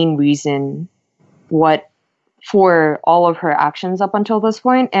the main reason for all of her actions up until this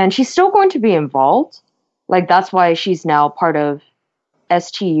point. And she's still going to be involved. Like, that's why she's now part of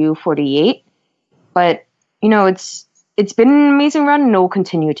STU 48. But, you know, it's been an amazing run, and it will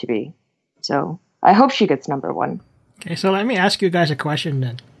continue to be. So I hope she gets number one. Okay, so let me ask you guys a question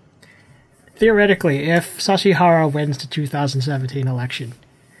then. Theoretically, if Sashihara wins the 2017 election,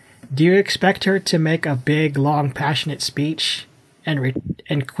 do you expect her to make a big, long, passionate speech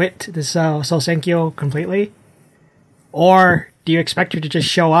and quit the Sosenkyo completely? Or do you expect her to just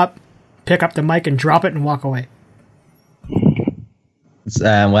show up, pick up the mic, and drop it and walk away?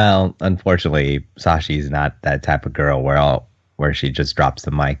 Well, unfortunately, Sashi's not that type of girl where she just drops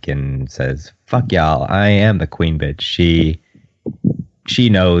the mic and says, fuck y'all, I am the queen bitch. She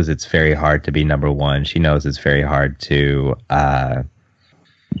knows it's very hard to be number one. She knows it's very hard to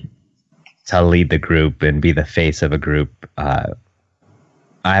lead the group and be the face of a group.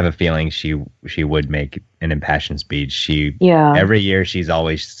 I have a feeling she would make an impassioned speech. Every year she's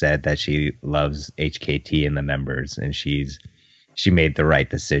always said that she loves HKT and the members, and she made the right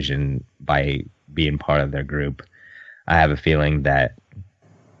decision by being part of their group. I have a feeling that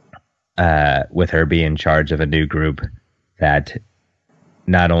with her being in charge of a new group, that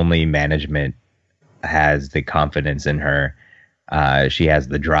not only management has the confidence in her, she has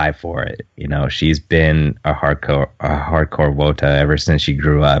the drive for it. You know, she's been a hardcore Wota ever since she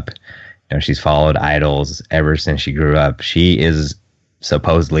grew up. You know, she's followed idols ever since she grew up. She is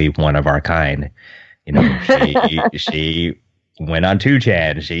supposedly one of our kind. You know, she went on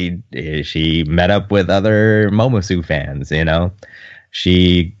 2chan. She met up with other Momosu fans. You know,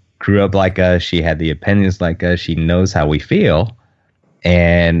 she grew up like us. She had the opinions like us. She knows how we feel,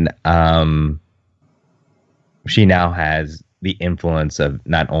 and she now has the influence of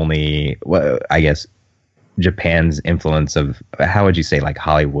not only, well, I guess Japan's influence of, how would you say, like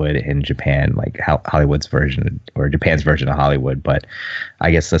Hollywood in Japan, like how Hollywood's version or Japan's version of Hollywood, but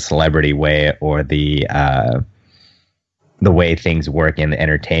I guess the celebrity way or the way things work in the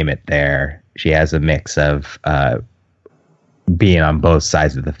entertainment there. She has a mix of being on both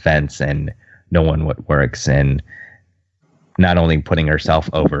sides of the fence and knowing what works, and not only putting herself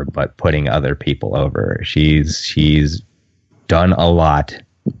over, but putting other people over. She's done a lot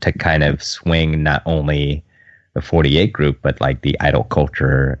to kind of swing not only the 48 group, but like the idol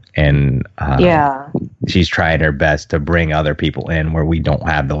culture. And she's trying her best to bring other people in where we don't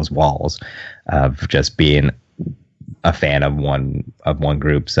have those walls of just being a fan of one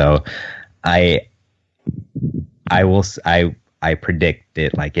group. So I predict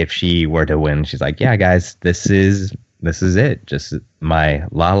it, like if she were to win, she's like, yeah, guys, this is it. Just my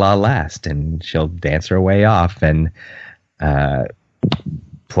la la last. And she'll dance her way off and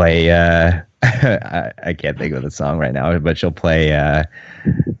play I can't think of the song right now, but she'll play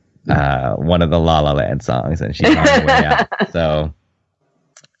one of the La La Land songs, and she's on her way out. So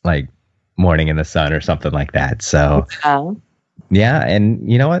like Morning in the Sun or something like that. So yeah,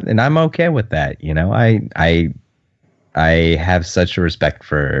 and you know what? And I'm okay with that. You know, I have such a respect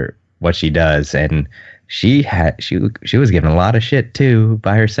for what she does, and she was given a lot of shit too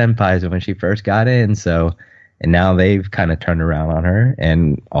by her senpais when she first got in. So, and now they've kind of turned around on her,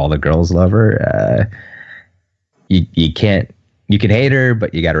 and all the girls love her. You can hate her,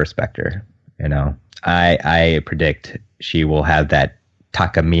 but you got to respect her. You know, I predict she will have that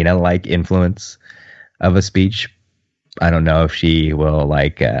Takamina like influence of a speech. I don't know if she will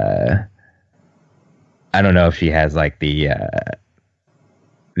like. I don't know if she has like the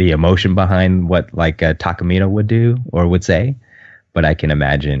emotion behind what like Takamina would do or would say, but I can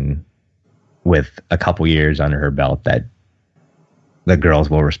imagine with a couple years under her belt that the girls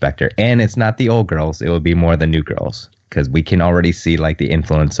will respect her. And it's not the old girls, it will be more the new girls, because we can already see like the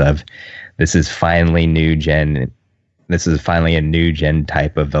influence of this is finally new gen. This is finally a new gen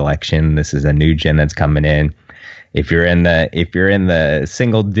type of election. This is a new gen that's coming in. If you're in the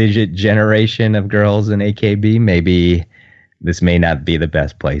single digit generation of girls in AKB, maybe this may not be the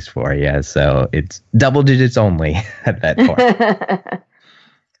best place for you. So it's double digits only at that point.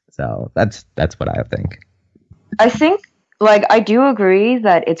 So that's what I think. I think, like, I do agree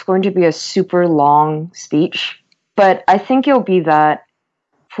that it's going to be a super long speech, but I think it'll be that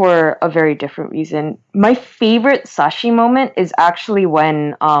for a very different reason. My favorite Sashi moment is actually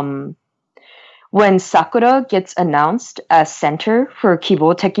when Sakura gets announced as center for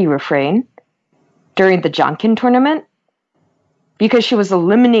Kiboteki Refrain during the Janken tournament, because she was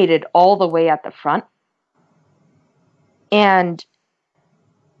eliminated all the way at the front. And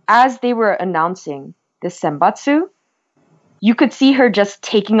as they were announcing the Senbatsu, you could see her just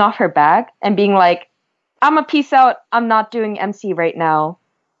taking off her bag and being like, I'm a peace out, I'm not doing MC right now,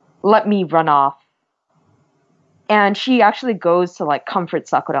 let me run off. And she actually goes to like comfort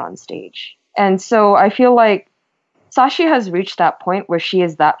Sakura on stage. And so I feel like Sashi has reached that point where she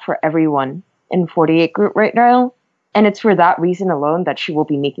is that for everyone in 48 group right now. And it's for that reason alone that she will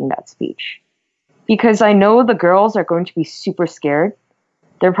be making that speech. Because I know the girls are going to be super scared.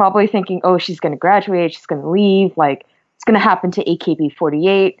 They're probably thinking, oh, she's going to graduate, she's going to leave, like, it's going to happen to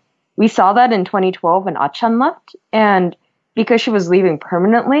AKB48. We saw that in 2012 when Achan left, and because she was leaving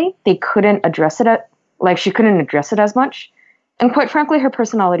permanently, they couldn't address it, she couldn't address it as much. And quite frankly, her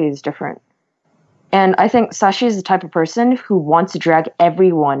personality is different. And I think Sashi is the type of person who wants to drag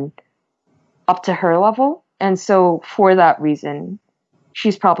everyone up to her level. And so for that reason,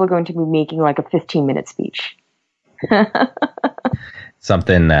 she's probably going to be making like a 15-minute speech.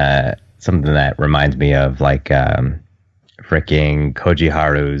 Something that reminds me of like freaking Koji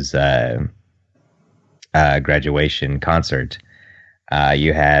Haru's graduation concert.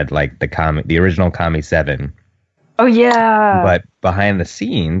 You had like the original Kami 7. Oh yeah. But behind the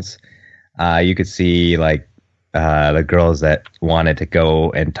scenes, you could see like the girls that wanted to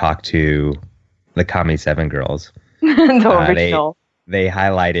go and talk to the Kami 7 girls. The original. They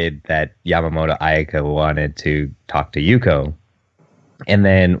highlighted that Yamamoto Ayaka wanted to talk to Yuko. And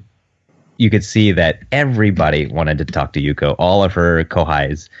then you could see that everybody wanted to talk to Yuko. All of her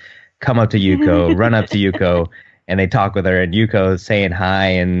kohais come up to Yuko, run up to Yuko, and they talk with her. And Yuko's saying hi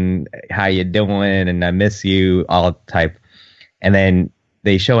and how you doing and I miss you, all type. And then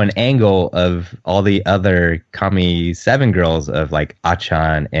they show an angle of all the other Kami 7 girls of like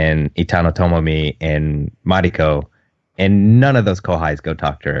Achan and Itano Tomomi and Mariko. And none of those kohais go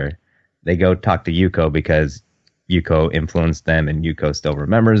talk to her. They go talk to Yuko because Yuko influenced them and Yuko still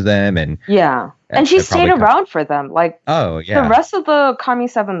remembers them. And yeah. And she stayed around for them. Like, oh, yeah. The rest of the Kami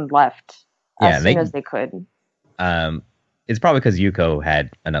 7 left as soon as they could. It's probably because Yuko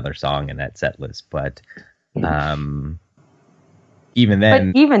had another song in that set list, but even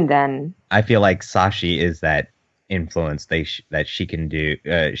then, I feel like Sashi is that influence that she can do.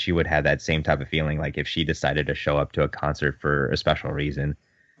 She would have that same type of feeling, like if she decided to show up to a concert for a special reason,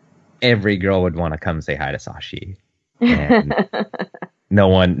 every girl would want to come say hi to Sashi. And no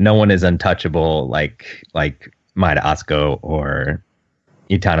one is untouchable like Maeda Asuko or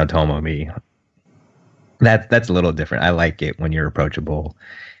Itano Tomomi. That's a little different. I like it when you're approachable,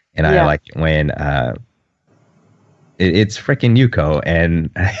 and I like it when it's freaking Yuko,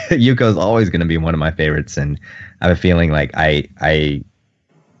 and Yuko's always going to be one of my favorites. And I have a feeling like I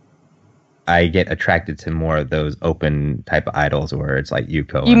get attracted to more of those open type of idols where it's like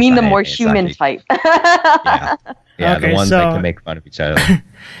Yuko. You mean the more human type? Yeah, Okay, the ones that can make fun of each other.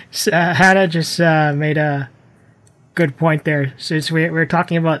 Hannah just made a good point there. Since we're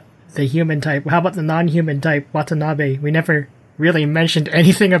talking about the human type, how about the non-human type, Watanabe? We never really mentioned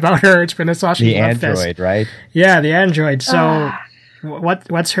anything about her. It's been a Sashi The love android, fest. right? Yeah, the android. So,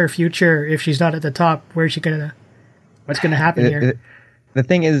 what's her future if she's not at the top? What's gonna happen here? The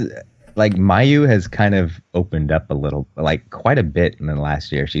thing is, like, Mayu has kind of opened up a little, like quite a bit in the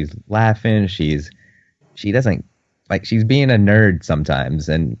last year. She's laughing. She doesn't like, she's being a nerd sometimes,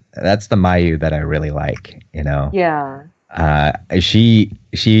 and that's the Mayu that I really like. You know? Yeah. She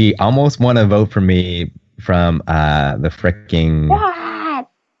almost won a vote for me from the freaking What?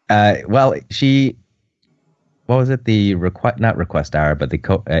 What was it, the not request hour, but the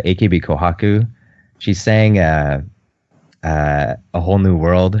AKB Kohaku, she sang A Whole New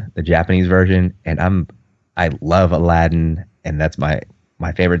World, the Japanese version, and I love Aladdin, and that's my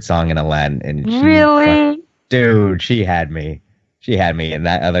favorite song in Aladdin. And Really? Dude, she had me, and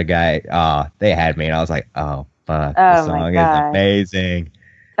that other guy, they had me, and I was like, oh fuck, Oh, the my song is God. amazing.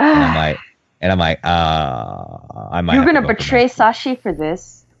 And I'm like, I might. You're have to gonna vote for betray that. Sashi for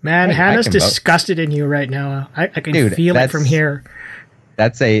this? Man, Hey, I Hannah's can vote. disgusted in you right now. I can Dude, feel it from here.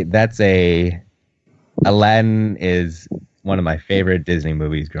 That's a Aladdin is one of my favorite Disney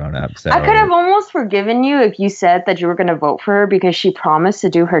movies growing up. So I could have almost forgiven you if you said that you were gonna vote for her because she promised to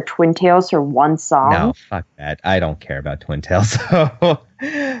do her Twin Tails for one song. No, fuck that. I don't care about Twin Tails. So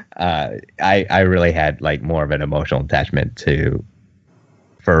I really had like more of an emotional attachment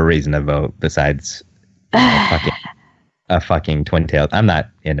for a reason to vote besides fucking Twin Tails. I'm not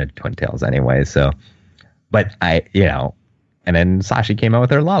into Twin Tails anyway, so but and then Sashi came out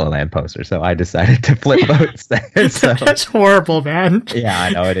with her La La Land poster, so I decided to flip votes. So, That's horrible, man. yeah, I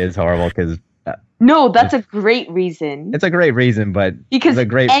know it is horrible because No, that's a great reason. it's a great reason, but Because it's a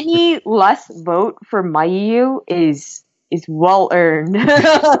great any less vote for Mayu is well earned.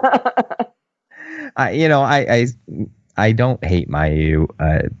 I don't hate Mayu,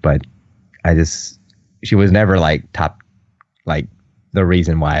 but she was never like top, like the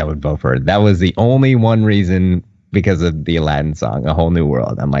reason why I would vote for her. That was the only one reason, because of the Aladdin song, A Whole New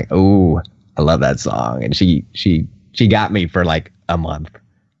World. I'm like, oh, I love that song, and she got me for like a month,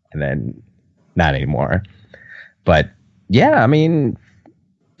 and then not anymore. But yeah, I mean,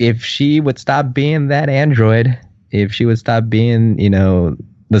 if she would stop being that android, if she would stop being, the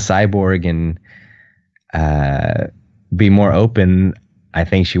cyborg and be more open, I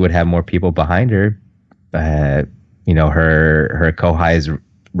think she would have more people behind her. Her kohais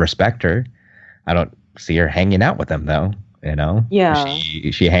respect her. I don't see her hanging out with them though. Yeah.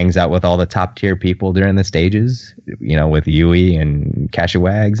 She hangs out with all the top tier people during the stages. With Yui and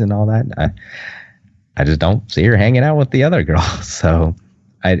Cashawags and all that. I just don't see her hanging out with the other girls. So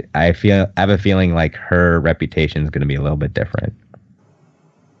I have a feeling like her reputation is going to be a little bit different.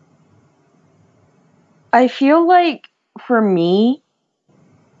 I feel like for me,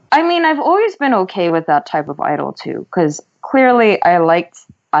 I mean, I've always been okay with that type of idol too, because clearly I liked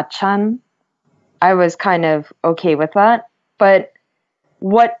Achan. I was kind of okay with that. But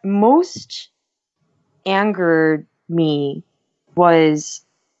what most angered me was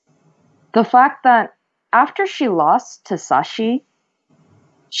the fact that after she lost to Sashi,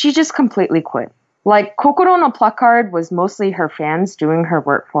 she just completely quit. Like, Kokoro no Placard was mostly her fans doing her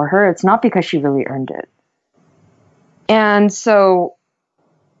work for her. It's not because she really earned it. And so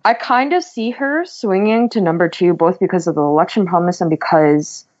I kind of see her swinging to number 2, both because of the election promise and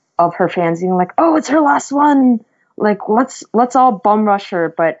because of her fans being like, oh, it's her last one. Like, let's all bum rush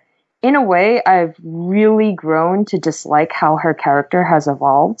her. But in a way, I've really grown to dislike how her character has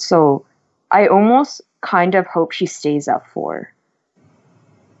evolved. So I almost kind of hope she stays at 4.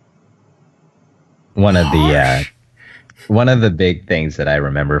 One of the big things that I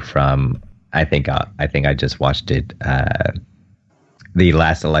remember from, I think I just watched it the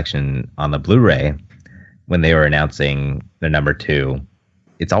last election on the Blu-ray, when they were announcing the number 2,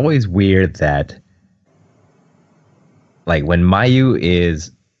 it's always weird that, like, when Mayu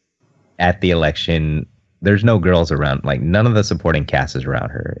is at the election, there's no girls around. Like, none of the supporting cast is around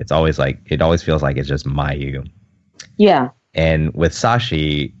her. It's always like, it always feels like it's just Mayu. Yeah. And with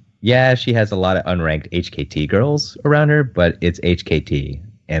Sashi, yeah, she has a lot of unranked HKT girls around her, but it's HKT,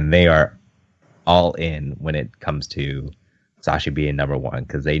 and they are all in when it comes to Sashi being number 1,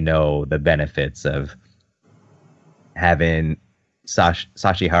 because they know the benefits of having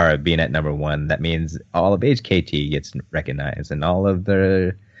Sashihara being at number 1. That means all of HKT gets recognized, and all of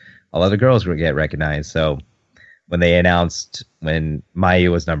the girls will get recognized. So when they announced when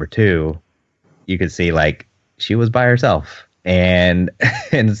Mayu was number 2, you could see, like, she was by herself, and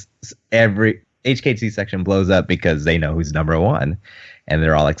every HKT section blows up because they know who's number 1, and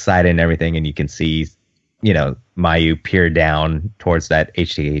they're all excited and everything. And you can see, you know, Mayu peer down towards that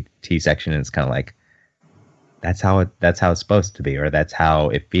HKT section, and it's kind of like, that's how it's supposed to be, or that's how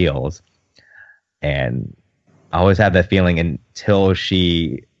it feels. And I always have that feeling until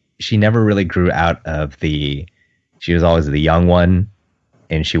she never really grew out of she was always the young one,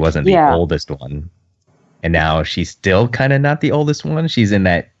 and she wasn't the oldest one. And now she's still kind of not the oldest one. She's in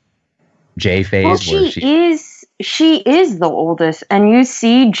that J phase. Well, she is the oldest, and you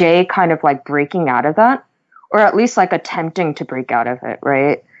see Jay kind of like breaking out of that, or at least like attempting to break out of it,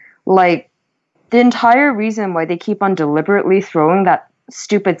 right? Like, the entire reason why they keep on deliberately throwing that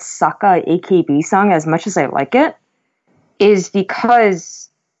stupid Saka AKB song, as much as I like it, is because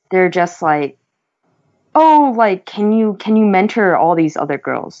they're just like, oh, like, can you mentor all these other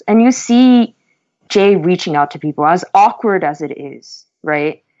girls? And you see Jay reaching out to people, as awkward as it is,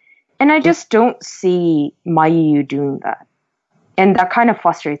 right? And I just don't see Mayu doing that. And that kind of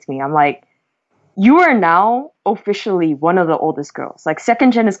frustrates me. I'm like, you are now officially one of the oldest girls. Like,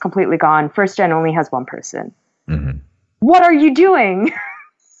 second gen is completely gone. First gen only has one person. Mm-hmm. What are you doing?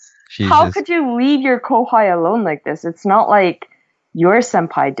 How could you leave your kohai alone like this? It's not like your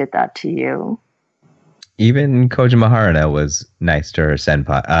senpai did that to you. Even Kojima Haruna was nice to her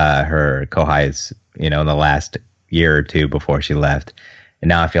senpai, her kohais, you know, in the last year or two before she left. And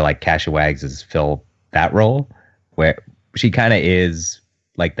now I feel like Kashiwags has filled that role, where she kind of is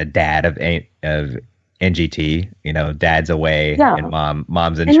like the dad of NGT. You know, dad's away and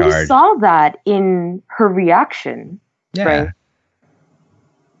mom's in charge. And you saw that in her reaction. Yeah. Right?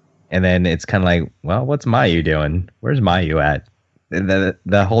 And then it's kind of like, well, what's Mayu doing? Where's Mayu at?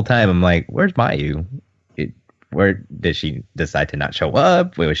 The whole time I'm like, where's Mayu? Where did she decide to not show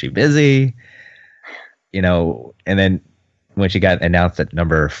up? Was she busy? You know, and then when she got announced at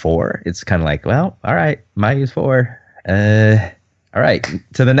number 4, it's kind of like, well, all right, Mayu's 4. All right,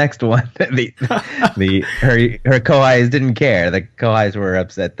 to the next one. Her kohais didn't care. The kohais were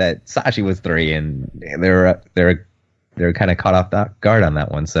upset that Sashi was 3, and they were kind of caught off guard on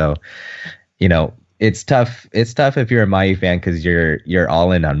that one. So, you know, it's tough. It's tough if you're a Mayu fan, because you're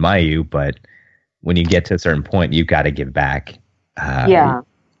all in on Mayu, but when you get to a certain point, you got to give back. And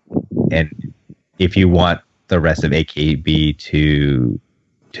if you want the rest of AKB to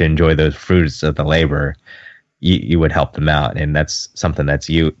enjoy those fruits of the labor, you would help them out. And that's something that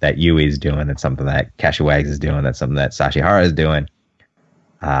Yui is doing. That's something that Kashiwags is doing. That's something that Sashihara is doing.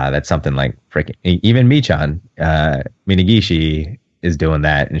 That's something like freaking even Michan, Minagishi is doing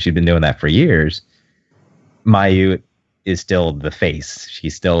that, and she's been doing that for years. Mayu is still the face.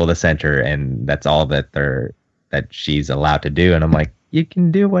 She's still the center, and that's all that she's allowed to do. And I'm like, you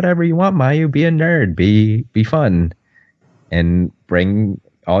can do whatever you want, Mayu. Be a nerd. Be fun, and bring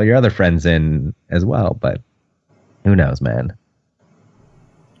all your other friends in as well. But who knows, man?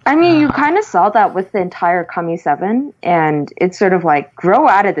 I mean, you kind of saw that with the entire Kami 7, and it's sort of like, grow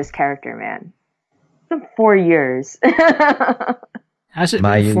out of this character, man. It's been 4 years. Has it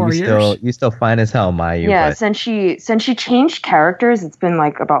Mayu, been 4 years? You still fine as hell, Mayu. Yeah, but since she changed characters, it's been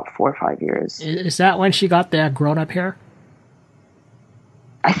like about 4 or 5 years. Is that when she got the grown-up hair?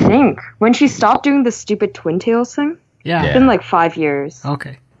 I think. When she stopped doing the stupid Twin Tails thing? Yeah. It's been like 5 years.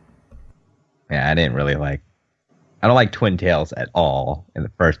 Okay. Yeah, I don't like Twin Tails at all in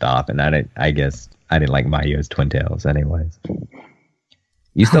the first off, and I guess I didn't like Mayu as Twin Tails anyways.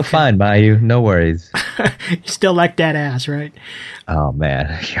 You still fine, Mayu. No worries. You still like that ass, right? Oh,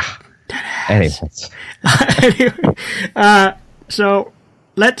 man. Yeah. That ass. Anyway, so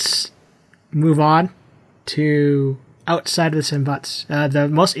let's move on to outside of the Sinbats. The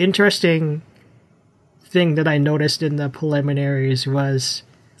most interesting thing that I noticed in the preliminaries was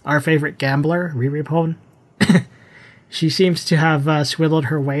our favorite gambler, Riripon. She seems to have swindled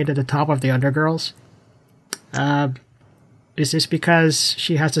her way to the top of the Undergirls. Is this because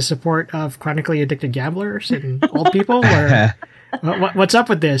she has the support of chronically addicted gamblers and old people, or what's up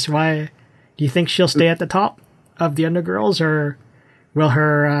with this? Why do you think she'll stay at the top of the Undergirls, or will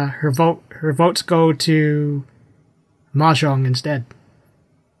her votes go to Mahjong instead?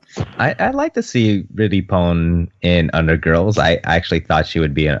 I'd like to see Ridipon in Undergirls. I actually thought she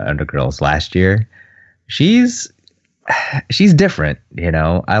would be in Undergirls last year. She's different, you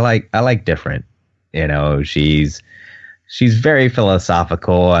know. I like different. You know, she's very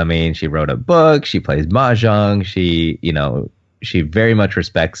philosophical. I mean, she wrote a book, she plays Mahjong, she very much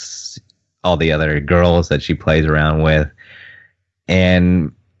respects all the other girls that she plays around with.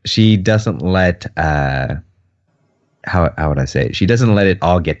 And she doesn't let how would I say it? She doesn't let it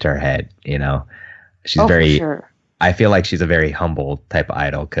all get to her head, you know. She's very sure. I feel like she's a very humble type of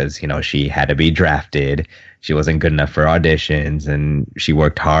idol because, you know, she had to be drafted. She wasn't good enough for auditions and she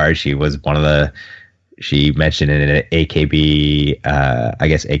worked hard. She was she mentioned in an AKB, I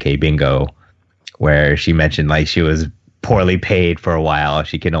guess AK Bingo, where she mentioned like she was poorly paid for a while.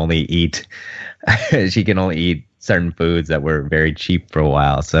 She can only eat certain foods that were very cheap for a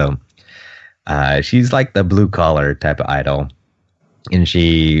while. So she's like the blue collar type of idol. And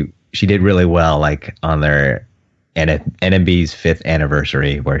she did really well, like on their NMB's 5th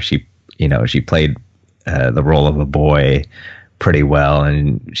anniversary, where she played the role of a boy pretty well,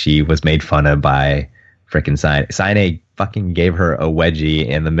 and she was made fun of by frickin' Saine fucking gave her a wedgie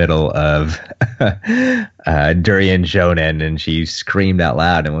in the middle of Durian Shonen, and she screamed out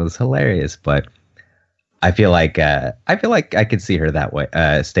loud and it was hilarious. But I feel like I could see her that way,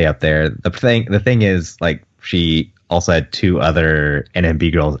 stay up there. The thing is, like, she also had 2 other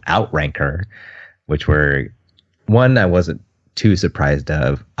NMB girls outrank her, which were, one I wasn't too surprised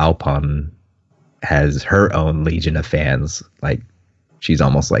of. Alpon has her own legion of fans. Like, she's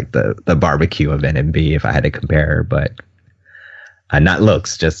almost like the barbecue of NMB if I had to compare her, but not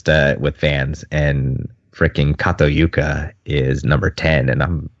looks, just with fans. And freaking Kato Yuka is number 10, and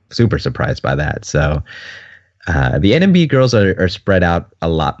I'm super surprised by that. So the NMB girls are spread out a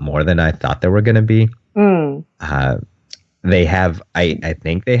lot more than I thought they were going to be. They have, I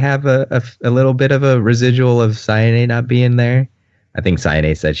think they have a little bit of a residual of Sayane not being there. I think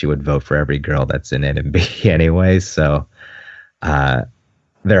Sayane said she would vote for every girl that's in NMB anyway. So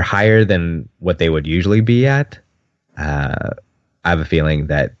they're higher than what they would usually be at. I have a feeling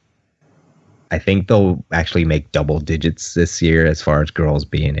that I think they'll actually make double digits this year as far as girls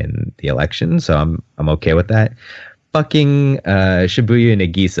being in the election. So I'm okay with that. Fucking Shibuya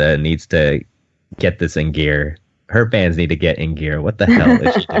Nagisa needs to get this in gear. Her fans need to get in gear. What the hell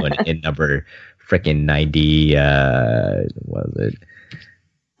is she doing in number freaking 90? What was it?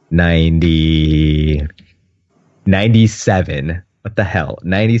 97. What the hell?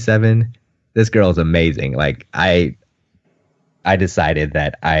 97? This girl is amazing. Like, I decided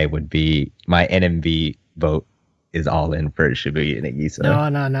that I would be, my NMB vote is all in for Shibuya Nagisa.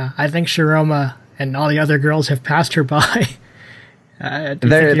 No. I think Shiroma and all the other girls have passed her by.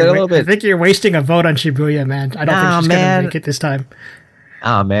 They're a little bit. I think you're wasting a vote on Shibuya, man. I don't think she's gonna make it this time.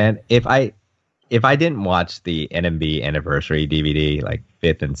 Oh man, if I didn't watch the NMB anniversary DVD, like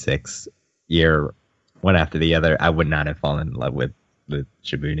 5th and 6th year, one after the other, I would not have fallen in love with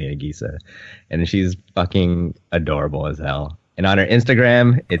Shibuya Nagisa. And she's fucking adorable as hell. And on her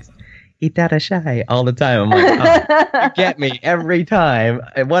Instagram, it's Itarashai all the time. I'm like, oh, you get me every time.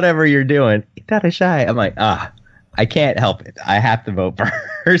 Whatever you're doing, Itarashai. I'm like, I can't help it. I have to vote for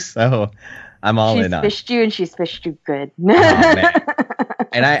her, so I'm all in on. She's fished you, and she's fished you good. Oh, man.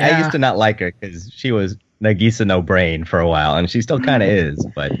 And I used to not like her because she was Nagisa no brain for a while, and she still kind of is.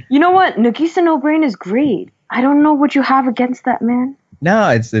 But you know what? Nagisa no brain is great. I don't know what you have against that, man. No,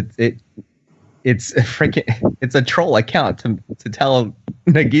 it's freaking, it's a troll account to tell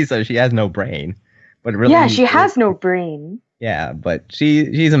Nagisa she has no brain, but really, yeah, she has no brain. Yeah, but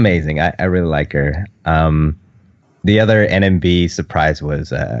she's amazing. I really like her. The other NMB surprise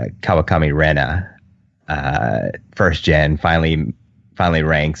was Kawakami Rena, 1st gen, finally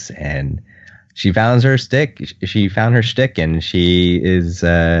ranks, and she found her stick. She found her stick, and she is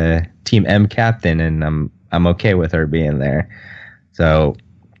Team M captain, and I'm okay with her being there. So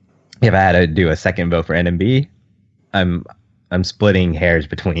if I had to do a second vote for NMB, I'm splitting hairs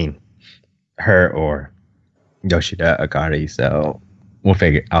between her or Yoshida Akari. So I'll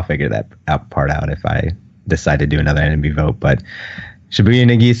figure that part out if I decide to do another NMB vote. But Shibuya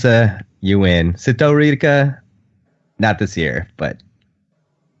Nagisa, you win. Sito Rika, not this year, but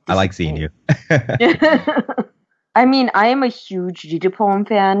I like seeing you. I mean, I am a huge Ridipon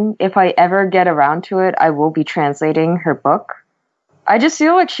fan. If I ever get around to it, I will be translating her book. I just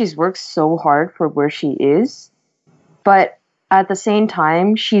feel like she's worked so hard for where she is. But at the same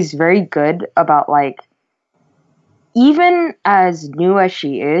time, she's very good about like, even as new as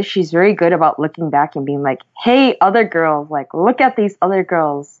she is, she's very good about looking back and being like, hey, other girls, like, look at these other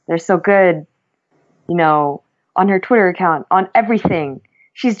girls. They're so good, you know, on her Twitter account, on everything.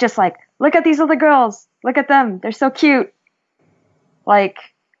 She's just like, look at these other girls. Look at them. They're so cute. Like,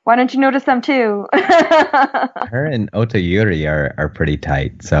 why don't you notice them too? Her and Ota Yuri are pretty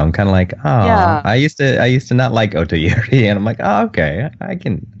tight. So I'm kind of like, oh, Yeah. I used to not like Ota Yuri, and I'm like, oh, okay,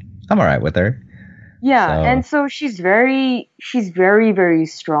 I'm all right with her. Yeah, So- and so she's very, very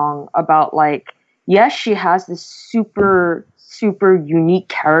strong about like, yes, she has this super, super unique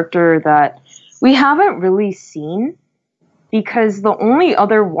character that we haven't really seen, because the only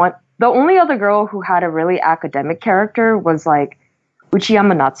other girl who had a really academic character was like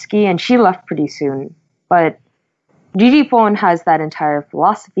Uchiyama Natsuki, and she left pretty soon. But Riripon has that entire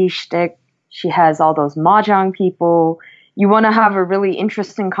philosophy shtick. She has all those mahjong people. You want to have a really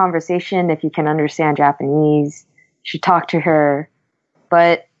interesting conversation if you can understand Japanese. You should talk to her.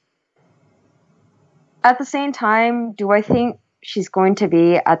 But at the same time, do I think she's going to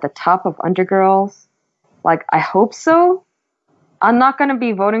be at the top of Undergirls? Like, I hope so. I'm not going to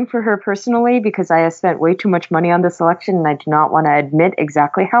be voting for her personally because I have spent way too much money on this election and I do not want to admit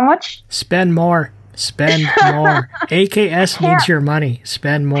exactly how much. Spend more. Spend more. AKS needs your money.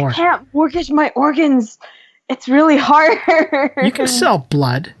 Spend more. I can't mortgage my organs. It's really hard. You can sell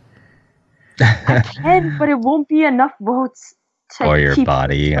blood. I can, but it won't be enough votes to or your keep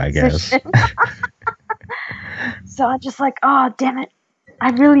body, I guess. position. So I'm just like, oh, damn it. I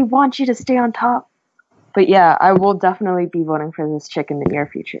really want you to stay on top. But yeah, I will definitely be voting for this chick in the near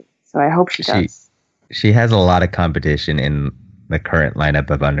future. So I hope she does. She has a lot of competition in the current lineup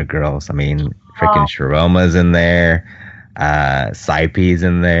of Undergirls. I mean, freaking Shiroma's in there, Saipi's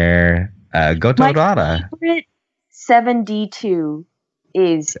in there, Goto Rara. My favorite 7D2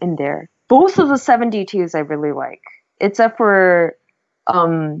 is in there. Both of the 7D2s I really like, except for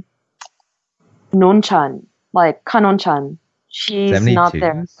Non-chan, like Kanon-chan. She's 72s? not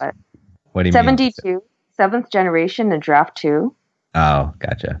there. But What do you mean? 7D2, 7th generation and draft 2 Oh,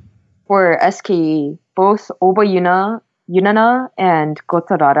 gotcha. for SKE. Both Oba Yunana and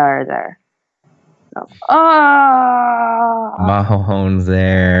Goto Rara are there. So, Mahohone's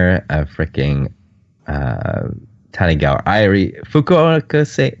there. Freaking Tanigawa. Irie.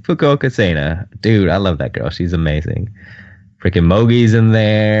 Fukuoka Sena. Dude, I love that girl. She's amazing. Freaking Mogi's in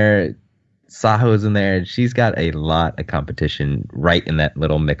there. Saho's in there. She's got a lot of competition right in that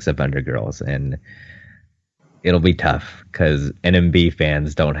little mix of Undergirls. And it'll be tough because NMB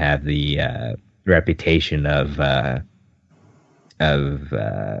fans don't have the reputation of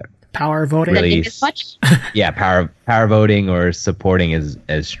Power voting. really as much. yeah, power voting or supporting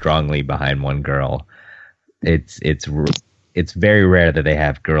as strongly behind one girl. It's very rare that they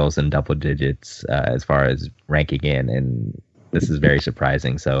have girls in double digits as far as ranking in, and this is very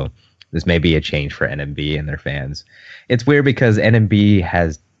surprising. So this may be a change for NMB and their fans. It's weird because NMB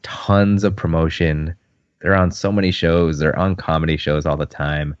has tons of promotion. They're on so many shows. They're on comedy shows all the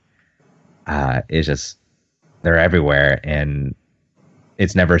time. It's just they're everywhere, and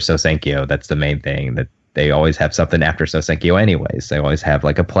it's never Sosenkyo. That's the main thing. That they always have something after Sosenkyo anyways. They always have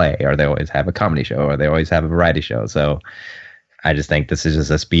like a play, or they always have a comedy show, or they always have a variety show. So I just think this is just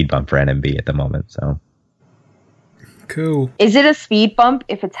a speed bump for NMB at the moment. So Cool. Is it a speed bump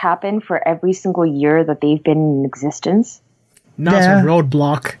if it's happened for every single year that they've been in existence? No, it's a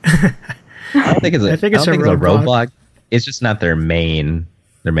roadblock. I don't think it's a, I think it's I don't a think it's a roadblock. roadblock. It's just not their main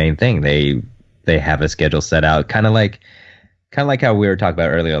thing. They have a schedule set out, kind of like how we were talking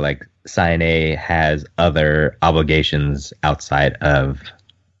about earlier. Like Sayane has other obligations outside of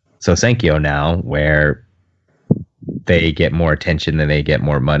Sosenkyo now, where they get more attention and they get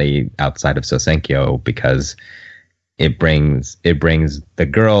more money outside of Sosenkyo because it brings the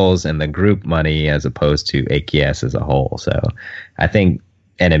girls and the group money as opposed to AKS as a whole. So I think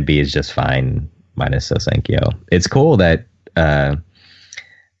NMB is just fine minus Sosenkyo. It's cool that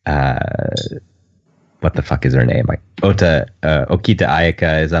what the fuck is her name? Like Okita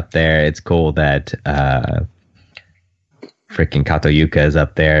Ayaka is up there. It's cool that freaking Kato Yuka is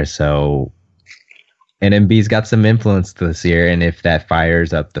up there. So NMB's got some influence this year, and if that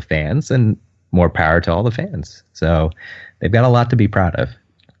fires up the fans, then more power to all the fans. So they've got a lot to be proud of.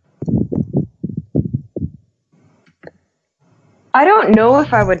 I don't know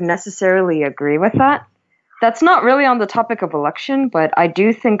if I would necessarily agree with that. That's not really on the topic of election, but I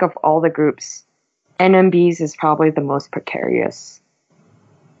do think of all the groups, NMB's is probably the most precarious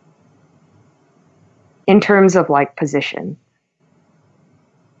in terms of like position.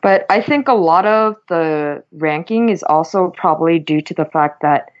 But I think a lot of the ranking is also probably due to the fact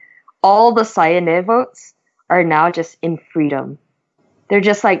that all the Sayane votes are now just in freedom. They're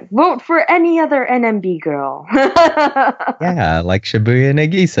just like, vote for any other NMB girl. Yeah, like Shibuya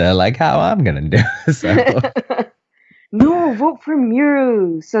Nagisa, like how I'm gonna do. So No, vote for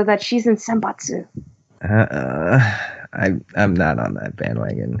Miru so that she's in Senbatsu. I'm not on that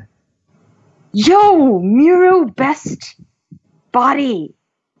bandwagon. Yo, Miru best body.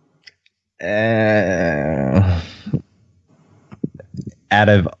 Out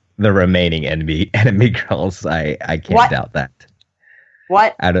of the remaining enemy girls, I can't What? doubt that.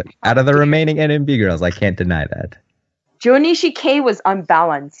 What? Out of the remaining NMB girls, I can't deny that. Jonishi K was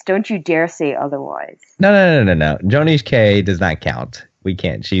unbalanced. Don't you dare say otherwise. No. Jonish K does not count. We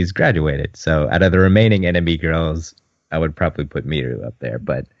can't. She's graduated. So out of the remaining NMB girls, I would probably put Miru up there.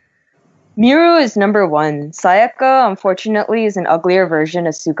 But Miru is number 1. Sayaka, unfortunately, is an uglier version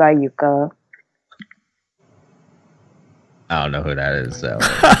of Sugai Yuka. I don't know who that is. So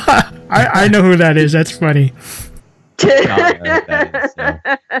I know who that is. That's funny. I don't know who that is, so.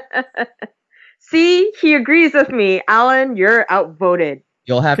 See, he agrees with me. Alan, you're outvoted.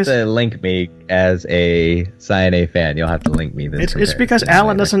 You'll have to link me as a Sayane fan. You'll have to link me this. It's because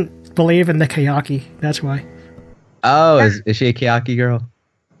Alan doesn't believe in the Kayaki. That's why. Oh, is she a Kayaki girl?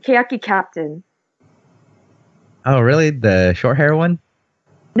 Kayaki Captain. Oh, really? The short hair one?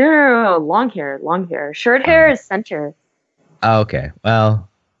 No, long hair. Short hair is center. Oh, okay. Well,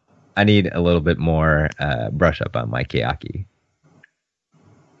 I need a little bit more brush up on my Kayaki.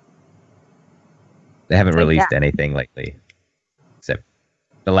 They haven't released anything lately. Except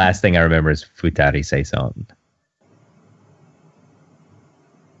the last thing I remember is Futari Seison.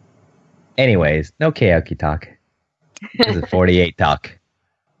 Anyways, no Kayaki talk. This is 48 talk.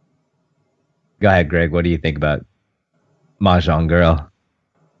 Go ahead, Greg. What do you think about Mahjong Girl?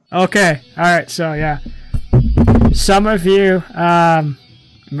 Okay. All right. So, yeah. Some of you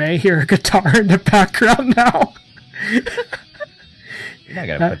may hear a guitar in the background now. You're not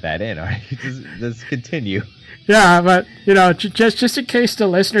going to put that in, are you? Just continue. Yeah, but, you know, just in case the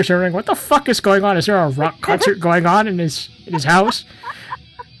listeners are wondering, what the fuck is going on? Is there a rock concert going on in his house?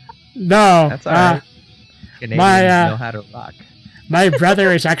 No. That's all right. Canadians know how to rock. My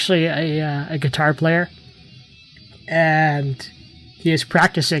brother is actually a guitar player, and he is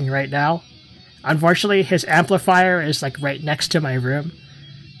practicing right now. Unfortunately, his amplifier is like right next to my room,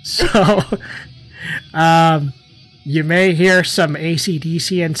 so you may hear some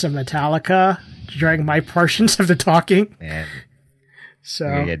AC/DC and some Metallica during my portions of the talking. Man,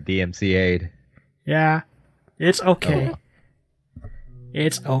 so you get DMCA'd. Yeah, it's okay.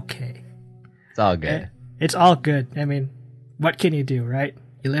 It's okay. It's all good. It's all good. I mean, what can you do, right?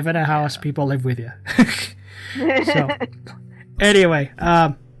 You live in a house, people live with you. So, anyway,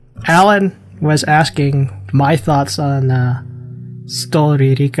 Alan was asking my thoughts on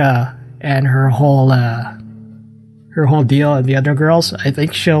Story Rika and her whole deal and the other girls. I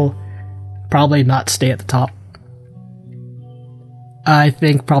think she'll probably not stay at the top. I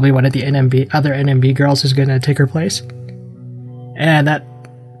think probably one of the other NMB girls is going to take her place. And that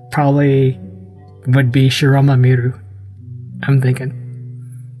probably would be Shiroma Miru, I'm thinking.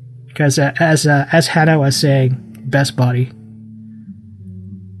 Because as Hannah was saying, best body.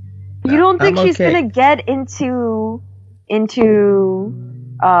 You don't think she's gonna get into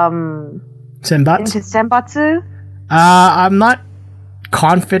Senbatsu? I'm not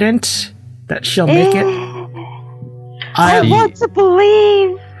confident that she'll make it. I want to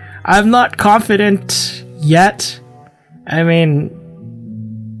believe. I'm not confident yet. I mean,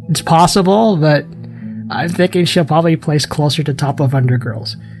 it's possible, but I'm thinking she'll probably place closer to top of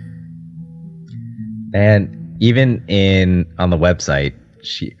Undergirls. And even on the website,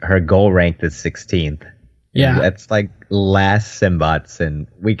 her goal ranked is 16th. Yeah, that's like last Senbats, and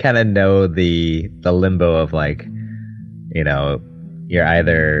we kind of know the limbo of like, you know, you're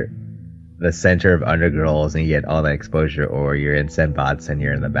either the center of Undergirls and you get all that exposure, or you're in Senbats and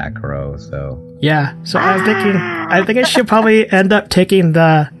you're in the back row. So yeah, so I'm thinking she'll probably end up taking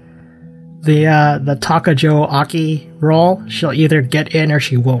the Takajo Aki role. She'll either get in or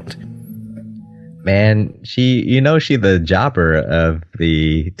she won't. Man, she's the jobber of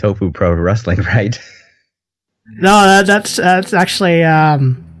the Tofu Pro Wrestling, right? No, that's actually that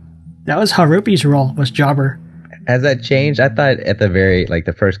was Harupi's role, was jobber. Has that changed? I thought at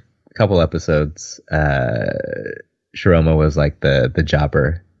the first couple episodes, Shiroma was like the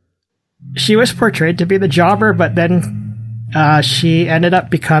jobber. She was portrayed to be the jobber, but then she ended up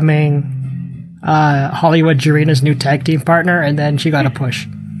becoming Hollywood Jurina's new tag team partner, and then she got a push.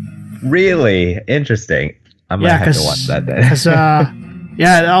 Really interesting. I might have to watch that then. Because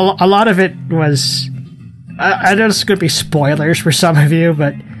Yeah, a lot of it was. I know this is going to be spoilers for some of you,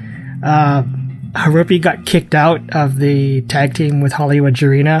 but Harupi got kicked out of the tag team with Hollywood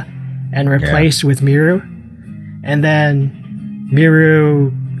Jarena and replaced with Miru. And then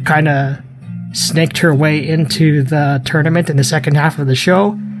Miru kind of snaked her way into the tournament in the second half of the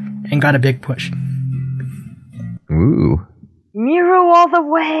show and got a big push. Ooh. Miru all the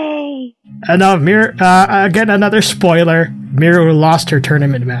way! No, Miru, again, another spoiler. Miru lost her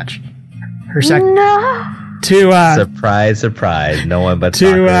tournament match. Her second. No! To, surprise, surprise. No one but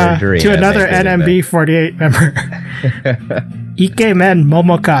to another NMB 48 member. Ikemen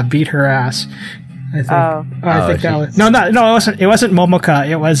Momoka beat her ass. I think. I think that was... No, it wasn't. It wasn't Momoka.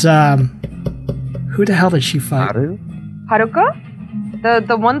 It was, who the hell did she fight? Haruka?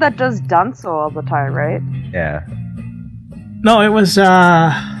 The one that does danzo all the time, right? Yeah. No, it was,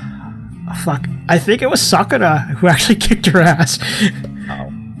 fuck. I think it was Sakura who actually kicked her ass.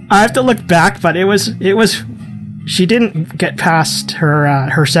 Oh. I have to look back, but it was, she didn't get past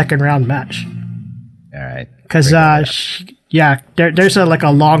her second round match. Alright. Because, there's a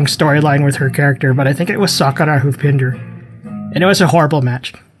long storyline with her character, but I think it was Sakura who pinned her. And it was a horrible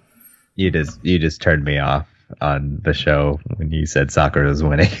match. You just turned me off on the show when you said Sakura was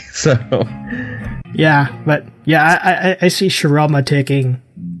winning, so... Yeah, but I see Shiroma taking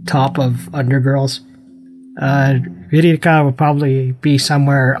top of Undergirls. Ririka will probably be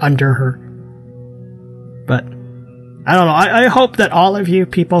somewhere under her. But I don't know. I hope that all of you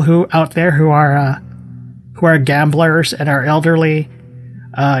people who out there who are gamblers and are elderly,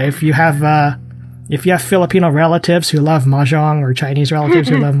 if you have Filipino relatives who love mahjong or Chinese relatives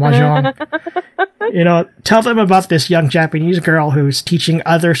who love mahjong, tell them about this young Japanese girl who's teaching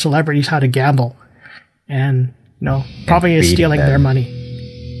other celebrities how to gamble. And, probably is stealing their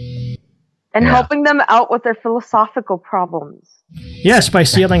money. And helping them out with their philosophical problems. Yes, by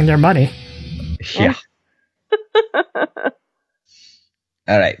stealing their money. Yeah.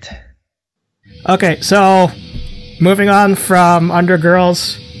 All right. Okay, so moving on from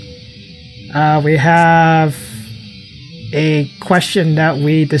Undergirls, we have a question that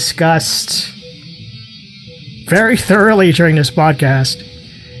we discussed very thoroughly during this podcast.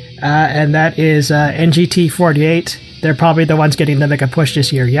 And that is NGT 48. They're probably the ones getting the mega push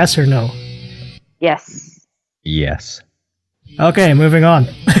this year. Yes or no? Yes. Yes. Okay, moving on.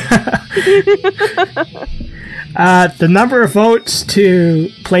 The number of votes to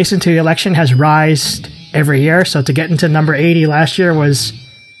place into the election has risen every year. So to get into number 80 last year was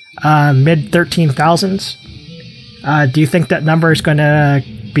mid 13,000s. Do you think that number is going to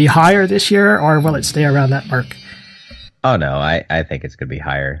be higher this year, or will it stay around that mark? Oh, no, I think it's going to be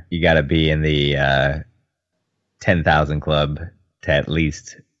higher. You got to be in the 10,000 club to at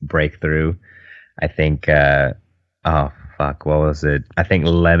least break through. I think, what was it? I think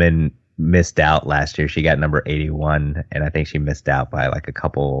Lemon missed out last year. She got number 81, and I think she missed out by like a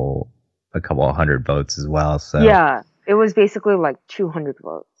couple hundred votes as well. So yeah, it was basically like 200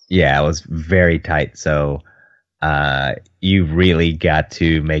 votes. Yeah, it was very tight. So you really got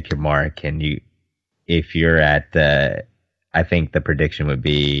to make your mark, and if you're at the... I think the prediction would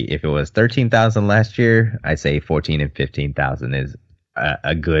be, if it was 13,000 last year, I'd say 14 and 15,000 is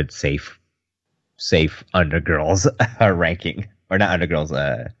a good, safe Undergirls ranking. Or not Undergirls,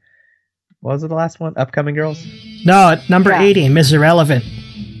 what was it, the last one? Upcoming Girls? No, number 80, Ms. Irrelevant.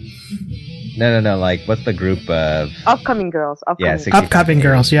 No, like, what's the group of... Upcoming Girls. Upcoming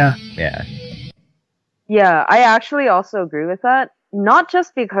Girls, yeah. Yeah. Yeah, I actually also agree with that. Not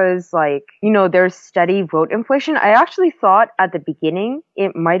just because, there's steady vote inflation. I actually thought at the beginning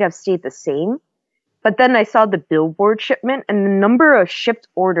it might have stayed the same. But then I saw the Billboard shipment, and the number of shipped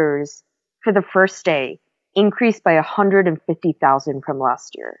orders for the first day increased by 150,000 from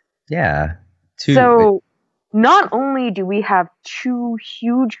last year. Yeah. So not only do we have two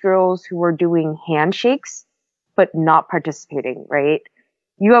huge girls who are doing handshakes, but not participating, right?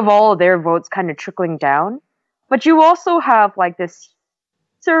 You have all of their votes kind of trickling down. But you also have this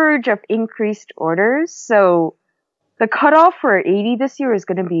surge of increased orders. So the cutoff for 80 this year is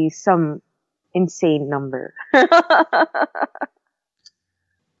going to be some insane number.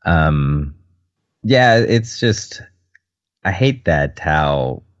 Yeah, it's just, I hate that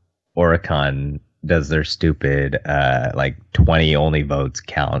how Oricon does their stupid 20 only votes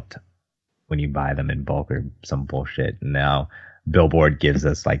count when you buy them in bulk or some bullshit. And now Billboard gives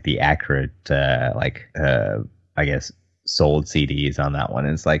us the accurate I guess sold CDs on that one.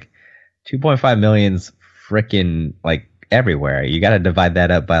 And it's 2.5 million's freaking everywhere. You got to divide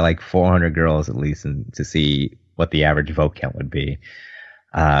that up by 400 girls at least, and to see what the average vote count would be.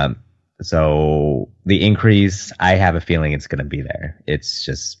 So the increase, I have a feeling it's going to be there. It's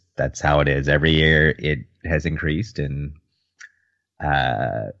just, that's how it is. Every year it has increased, and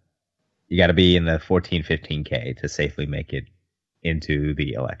you got to be in the 14, 15K to safely make it into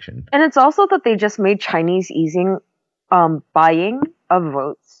the election. And it's also that they just made Chinese easing buying of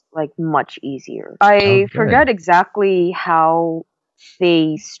votes like much easier. I forget exactly how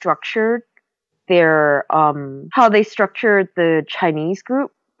they structured their the Chinese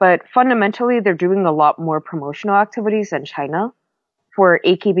group, but fundamentally they're doing a lot more promotional activities than China for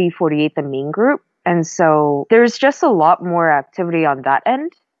AKB48, the main group. And so there's just a lot more activity on that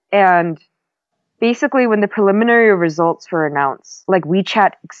end. And basically when the preliminary results were announced, like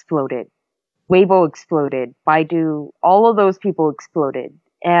WeChat exploded, Weibo exploded, Baidu, all of those people exploded.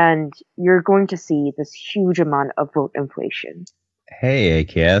 And you're going to see this huge amount of vote inflation. Hey,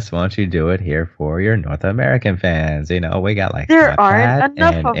 AKS, why don't you do it here for your North American fans? You know, we got like there Snapchat aren't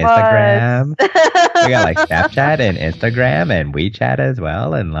enough and of Instagram. us. We got like Snapchat and Instagram and WeChat as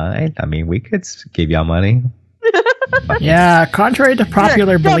well in line. I mean, we could give y'all money. Yeah, contrary to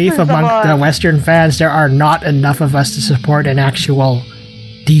popular belief among the Western fans, there are not enough of us to support an actual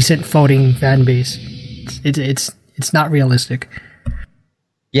decent voting fan base. It's not realistic.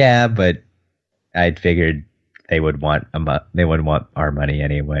 Yeah, but I figured they would want our money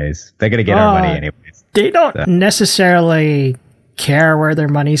anyways. They're gonna get our money anyways. They don't necessarily care where their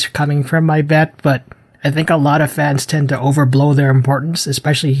money's coming from, I bet, but I think a lot of fans tend to overblow their importance,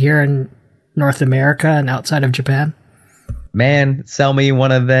 especially here in North America and outside of Japan. Man, sell me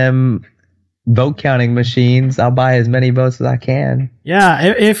one of them vote counting machines. I'll buy as many votes as I can.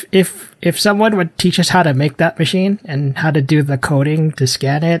 Yeah, if someone would teach us how to make that machine and how to do the coding to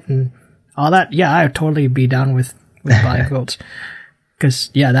scan it and all that, yeah, I would totally be down with buying votes. Because,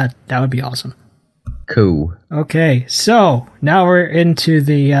 yeah, that would be awesome. Cool. Okay, so now we're into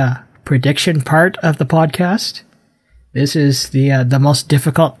the prediction part of the podcast. This is the most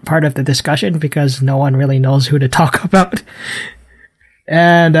difficult part of the discussion because no one really knows who to talk about.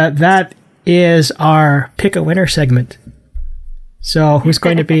 And that is our Pick a Winner segment. So who's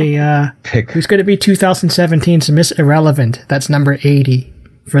going to be 2017's Miss Irrelevant? That's number 80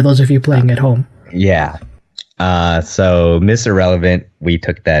 for those of you playing at home. Yeah. So Miss Irrelevant, we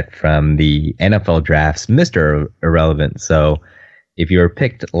took that from the NFL drafts, Mr. Irrelevant. So if you were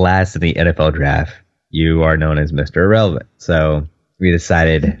picked last in the NFL draft, you are known as Mr. Irrelevant. So we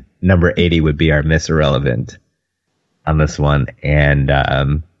decided number 80 would be our Miss Irrelevant on this one. And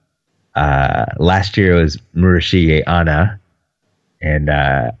last year it was Murashige Anna. And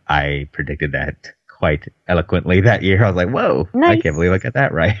I predicted that quite eloquently that year. I was like, whoa, nice. I can't believe I got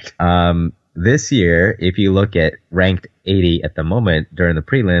that right. This year, if you look at ranked 80 at the moment during the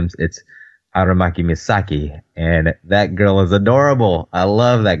prelims, it's Aramaki Misaki. And that girl is adorable. I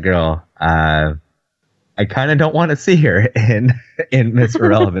love that girl. I kind of don't want to see her in Miss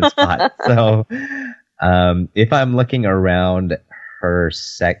Irrelevant spot. So if I'm looking around her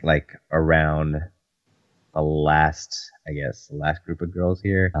around the last group of girls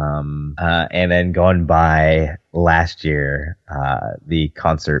here, and then going by last year, the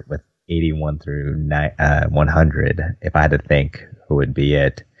concert with 81 through 100, if I had to think who would be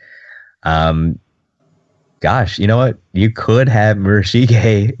it. Gosh, you know what? You could have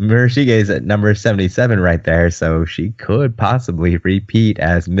Murashige. Murashige's at number 77 right there, so she could possibly repeat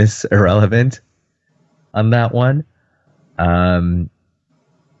as Miss Irrelevant on that one.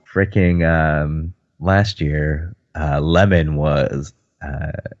 Last year, Lemon was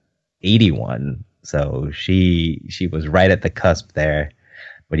 81, so she was right at the cusp there.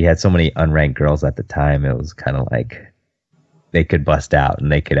 But you had so many unranked girls at the time, it was kind of like they could bust out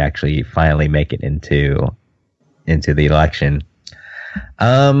and they could actually finally make it into the election.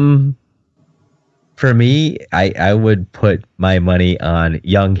 For me, I would put my money on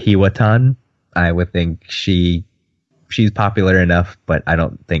Young Hiwatan. I would think she's popular enough, but I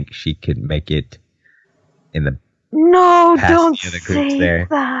don't think she could make it in the don't say there.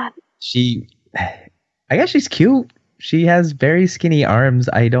 That. I guess she's cute. She has very skinny arms.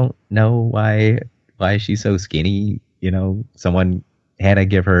 I don't know why she's so skinny. You know, Hannah,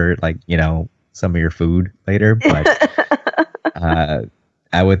 give her some of your food later, but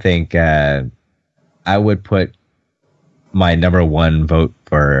I would think I would put my number one vote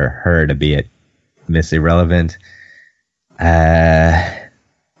for her to be at Miss Irrelevant. Frickin'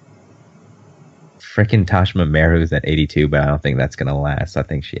 Tashma Meru's at 82, but I don't think that's gonna last. I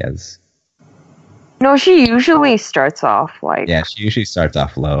think she has. No, she usually starts off Yeah, she usually starts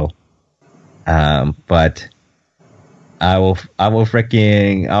off low. But I'll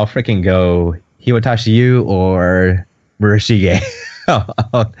fricking go Hiwatashi Yu or Murashige.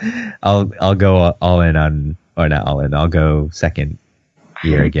 I'll go all in on, or not all in. I'll go second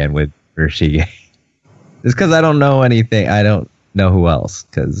year again with Urashige. Just because I don't know anything. I don't know who else,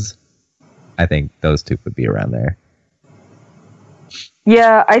 because I think those two would be around there.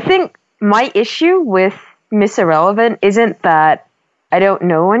 Yeah, I think my issue with Miss Irrelevant isn't that I don't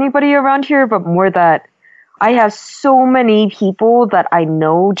know anybody around here, but more that I have so many people that I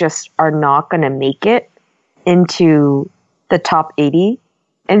know just are not going to make it into the top 80.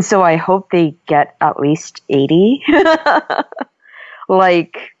 And so I hope they get at least 80.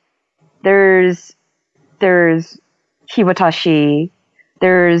 Like, there's Hibatashi,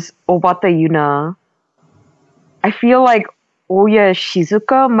 there's Obata Yuna. I feel like Oya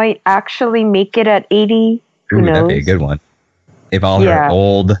Shizuka might actually make it at 80. Who knows? That'd be a good one. If all her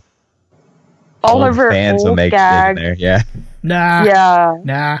old of her fans old will make gags. it in there, yeah.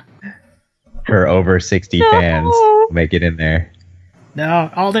 Nah. Her over 60 fans will make it in there. No,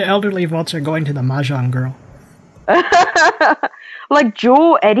 all the elderly votes are going to the Mahjong girl. Like,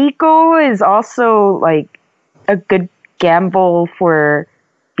 Joel Eriko is also, like, a good gamble for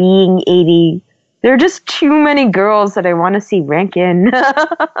being 80. There are just too many girls that I want to see rank in.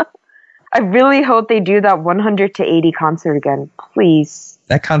 I really hope they do that 100 to 80 concert again. Please.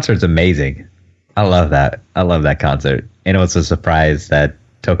 That concert's amazing. I love that. I love that concert. And it was a surprise that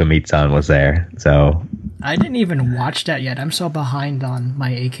Tokumitsu-san was there. So I didn't even watch that yet. I'm so behind on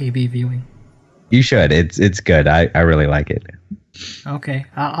my AKB viewing. You should. It's good. I really like it. Okay.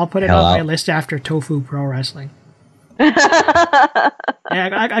 I'll put it on my list after Tofu Pro Wrestling. Yeah,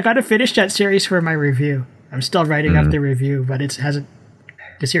 I got to finish that series for my review. I'm still writing up the review, but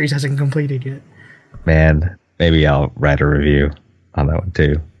the series hasn't completed yet. Man, maybe I'll write a review on that one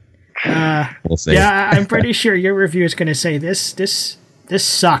too. We'll see. Yeah, I'm pretty sure your review is going to say this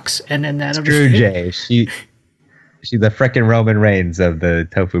sucks, and then that'll Screw Jay. She's the frickin' Roman Reigns of the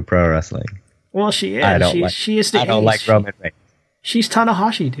Tofu Pro Wrestling. Well, she is. She is the. I don't like Roman Reigns. She's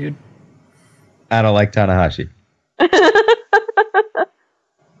Tanahashi, dude. I don't like Tanahashi.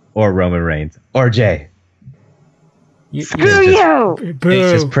 Or Roman Reigns. Or Jay. Screw you!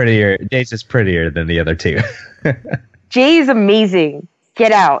 Jay's just prettier than the other two. Jay is amazing.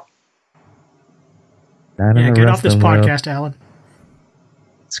 Get out. Yeah, get off this podcast, Alan.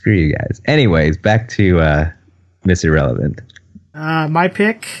 Screw you guys. Anyways, back to Miss Irrelevant. My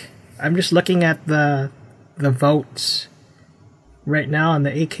pick, I'm just looking at the votes right now on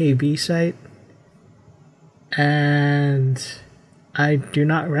the AKB site, and I do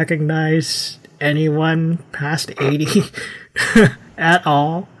not recognize anyone past 80 at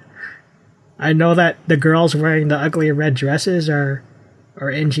all. I know that the girls wearing the ugly red dresses are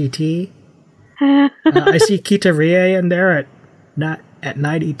NGT. I see Kita Rie in there at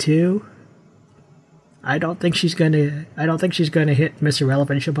 92. I don't think she's gonna hit Miss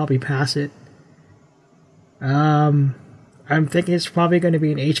Irrelevant. She'll probably pass it. I'm thinking it's probably going to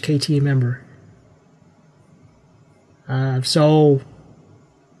be an HKT member. So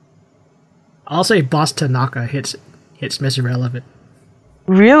I'll say Boss Tanaka hits Miss Irrelevant.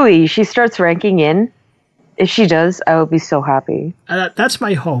 Really? She starts ranking in? If she does, I will be so happy. That's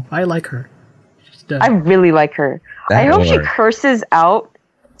my hope. I like her. I really like her. I hope she curses out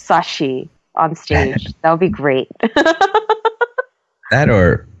Sashi on stage. That would be great. That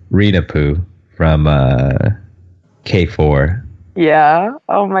or Rina Poo from K4. Yeah.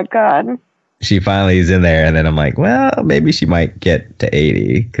 Oh my god. She finally is in there, and then I'm like, well, maybe she might get to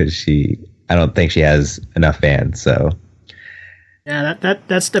 80 because I don't think she has enough fans. So yeah,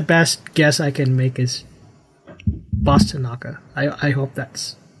 that's the best guess I can make is Boss Tanaka. I hope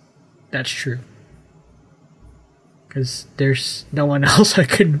that's true. Because there's no one else I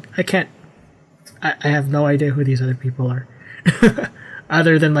have no idea who these other people are.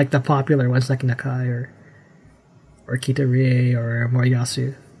 Other than like the popular ones like Nakai or Kita Rie or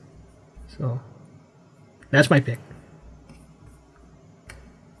Moriyasu. So that's my pick.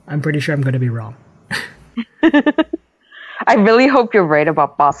 I'm pretty sure I'm going to be wrong. I really hope you're right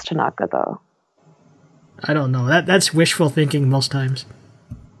about Boss Tanaka though. I don't know. That's wishful thinking most times.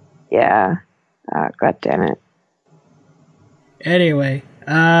 Yeah. God damn it. Anyway,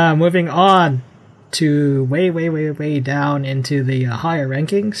 moving on to way down into the higher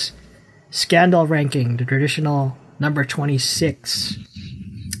rankings. Scandal ranking, the traditional number 26.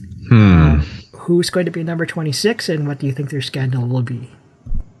 Who's going to be number 26, and what do you think their scandal will be?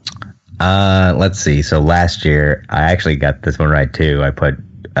 Let's see. So last year, I actually got this one right too.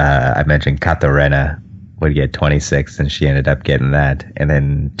 I mentioned Kato Rena would get 26, and she ended up getting that. And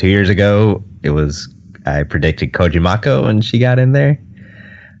then 2 years ago, I predicted Kojimako, and she got in there.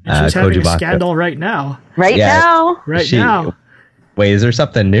 And she's having a scandal right now. Right now. Wait, is there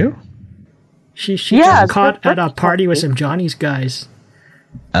something new? She Yeah, got caught at a that's party with funny. some Johnny's guys.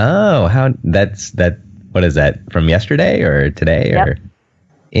 Oh, how that? What is that from yesterday or today Yep. or?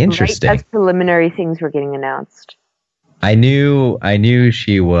 Interesting. Right as preliminary things were getting announced. I knew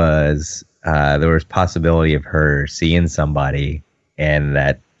she was. There was possibility of her seeing somebody, and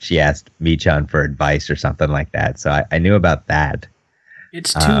that she asked Michan for advice or something like that. So I knew about that.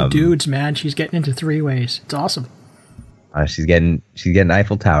 It's two dudes, man. She's getting into three ways. It's awesome. She's getting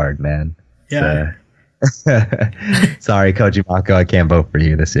Eiffel Towered, man. Yeah. Sorry, Kojimako, I can't vote for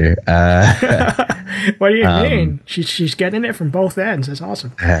you this year. What do you mean? She's getting it from both ends. It's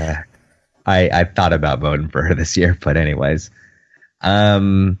awesome. I thought about voting for her this year, but anyways,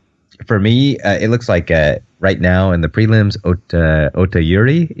 for me, it looks like right now in the prelims, Ota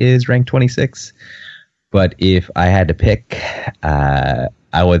Yuri is ranked 26. But if I had to pick,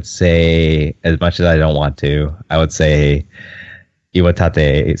 I would say, as much as I don't want to, I would say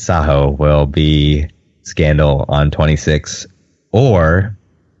Iwatate Saho will be Scandal on 26, or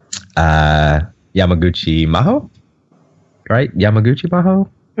Yamaguchi Maho, right? Yamaguchi Maho.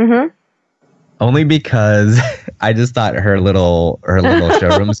 Mm-hmm. Only because I just thought her little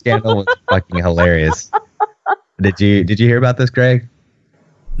showroom scandal was fucking hilarious. Did you hear about this, Greg?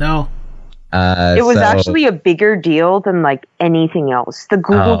 No. It was actually a bigger deal than like anything else. The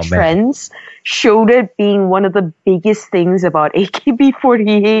Google man. Trends showed it being one of the biggest things about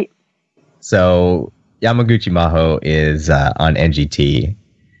AKB48. So Yamaguchi Maho is on NGT,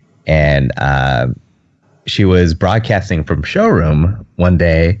 and she was broadcasting from showroom one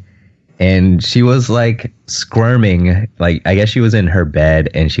day, and she was like squirming. Like, I guess she was in her bed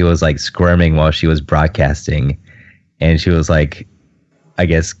and she was like squirming while she was broadcasting, and she was like, I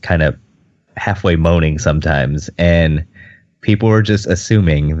guess, kind of halfway moaning sometimes, and people were just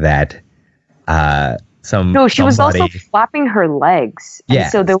assuming that she was also flapping her legs. Yeah.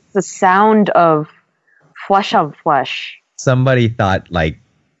 And so there was a sound of flesh on flesh. Somebody thought like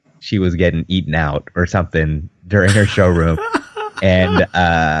she was getting eaten out or something during her showroom, and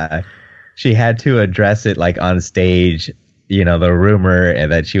she had to address it like on stage, the rumor,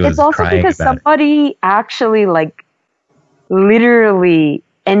 and that she was It's also crying because about it. somebody actually like literally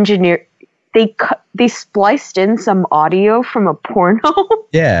engineered. They spliced in some audio from a porno.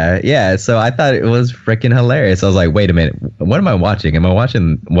 Yeah. So I thought it was freaking hilarious. I was like, wait a minute, what am I watching? Am I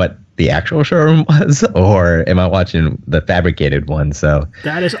watching what the actual showroom was, or am I watching the fabricated one? So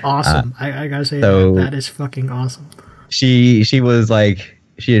That is awesome. I gotta say so- that is fucking awesome. she was like,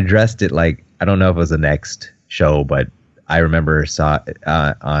 she addressed it like, I don't know if it was the next show, but I remember saw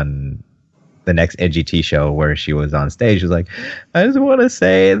on the next NGT show where she was on stage. She was like, I just want to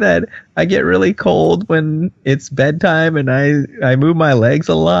say that I get really cold when it's bedtime, and I move my legs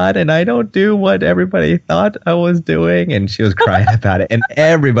a lot, and I don't do what everybody thought I was doing. And she was crying about it, and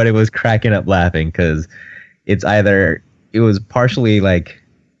everybody was cracking up laughing, because it was partially like,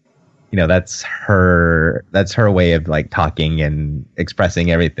 that's her way of like talking and expressing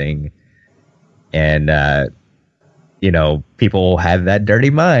everything. And, people had that dirty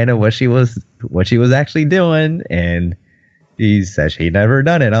mind of what she was actually doing, and he said she never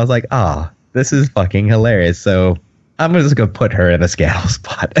done it. I was like, this is fucking hilarious. So I'm just gonna put her in a scandal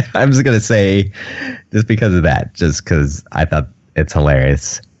spot. I'm just gonna say, just because of that, just because I thought it's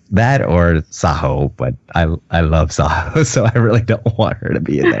hilarious. That or Saho, but I love Saho, so I really don't want her to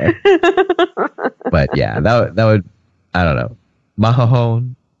be in there. But yeah, that would, I don't know.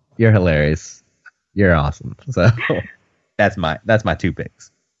 Mahohon, you're hilarious. You're awesome. So that's my 2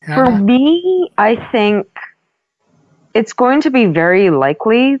 picks. For me, I think it's going to be very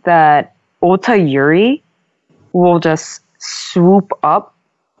likely that Ota Yuri will just swoop up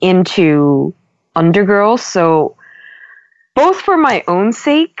into Undergirl. So both for my own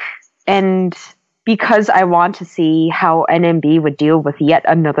sake and because I want to see how NMB would deal with yet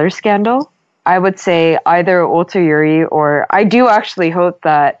another scandal, I would say either Ota Yuri, or I do actually hope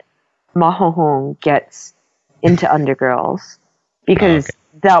that Mahohon gets into Undergirls, because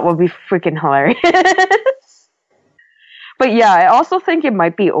that would be freaking hilarious. But yeah, I also think it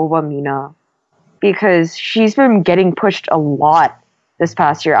might be Owamina, because she's been getting pushed a lot this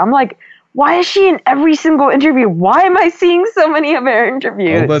past year. I'm like, why is she in every single interview? Why am I seeing so many of her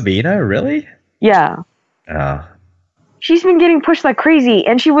interviews? Obabina, really? Yeah. Oh. She's been getting pushed like crazy,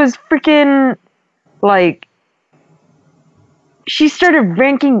 and she was freaking like, she started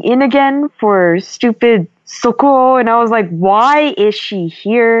ranking in again for stupid Soko, and I was like, why is she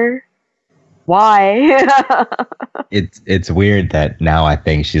here? Why? It's weird that now I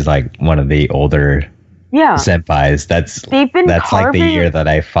think she's like one of the older Yeah. senpais. That's They've been like the carving- year that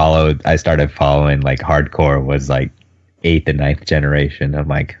I started following like hardcore, was like 8th and 9th generation. I'm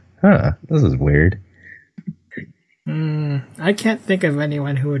like, huh, this is weird. I can't think of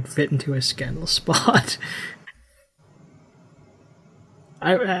anyone who would fit into a scandal spot.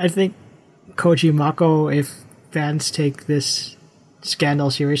 I think Koji Mako, if fans take this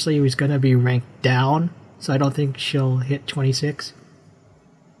scandal seriously, he's going to be ranked down. So I don't think she'll hit 26.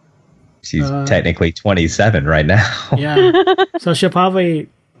 She's technically 27 right now. Yeah. So she'll probably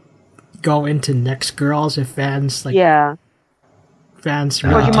go into Next Girls if fans like. Yeah. Fans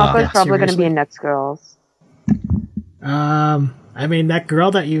really Koji take Mako is that probably going to be seriously. in Next Girls. I mean, that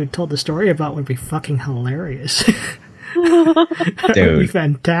girl that you told the story about would be fucking hilarious. That would be Dude,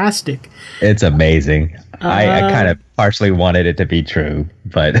 fantastic. it's amazing. I kind of partially wanted it to be true,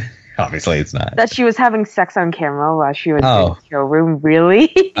 but obviously it's not. That she was having sex on camera while she was in Oh. the showroom.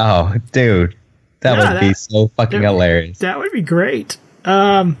 Really? Oh, dude. That Yeah, would be so fucking hilarious. That would be great.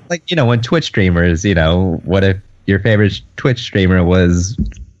 Like, when Twitch streamers, what if your favorite Twitch streamer was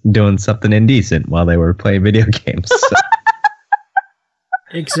doing something indecent while they were playing video games?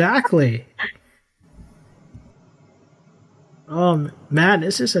 Exactly. Man,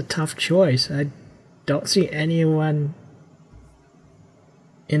 this is a tough choice. I don't see anyone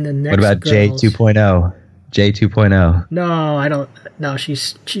in the next. What about Girls. J2.0? J2.0. No, I don't. No,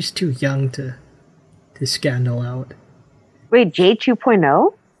 she's too young to scandal out. Wait, J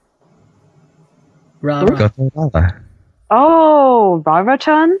 2.0? Rara. Go for Lava. Oh,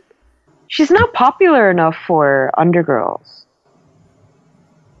 Rara-chan? She's not popular enough for Undergirls.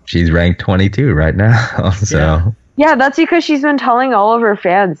 She's ranked 22 right now, so... Yeah. Yeah, that's because she's been telling all of her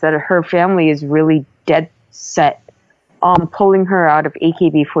fans that her family is really dead set on pulling her out of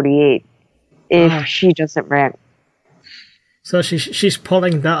AKB48 if she doesn't rank. So she's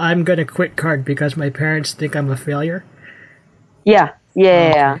pulling the "I'm gonna quit" card because my parents think I'm a failure. Yeah.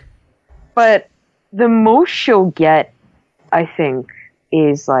 But the most she'll get, I think,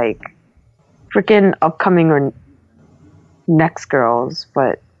 is like freaking upcoming or Next Girls,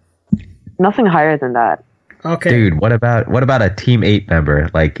 but nothing higher than that. Okay. Dude, what about a Team 8 member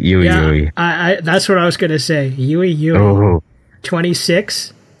like Yui Yui? I that's what I was gonna say. Yui, Oh,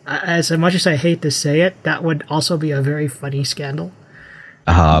 26. As much as I hate to say it, that would also be a very funny scandal.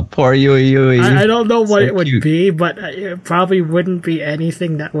 poor Yui Yui. I don't know what So it would cute. be, but it probably wouldn't be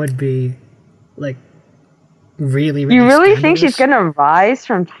anything that would be like really. You really think scandalous. she's gonna rise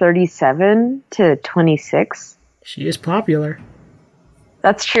from 37 to 26? She is popular.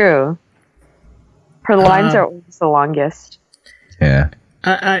 That's true. Her lines are always the longest. Yeah.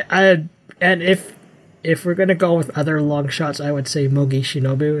 And if we're gonna go with other long shots, I would say Mogi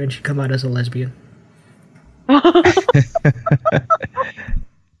Shinobu, and she'd come out as a lesbian.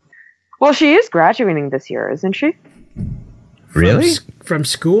 Well, she is graduating this year, isn't she? Really? From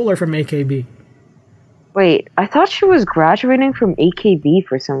school or from AKB? Wait, I thought she was graduating from AKB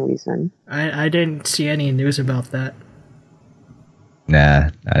for some reason. I didn't see any news about that. Nah,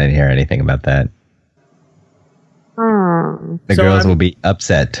 I didn't hear anything about that. The So girls I'm- will be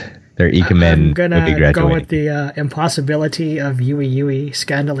upset. Their I'm Ikemen will be gonna go graduating. with the impossibility of Yui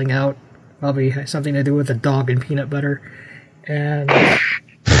scandaling out. Probably has something to do with a dog and peanut butter. And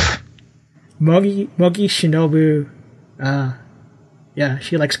Mogi Shinobu, yeah,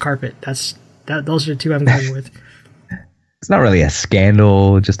 she likes carpet. Those are the two I'm going with. It's not really a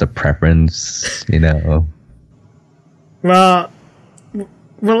scandal, just a preference, Well,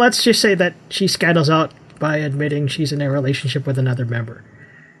 let's just say that she scandals out by admitting she's in a relationship with another member.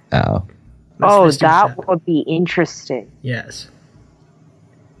 Oh. Let's do That would be interesting. Yes.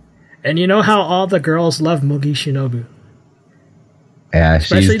 And you know how all the girls love Mugi Shinobu? Yeah,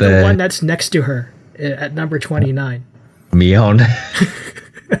 Especially she's the one the that's next to her at number 29. Mion.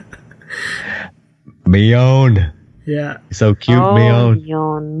 Mion. Yeah, So cute, Oh, Mion.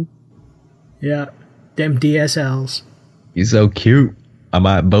 Yon. yeah. Them DSLs. You're so cute. I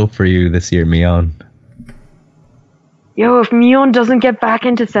might vote for you this year, Mion. Yo, if Mion doesn't get back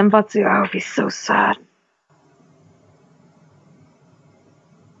into Senbatsu, I would be so sad.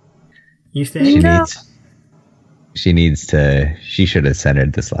 You She think? No. she should have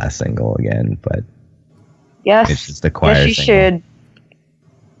centered this last single again, but Yes. it's just a choir Yes, she single. should.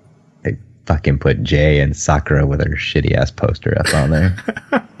 They fucking put Jay and Sakura with her shitty ass poster up on there.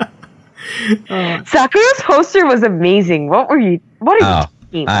 Sakura's poster was amazing. What are you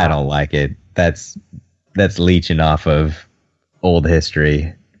talking I about? don't like it. That's leeching off of old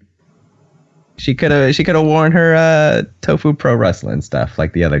history. She could have worn her Tofu Pro Wrestling stuff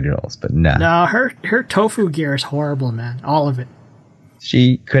like the other girls, but nah. No, her tofu gear is horrible, man. All of it.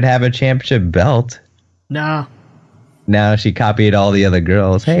 She could have a championship belt. No, Now she copied all the other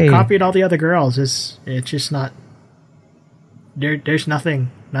girls. Hey, copied all the other girls. It's just not there's nothing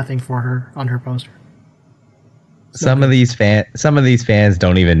for her on her poster. Some of these fans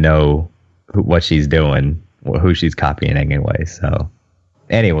don't even know what she's doing, who she's copying anyway. So,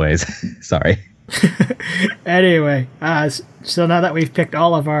 anyways, sorry. Anyway, so now that we've picked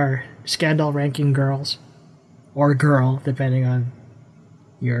all of our scandal ranking girls, or girl, depending on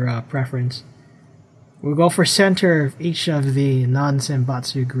your preference, we'll go for center of each of the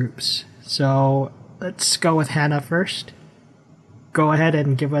non-Senbatsu groups. So let's go with Hannah first. Go ahead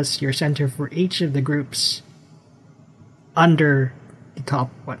and give us your center for each of the groups under the top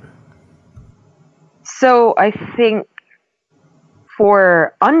one. So I think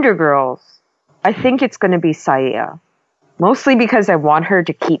for Undergirls, I think it's going to be Saya. Mostly because I want her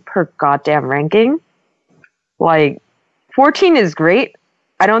to keep her goddamn ranking. Like, 14 is great.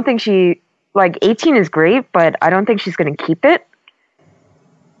 I don't think 18 is great, but I don't think she's going to keep it.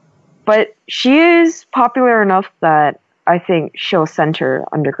 But she is popular enough that I think she'll center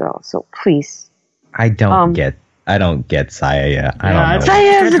Undergirl. So please. I don't get Saya. I don't know.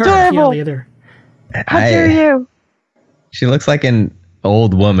 Saya is adorable. Either. How dare you? She looks like an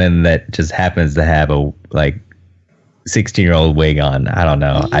old woman that just happens to have a 16-year-old wig on. I don't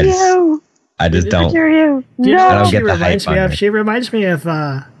know. I just don't. How dare you? No. I don't get the hype on her. She reminds me of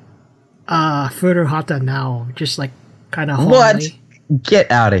Furuhata now, just like kind of homely. What?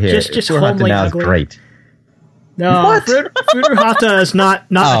 Get out of here! Just homely now is ugly. great. No, What? Furuhata is not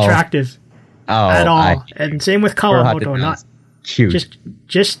attractive at all, and same with Kawamoto. Not cute.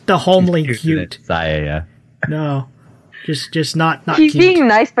 Just the homely She's cute. Saya, yeah. No, just not He's cute. being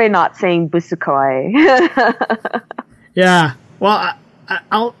nice by not saying busukoi. Yeah. Well,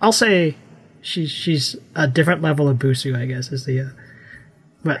 I'll say she's a different level of Busu, I guess, is the.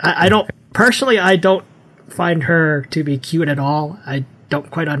 But I don't personally. I don't find her to be cute at all. I don't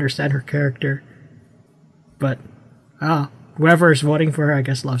quite understand her character. But whoever is voting for her, I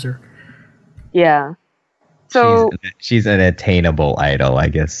guess, loves her. Yeah. So she's an attainable idol, I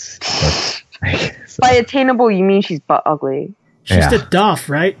guess. by attainable, you mean she's butt ugly. She's the Duff,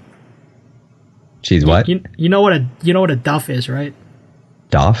 right? She's what? You know what a Duff is, right?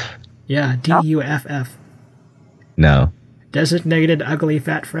 Duff? Yeah, DUFF. No. Designated ugly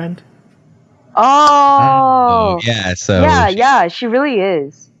fat friend. Oh. Yeah. So. Yeah. She really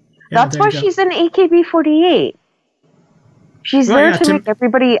is. Yeah, That's why she's in AKB48. She's there to make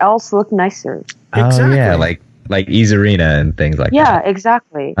everybody else look nicer. Exactly. Oh, yeah, like Izurina and things like that. Yeah,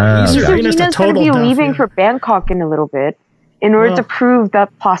 exactly. Izurina's Izurina's going to be leaving for Bangkok in a little bit in order to prove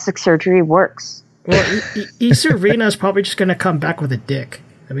that plastic surgery works. Well, Izurina is probably just going to come back with a dick.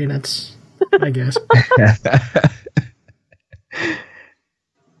 I mean, that's, I guess.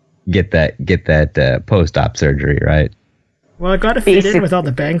 Get that post-op surgery, right? Well, I got to fit in with all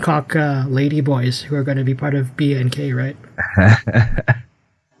the Bangkok lady boys who are going to be part of BNK, right?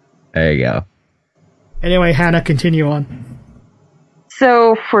 There you go. Anyway, Hannah, continue on.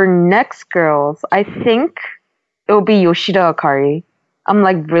 So for next girls, I think it'll be Yoshida Akari. I'm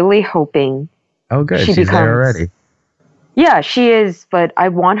really hoping. Oh, good. She's there already. Yeah, she is, but I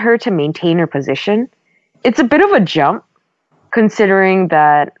want her to maintain her position. It's a bit of a jump, considering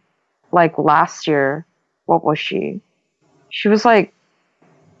that, last year, what was she? She was,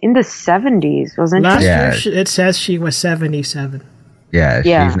 in the 70s, wasn't she? Last year, it says she was 77. Yeah,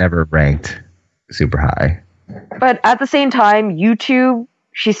 she's never ranked super high. But at the same time, YouTube,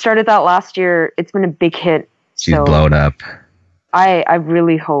 she started that last year. It's been a big hit. She's blown up. I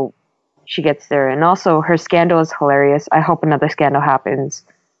really hope she gets there. And also, her scandal is hilarious. I hope another scandal happens,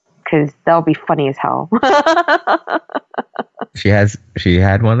 because that'll be funny as hell. She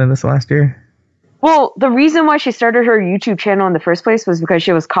had one in this last year? Well, the reason why she started her YouTube channel in the first place was because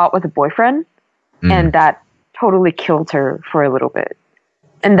she was caught with a boyfriend, and that totally killed her for a little bit.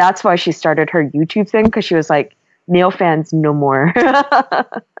 And that's why she started her YouTube thing, because she was like, male fans no more.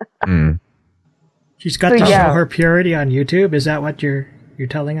 She's got to show her purity on YouTube. Is that what you're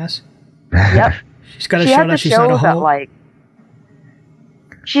telling us? Yep. She's got to show that she's not a hoe.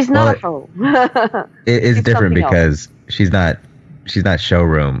 She's not a hoe. It's different because she's not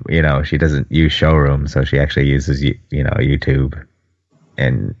showroom. She doesn't use showroom, so she actually uses YouTube,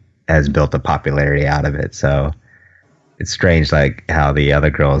 and has built a popularity out of it. So it's strange, how the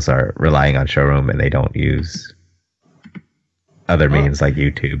other girls are relying on showroom and they don't use other means like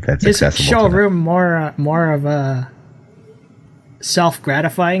YouTube that's accessible. Is showroom more of a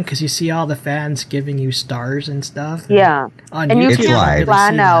self-gratifying because you see all the fans giving you stars and stuff? Yeah, on and YouTube, you can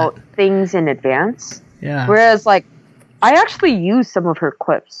plan out things in advance. Yeah. Whereas, I actually use some of her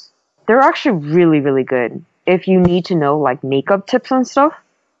clips. They're actually really, really good. If you need to know makeup tips and stuff,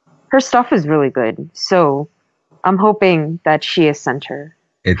 her stuff is really good. So I'm hoping that she is center.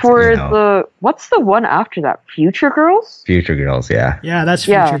 It's For what's the one after that? Future Girls? Future Girls, yeah. Yeah, that's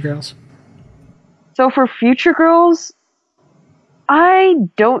Future Girls. So for Future Girls, I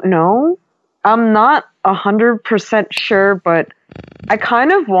don't know. I'm not 100% sure, but I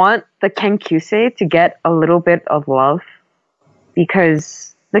kind of want the Kenkyusei to get a little bit of love,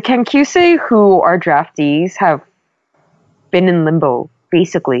 because the Kenkyusei who are draftees have been in limbo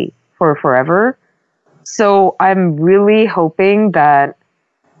basically for forever. So I'm really hoping that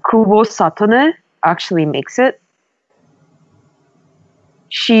Kubo Satone actually makes it.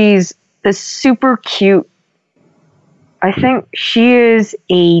 She's this super cute, I think she is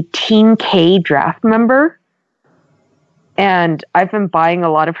a Team K draft member, and I've been buying a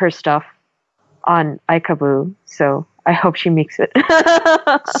lot of her stuff on Aikabu, so I hope she makes it.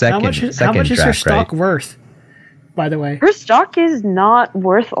 How much is her stock worth, by the way? Her stock is not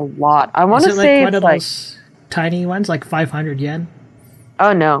worth a lot. I want to say one it's of those tiny ones, like 500 yen?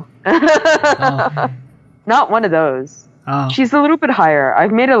 Oh, no. Not one of those. Oh. She's a little bit higher.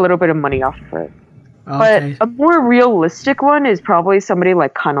 I've made a little bit of money off of it. Okay. But a more realistic one is probably somebody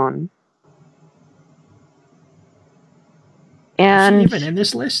like Kanon. And is she even in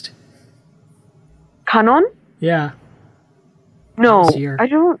this list? Kanon? Yeah. No, I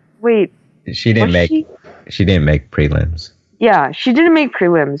don't. Wait. She didn't make prelims. Yeah, she didn't make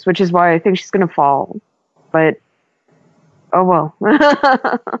prelims, which is why I think she's gonna fall. But oh well.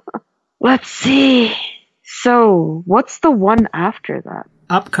 Let's see. So, what's the one after that?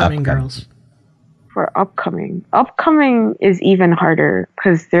 Upcoming girls. For upcoming. Upcoming is even harder,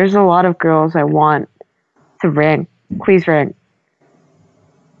 because there's a lot of girls I want to rank. Please rank.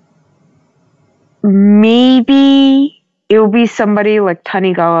 Maybe it will be somebody like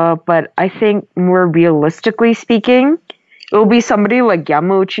Tanigawa, but I think more realistically speaking, it will be somebody like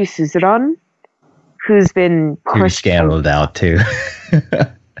Yamauchi Suzuran, who's been scandaled out too.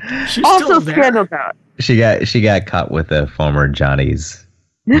 She's also still there. scandaled out. She got caught with a former Johnny's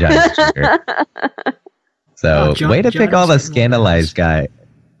junior. So way to pick all the scandalized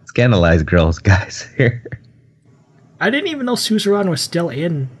girls guys here. I didn't even know Suzuran was still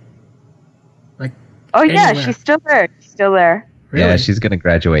in. Like, oh yeah, anywhere. she's still there. She's still there. Really? Yeah, she's gonna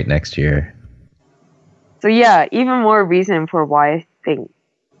graduate next year. So yeah, even more reason for why I think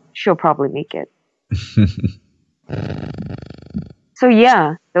she'll probably make it. So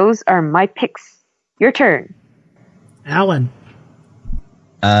yeah, those are my picks. Your turn. Alan.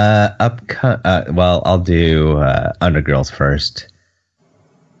 Well, I'll do Undergirls first.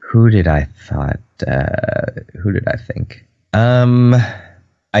 Who did I think?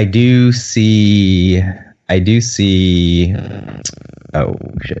 I do see. Oh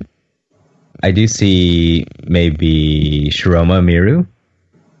shit! I do see maybe Shiroma Miru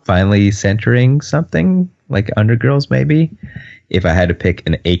finally centering something like Undergirls. Maybe if I had to pick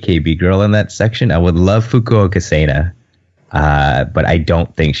an AKB girl in that section, I would love Fukuoka Seina. But I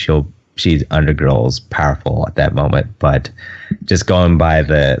don't think she's Undergirls powerful at that moment. But just going by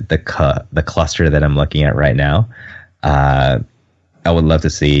the cluster that I'm looking at right now, I would love to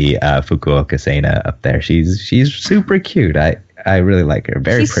see Fukuoka Seina up there. She's super cute. I really like her.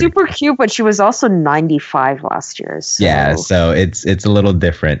 She's pretty. Super cute, but she was also 95 last year. So. Yeah, so it's a little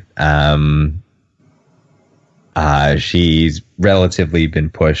different. She's relatively been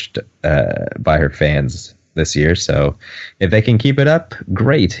pushed by her fans this year, so if they can keep it up,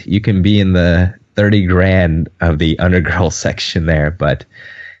 great. You can be in the 30 grand of the Undergirl section there, but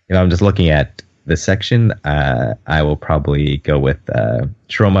if I'm just looking at the section, I will probably go with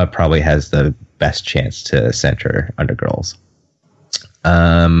Shiroma. Probably has the best chance to center Undergirls.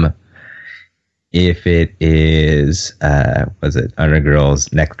 If it is was it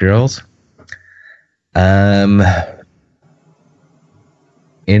Undergirls, Next Girls?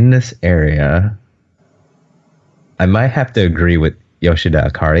 In this area, I might have to agree with Yoshida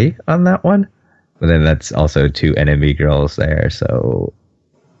Akari on that one, but then that's also two NMB girls there. So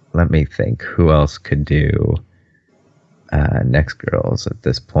let me think, who else could do Next Girls at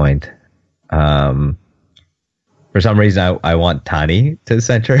this point? For some reason, I want Tani to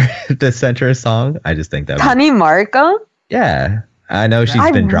center a song. I just think that Tani Marika. Yeah, I know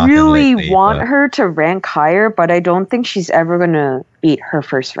she's been dropping lately. I really want her to rank higher, but I don't think she's ever gonna beat her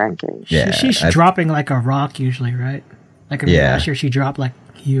first ranking. Yeah, she's dropping like a rock usually, right? Like last year, she dropped like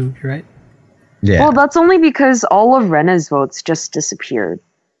huge, right? Yeah. Well, that's only because all of Rena's votes just disappeared.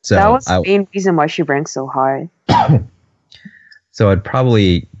 So that was the main reason why she ranked so high. So I'd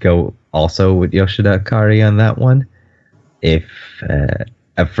probably go also with Yoshida Akari on that one. I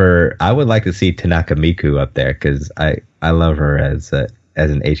would like to see Tanaka Miku up there because I love her as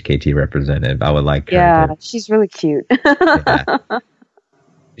as an HKT representative. I would like her. Yeah, she's really cute. Yeah.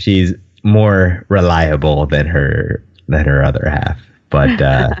 She's more reliable than her other half,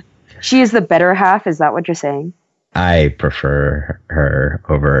 but she is the better half. Is that what you're saying? I prefer her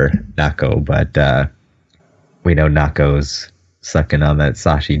over Nako, but we know Nako's sucking on that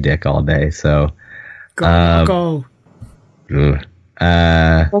Sashi dick all day. So Go, Nako.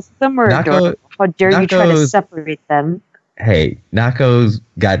 Both of them are adorable. How dare you try to separate them? Hey, Nako's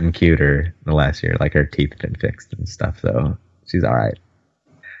gotten cuter the last year. Like her teeth have been fixed and stuff, so she's all right.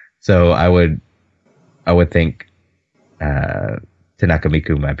 So I would think Tanaka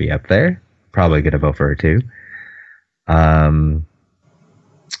Miku might be up there. Probably gonna vote for her too.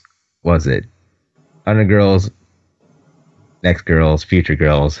 Was it Undergirls, Next Girls, Future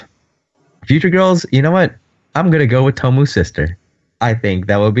Girls? Future Girls, you know what? I'm gonna go with Tomu's sister. I think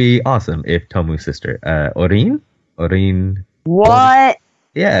that would be awesome if Tomu's sister, Orin. What?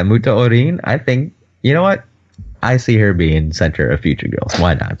 Yeah, Muto Orin. I think, you know what? I see her being center of Future Girls.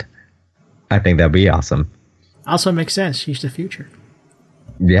 Why not? I think that'd be awesome. Also makes sense. She's the future.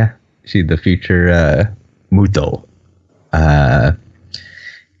 Yeah, she's the future Muto. And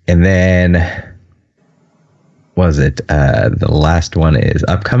then, was it the last one is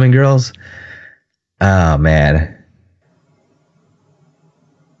Upcoming Girls? Oh man,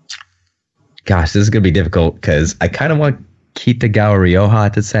 gosh, this is gonna be difficult because I kind of want Kitagawa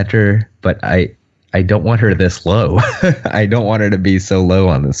Ryoha to center, but I don't want her this low. I don't want her to be so low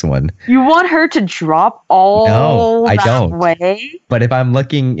on this one. You want her to drop all I that don't. way? But if I'm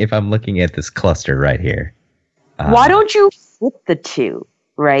looking at this cluster right here, why don't you flip the two?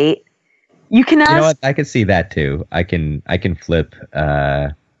 Right? You can ask. You know what? I can see that too. I can flip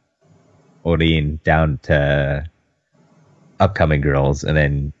Orin down to Upcoming Girls, and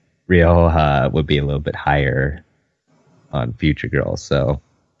then Ryoha would be a little bit higher on Future Girls. So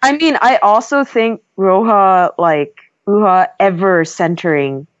I mean, I also think Ryoha, like Uha, ever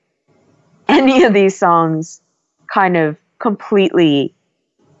centering any of these songs kind of completely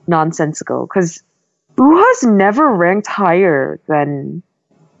nonsensical, because Uha's never ranked higher than.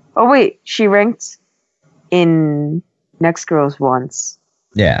 Oh wait, she ranked in Next Girls once.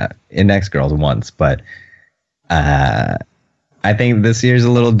 Yeah, in Next Girls once, but I think this year's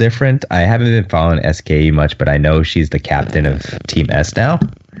a little different. I haven't been following SKE much, but I know she's the captain of Team S now.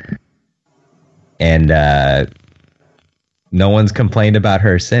 And no one's complained about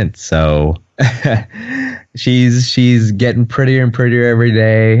her since, so she's getting prettier and prettier every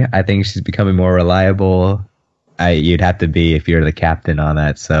day. I think she's becoming more reliable. You'd have to be if you're the captain on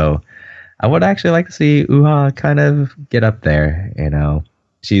that, so I would actually like to see Uha kind of get up there, you know.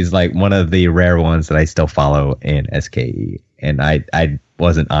 She's like one of the rare ones that I still follow in SKE, and I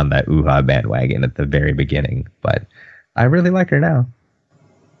wasn't on that Uha bandwagon at the very beginning, but I really like her now.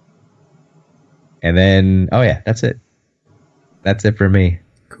 And then, oh yeah, that's it. That's it for me.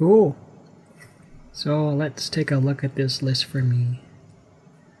 Cool. So let's take a look at this list for me.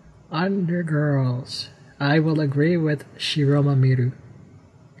 Undergirls. I will agree with Shiroma Miru.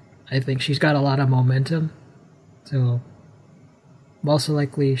 I think she's got a lot of momentum, so most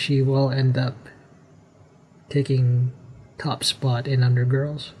likely she will end up taking top spot in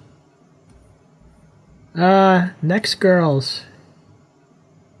Undergirls. Next Girls.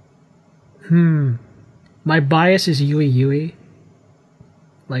 My bias is Yui Yui,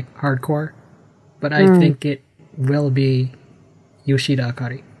 like hardcore, but I think it will be Yoshida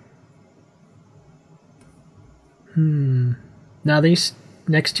Akari. Now these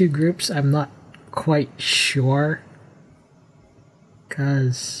next two groups, I'm not quite sure,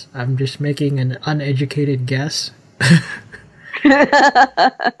 because I'm just making an uneducated guess.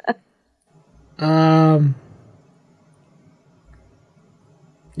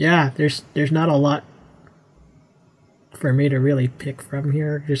 Yeah, there's not a lot for me to really pick from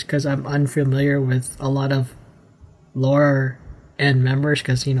here, just because I'm unfamiliar with a lot of lower end members,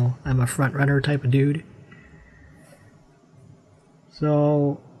 because, you know, I'm a front runner type of dude.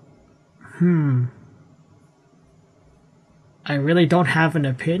 So, I really don't have an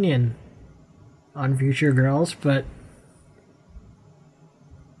opinion on Future Girls, but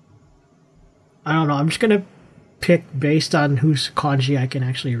I don't know. I'm just gonna pick based on whose kanji I can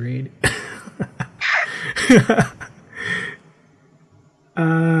actually read.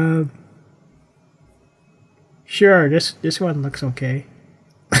 Sure, this one looks okay.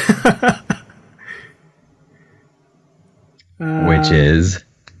 Which is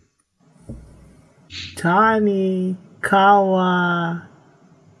Tani Kawa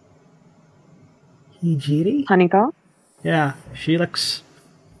Hijiri? Haniko? Yeah, she looks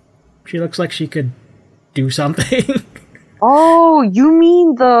like she could do something. Oh, you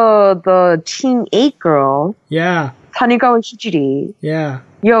mean the Team 8 girl, Yeah, Tanigawa Hijiri. yeah.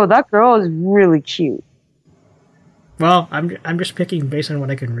 Yo, that girl is really cute. Well, I'm just picking based on what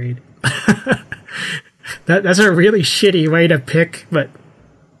I can read. That's a really shitty way to pick, but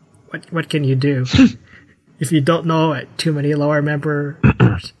what can you do? If you don't know too many lower ranked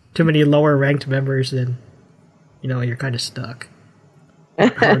members, then you're kind of stuck.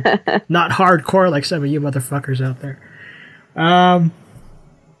 Not hardcore like some of you motherfuckers out there.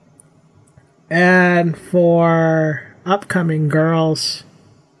 And for upcoming girls,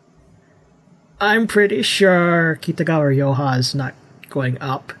 I'm pretty sure Kitagawa Ryoha is not going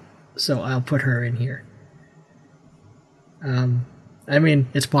up, so I'll put her in here. I mean,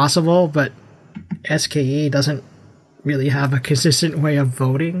 it's possible, but SKE doesn't really have a consistent way of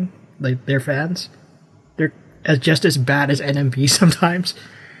voting, like their fans. They're just as bad as NMB sometimes.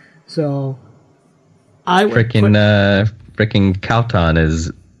 So I would freaking Kauton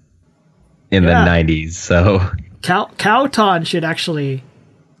is in the 90s, so Kauton should actually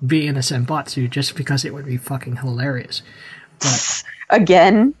be in a Senbatsu just because it would be fucking hilarious. But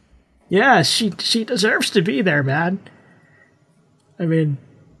Again? yeah, she deserves to be there, man. I mean,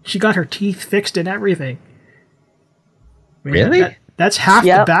 she got her teeth fixed and everything. I mean, Really? That's half the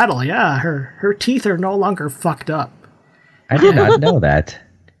Yep. battle. Yeah, her teeth are no longer fucked up. I did not know that.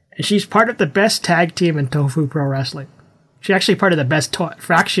 And she's part of the best tag team in Tofu Pro Wrestling. She's actually part of the best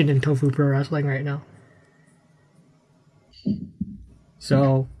faction in Tofu Pro Wrestling right now.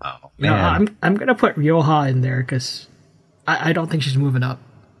 So, I'm gonna put Ryoha in there because I don't think she's moving up.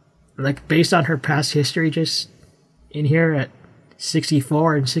 Like, based on her past history, just in here at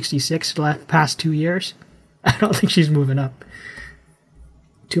 64 and 66 the past 2 years, I don't think she's moving up.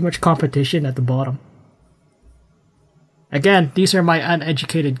 Too much competition at the bottom. Again, these are my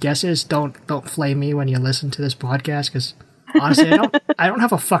uneducated guesses. Don't flame me when you listen to this podcast, because honestly, I don't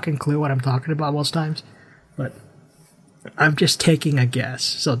have a fucking clue what I'm talking about most times. But I'm just taking a guess.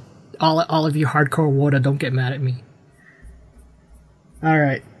 So all of you hardcore WOTA, don't get mad at me. All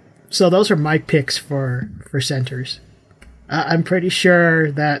right. So those are my picks for centers. I'm pretty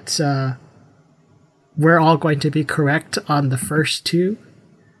sure that we're all going to be correct on the first two.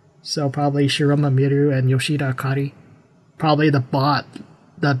 So probably Shiroma Miru and Yoshida Akari. Probably the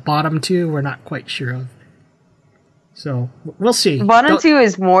bottom two we're not quite sure of. So we'll see. Bottom two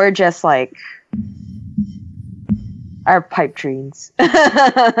is more just like our pipe dreams.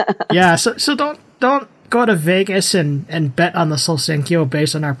 Yeah, so don't go to Vegas and bet on the Solsenkyo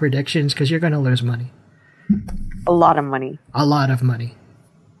based on our predictions, because you're going to lose money. A lot of money. A lot of money.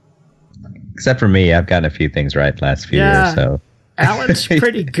 Except for me, I've gotten a few things right last few years, so. Alan's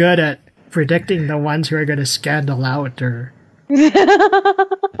pretty good at predicting the ones who are going to scandal out or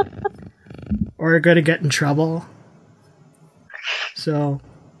are going to get in trouble. So,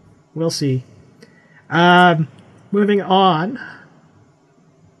 we'll see. Moving on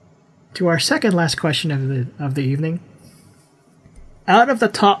to our second last question of the evening. Out of the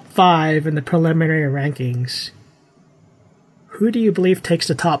top 5 in the preliminary rankings, who do you believe takes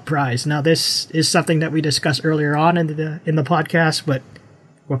the top prize? Now, this is something that we discussed earlier on in the podcast, but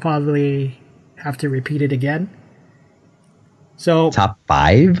we'll probably have to repeat it again. So Top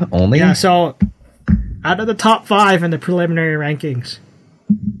 5 only? yeah, so out of the top 5 in the preliminary rankings,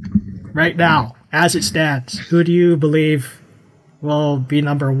 right now, as it stands, who do you believe will be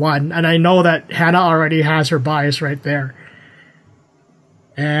number 1? And I know that Hannah already has her bias right there.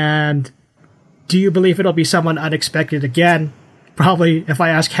 And do you believe it'll be someone unexpected again? Probably, if I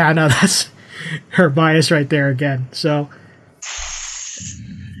ask Hannah, that's her bias right there again. So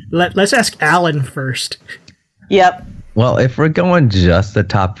let's ask Alan first. Yep. Well, if we're going just the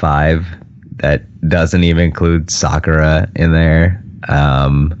top 5, that doesn't even include Sakura in there.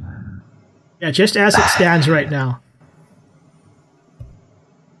 Yeah, just as it stands right now.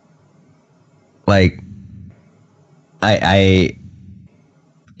 Like, I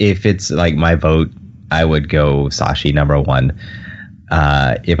if it's like my vote, I would go Sashi number 1.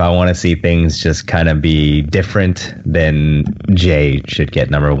 If I want to see things just kind of be different, then Jay should get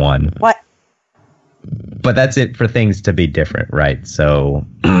number 1. What? But that's it for things to be different, right? So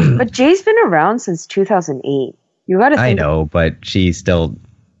But Jay's been around since 2008. You gotta think. I know, but she's still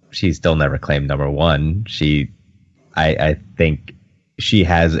never claimed number 1. I think she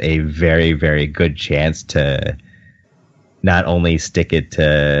has a very, very good chance to not only stick it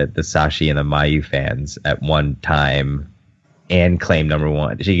to the Sashi and the Mayu fans at one time and claim number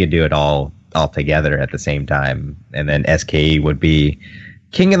 1. She could do it all together at the same time. And then SKE would be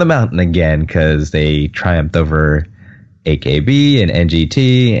king of the mountain again because they triumphed over AKB and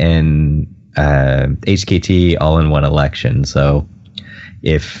NGT and HKT all in one election. So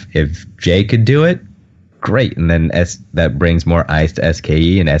if Jay could do it, great. And then that brings more eyes to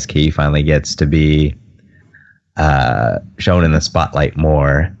SKE, and SKE finally gets to be shown in the spotlight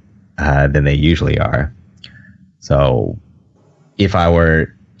more than they usually are. So if I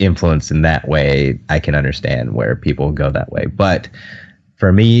were influenced in that way, I can understand where people go that way. But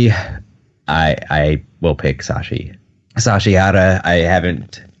for me, I will pick Sashi. Sashi Hara, I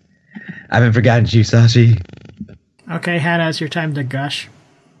haven't forgotten you, Sashi. Okay, Hannah, it's your time to gush.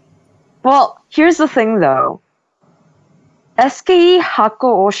 Well, here's the thing though. SKE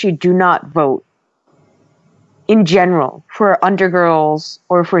Hako Oshi do not vote in general for undergirls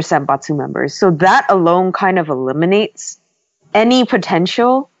or for Senbatsu members. So that alone kind of eliminates any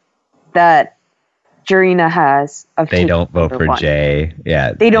potential that Jurina has of they don't vote for one. Jay.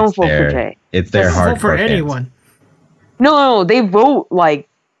 Yeah, they don't vote for Jay. It's their hardcore hardcore vote for fans. anyone. No, they vote like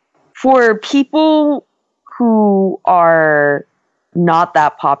for people who are not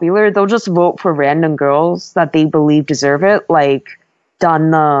that popular. They'll just vote for random girls that they believe deserve it, like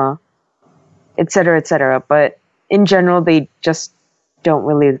Dana, etc., etc. But in general, they just don't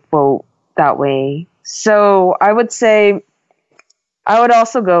really vote that way. So I would say I would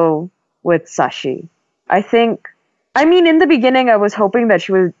also go with Sashi. I mean, in the beginning, I was hoping that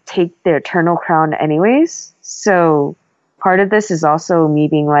she would take the Eternal Crown anyways. So part of this is also me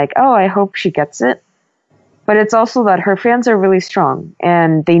being like, oh, I hope she gets it. But it's also that her fans are really strong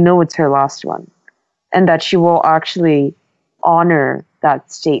and they know it's her last one. And that she will actually honor that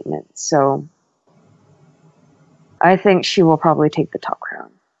statement. So I think she will probably take the top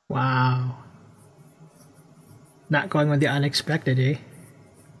crown. Wow. Not going with the unexpected, eh?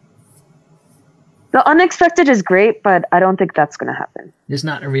 The unexpected is great, but I don't think that's going to happen. It's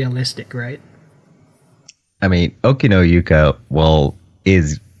not realistic, right? I mean, Okino Yuka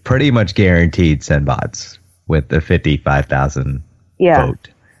is pretty much guaranteed Senbats with the 55,000 vote. Yeah,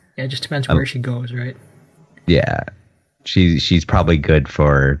 it just depends where she goes, right? Yeah. She's probably good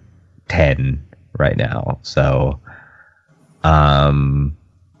for 10 right now. So the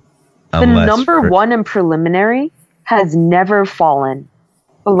number one in preliminary has never fallen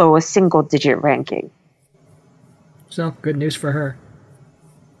below a single digit ranking. So, good news for her.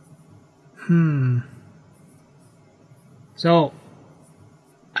 So,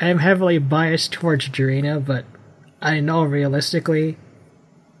 I am heavily biased towards Jurina, but I know realistically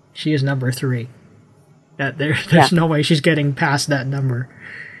she is number 3. That there's no way she's getting past that number.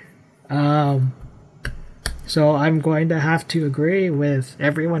 So I'm going to have to agree with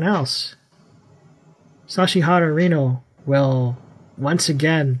everyone else. Sashihara Rino will once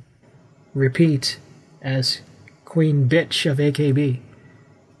again repeat as Queen Bitch of AKB.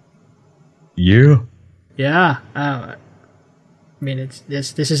 Yeah. Yeah. I mean,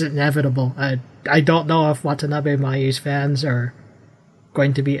 this is inevitable. I don't know if Watanabe Mayu's fans are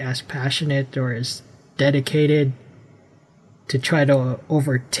going to be as passionate or as dedicated to try to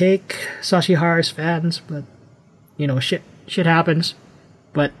overtake Sashihara's fans, but you know, shit happens.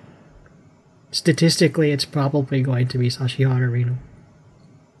 But statistically, it's probably going to be Sashihara Rino.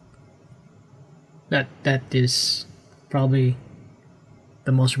 That is probably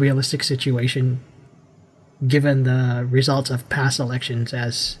the most realistic situation given the results of past elections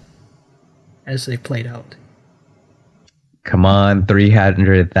as they played out. Come on,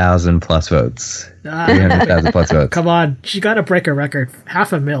 300,000 plus votes. 300,000 plus votes. Come on, she got to break a record.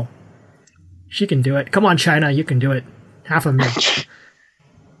 500,000. She can do it. Come on, China, you can do it. 500,000.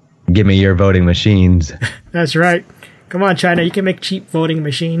 Give me your voting machines. That's right. Come on, China, you can make cheap voting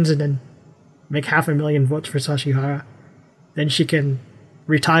machines and then make 500,000 votes for Sashihara. Then she can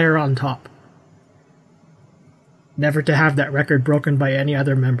retire on top. Never to have that record broken by any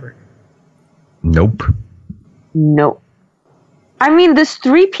other member. Nope. I mean, this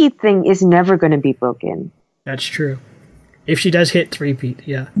three-peat thing is never going to be broken. That's true. If she does hit three-peat,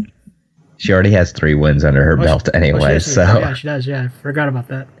 yeah. She already has 3 wins under her belt anyway, so... Yeah, she does, yeah. Forgot about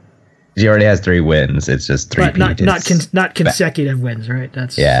that. She already has 3 wins. It's just 3-peat. But not consecutive wins, right?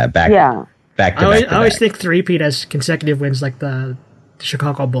 That's back to back. I always think three-peat as consecutive wins, like the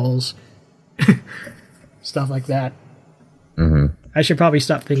Chicago Bulls. Stuff like that. Mm-hmm. I should probably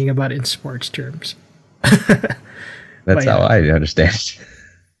stop thinking about it in sports terms. That's how I understand.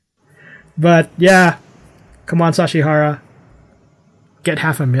 But yeah, come on, Sashihara. Get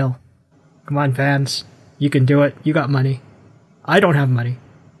 500,000. Come on, fans. You can do it. You got money. I don't have money.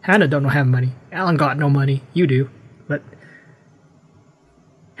 Hannah don't have money. Alan got no money. You do. But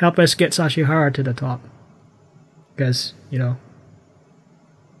help us get Sashihara to the top. Because, you know,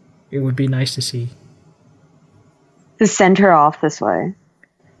 it would be nice to see. To send her off this way.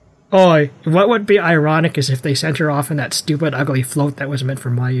 Oh, what would be ironic is if they sent her off in that stupid, ugly float that was meant for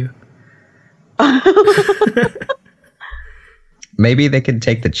Mayu. Maybe they could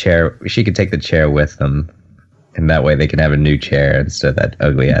take the chair. She could take the chair with them, and that way they can have a new chair instead of that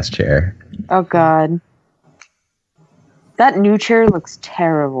ugly ass chair. Oh God, that new chair looks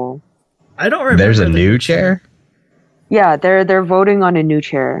terrible. I don't remember. There's a the new chair. Yeah, they're voting on a new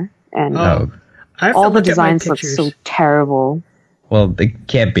chair, and Oh, I have to all the look at my designs look pictures. so terrible. well, it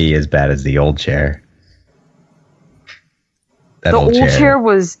can't be as bad as the old chair. That The old chair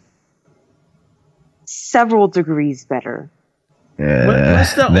was several degrees better.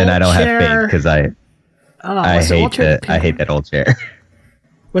 what's the then I old don't chair? have faith because I what's the old chair, the I pink hate one? that old chair.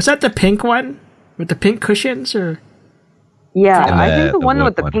 Was that the pink one with the pink cushions, or Yeah, And I think the the one wood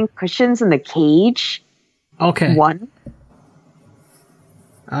with the one. pink cushions and the cage okay? one.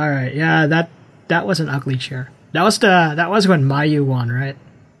 All right, yeah, that was an ugly chair. That was when Mayu won, right?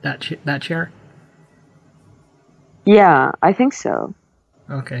 That chair. Yeah, I think so.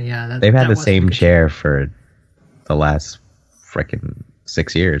 Okay, yeah, They've had that the wasn't a same good chair for the last frickin'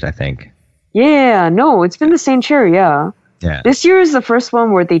 6 years, I think. Yeah, no, it's been the same chair. Yeah, Yeah. this year is the first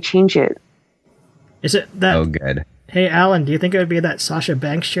one where they change it. Is it that? Oh, good. Hey, Alan, do you think it would be that Sasha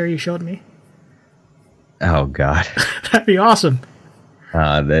Banks chair you showed me? Oh, God. That'd be awesome.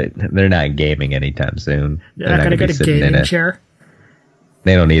 They're not gaming anytime soon. They're They're not gonna be get a sitting in gaming it. chair.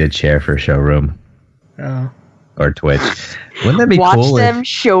 They don't need a chair for showroom Oh, or Twitch. Wouldn't that be Watch cool? them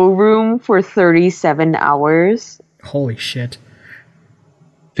showroom for 37 hours. holy shit!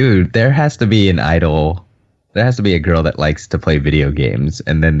 Dude, there has to be an idol. There has to be a girl that likes to play video games,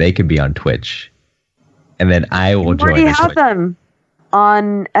 and then they could be on Twitch. And then I will We join already the have Twitch. them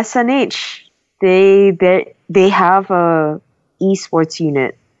on SNH. They have a esports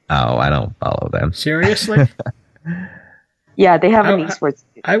unit. Oh, I don't follow them. Seriously, Yeah, they have an Oh, esports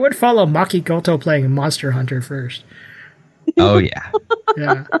unit. I would follow Maki Goto playing Monster Hunter first. Oh, yeah.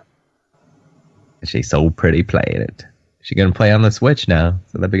 Yeah, She's so pretty playing it. She's going to play on the Switch now,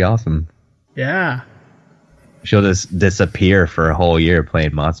 so that'd be awesome. yeah. She'll just disappear for a whole year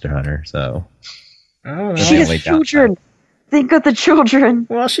playing Monster Hunter, so... Oh, She She has has only children. Think of the children.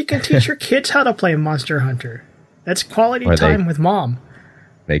 well, she can teach her kids how to play Monster Hunter. That's quality Or they- time with mom.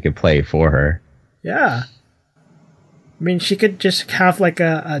 They could play for her. Yeah. I mean, she could just have like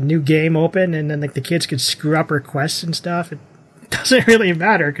a new game open, and then like the kids could screw up her quests and stuff. It doesn't really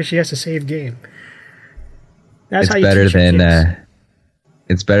matter because she has to save game. That's It's how you better teach your than kids.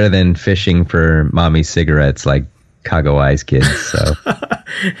 it's better than fishing for mommy cigarettes like Kago Eyes kids. So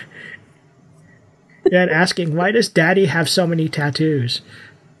Yeah, and asking, why does Daddy have so many tattoos?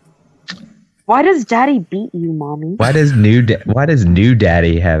 Why does daddy beat you, mommy? why does new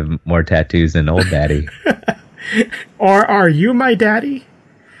daddy have more tattoos than old daddy? Or are you my daddy?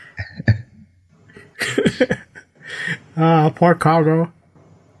 Poor Kago.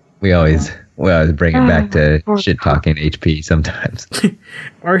 We always bring it back to Poor shit talking HP sometimes.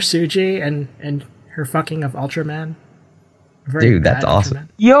 Or Suji and her fucking of Ultraman. Very Dude, that's bad awesome. Ultraman.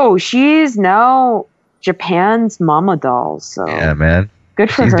 Yo, she's now Japan's mama doll, so Yeah, man. good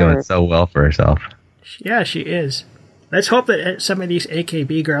for She's her. doing so well for herself. Yeah, she is. Let's hope that some of these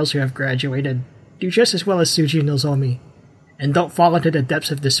AKB girls who have graduated do just as well as Suji Nozomi, and don't fall into the depths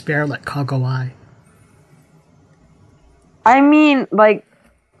of despair like Kago Ai. I mean, like,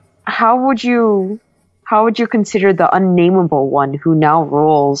 how would you consider the unnameable one who now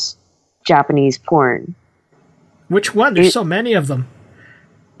rules Japanese porn? Which one? There's so many of them.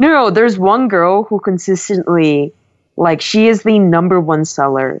 No, there's one girl who consistently, like, she is the #1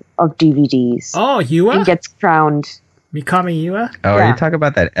 seller of DVDs Oh, and Yua? gets crowned. Mikami Yua? Oh, are Yeah. you talking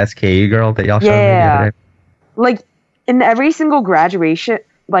about that SKE girl that y'all showed me the Yeah. other day? Like, in every single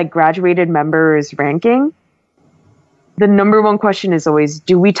graduated member's ranking, the #1 question is always,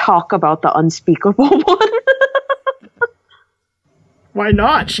 do we talk about the unspeakable one? Why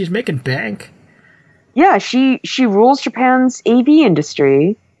not? She's making bank. Yeah, she rules Japan's AV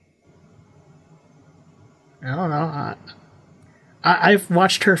industry. I don't know. I've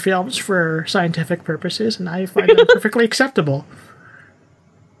watched her films for scientific purposes, and I find them perfectly acceptable.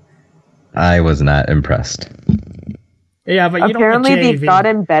 I was not impressed. Yeah, but you Apparently, don't like they've JAV.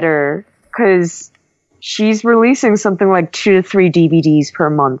 gotten better because she's releasing something like 2 to 3 DVDs per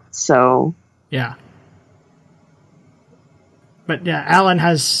month. So Yeah. But yeah, Alan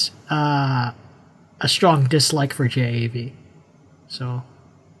has a strong dislike for JAV. So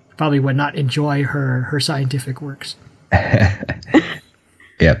probably would not enjoy her scientific works.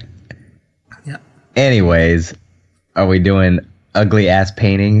 Yep. Yep. Anyways, are we doing ugly ass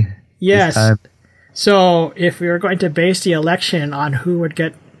painting? this Yes. time? So if we were going to base the election on who would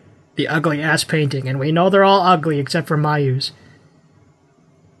get the ugly ass painting, and we know they're all ugly except for Mayu's.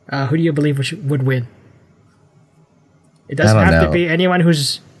 Who do you believe would win? It doesn't have to be anyone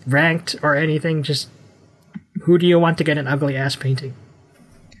who's ranked or anything. Just who do you want to get an ugly ass painting?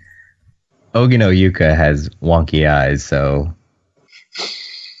 Ogino Yuka has wonky eyes, so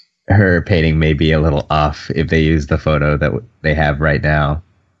her painting may be a little off if they use the photo that they have right now.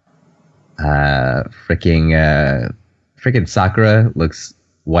 Freaking Sakura looks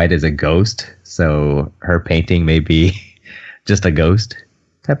white as a ghost, so her painting may be just a ghost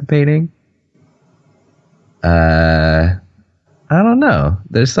type of painting. I don't know.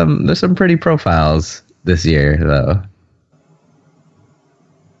 There's some pretty profiles this year, though.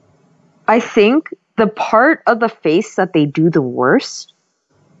 I think the part of the face that they do the worst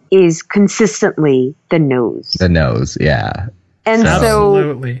is consistently the nose. The nose, yeah. And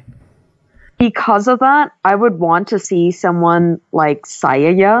Absolutely. So because of that, I would want to see someone like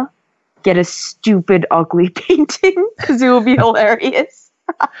Sayaya get a stupid, ugly painting because it will be hilarious.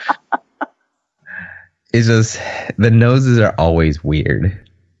 It's just the noses are always weird.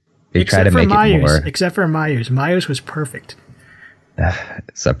 They try to make it more. Except for Mayu's. Mayu's was perfect.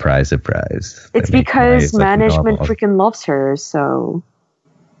 Surprise, surprise. It's because management freaking loves her, so.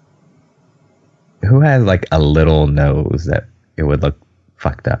 Who has like a little nose that it would look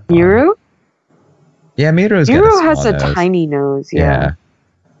fucked up? Miru? Yeah, Miru has a tiny nose, yeah.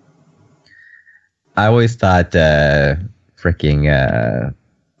 I always thought freaking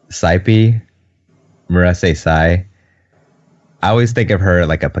Saipi, Murase Sai, I always think of her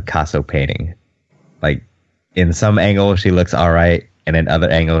like a Picasso painting. Like, in some angles she looks alright, and in other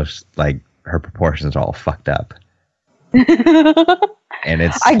angles, like, her proportions are all fucked up. And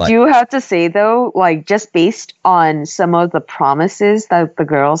it's I do have to say, though, like, just based on some of the promises that the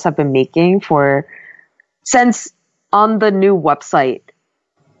girls have been making since on the new website,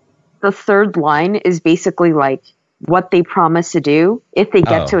 the third line is basically like what they promise to do if they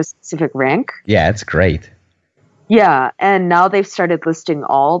get to a specific rank. Yeah, it's great. Yeah, and now they've started listing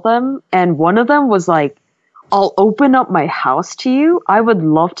all of them, and one of them was like, I'll open up my house to you. I would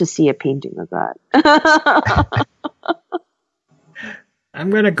love to see a painting of that. I'm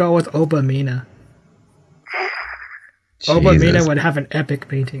going to go with Obamina. Obamina would have an epic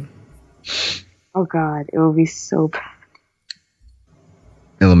painting. Oh god, it will be so bad.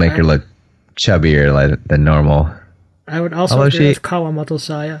 It'll make her look chubbier than normal. I would also agree with Kawamoto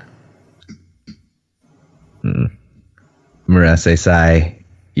Saya. Murase Sai,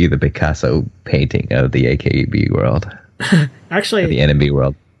 you the Picasso painting of the AKB world. Actually, the NMB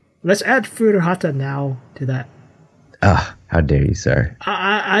world. Let's add Furuhata now to that. Ah, how dare you, sir.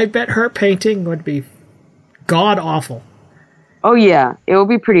 I bet her painting would be god-awful. Oh yeah, it will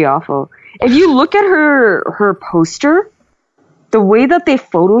be pretty awful. If you look at her poster, the way that they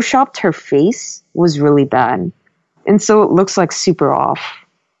photoshopped her face was really bad. And so it looks like super off.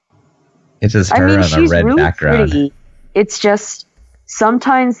 It's just her on a red really background. Pretty. It's just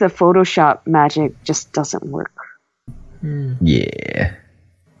sometimes the Photoshop magic just doesn't work. Yeah.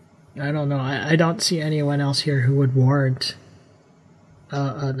 I don't know. I don't see anyone else here who would warrant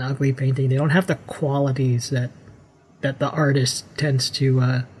an ugly painting. They don't have the qualities that the artist tends to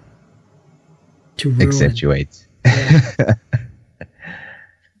ruin. Accentuates. Yeah.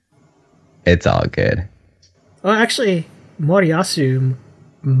 It's all good. Well, actually, Moriyasu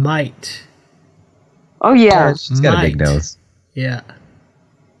might. Oh yeah, she's got a big nose. Yeah.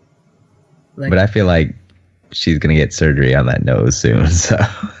 But I feel like she's gonna get surgery on that nose soon. So.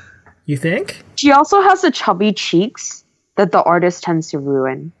 You think? She also has the chubby cheeks that the artist tends to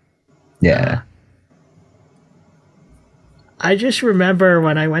ruin. Yeah. I just remember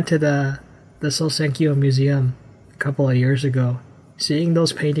when I went to the Sosenkyo Museum a couple of years ago, seeing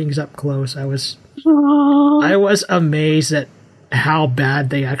those paintings up close, I was amazed at how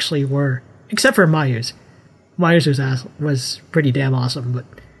bad they actually were. Except for Mayu's. Mayu's was pretty damn awesome, but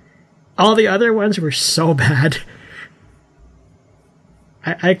all the other ones were so bad.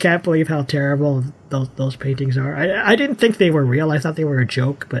 I can't believe how terrible those paintings are. I didn't think they were real. I thought they were a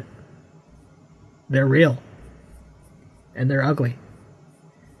joke, but they're real. And they're ugly.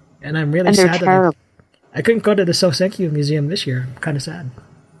 And I'm really sad that I couldn't go to the Sosenkyo Museum this year. I'm kind of sad.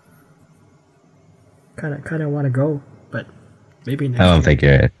 Kind of want to go, but maybe next year.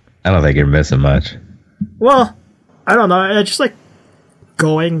 I don't think you're missing much. Well, I don't know. I just like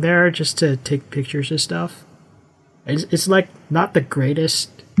going there just to take pictures and stuff. It's like not the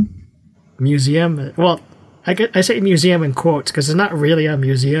greatest museum. Well, I say museum in quotes because it's not really a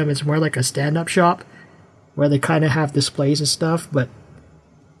museum. It's more like a stand-up shop where they kind of have displays and stuff. But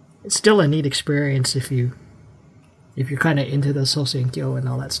it's still a neat experience if you if you're kind of into the Sosenkyo and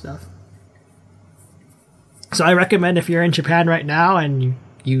all that stuff. So I recommend if you're in Japan right now and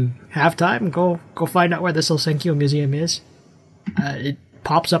you have time, go find out where the Sosenkyo Museum is. It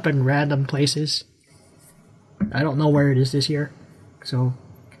pops up in random places. I don't know where it is this year, so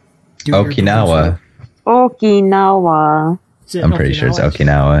do your Okinawa. Okinawa. Is it I'm pretty sure it's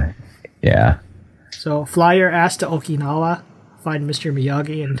Okinawa. Yeah. So fly your ass to Okinawa, find Mr.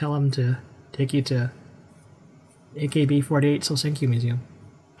 Miyagi, and tell him to take you to AKB48 Sosenkyo Museum.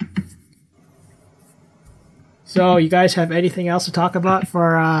 So, you guys have anything else to talk about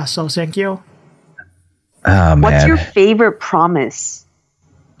for Sosenkyo? Oh, man. What's your favorite promise?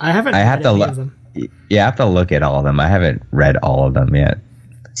 I haven't. I have read to any look. of them. Yeah, I have to look at all of them. I haven't read all of them yet.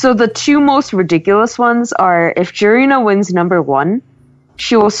 So the two most ridiculous ones are if Jurina wins number 1,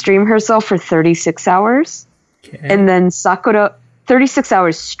 she will stream herself for 36 hours. Okay. And then Sakura, 36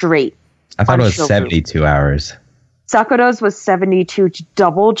 hours straight. I thought on it was Showroom. 72 hours. Sakura's was 72 to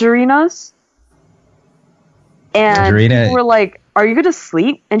double Jurina's. And Jurina- people were like, are you going to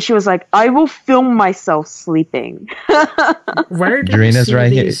sleep? And she was like, I will film myself sleeping. Where do you Jurina's see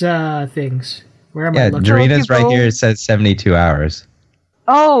right here. these Things? Where am I Yeah, looking? Jurina's right go- here. It says 72 hours.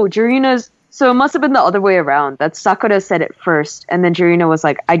 Oh, Jurina's. So it must have been the other way around. That Sakura said it first. And then Jurina was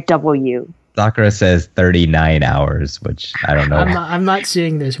like, I double you. Sakura says 39 hours, which I don't know. I'm not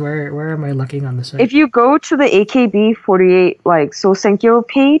seeing this. Where am I looking on the site? If you go to the AKB48 like Sosenkyo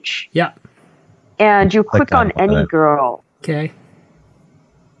page Yeah. and you click on on any it. girl, Okay.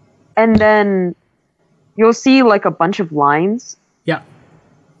 and then you'll see like a bunch of lines. Yeah.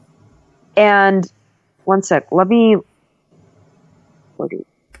 And one sec, let me.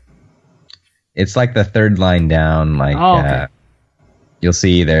 It's like the third line down. Like Oh, okay. you'll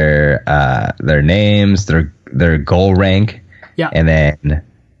see their names, their goal rank, Yeah. and then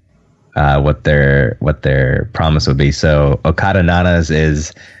what their promise would be. So Okada Nana's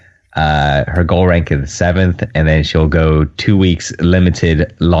is her goal rank is 7th, and then she'll go 2 weeks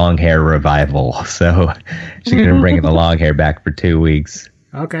limited long hair revival. So she's gonna bring the long hair back for 2 weeks.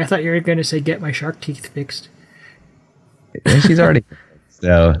 Okay, I thought you were going to say get my shark teeth fixed. And she's already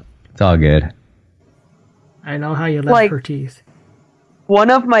so it's all good. I know how you left Like- her teeth. One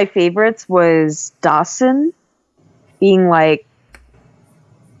of my favorites was Dawson being like,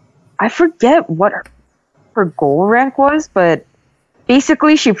 I forget what her goal rank was, but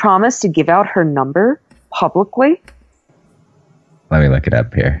basically she promised to give out her number publicly. Let me look it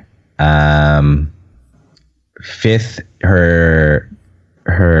up here. 5th, her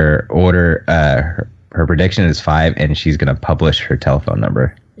order, her prediction is 5, and she's gonna publish her telephone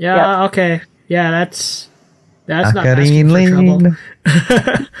number. Yeah, okay. Yeah, that's not asking for trouble.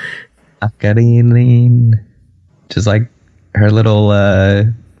 Akarin. Just like her little,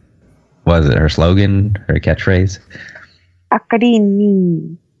 what is it, her slogan, her catchphrase?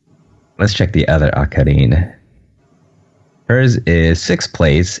 Akarini. Let's check the other Akarin. Hers is 6th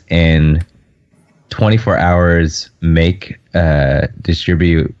place in 24 hours make,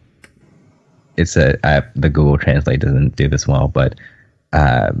 distribute. It's the Google Translate doesn't do this well, but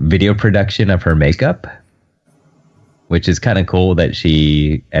video production of her makeup, which is kind of cool that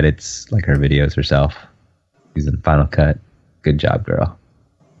she edits like her videos herself using Final Cut. Good job, girl.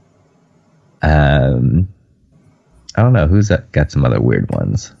 I don't know who's got some other weird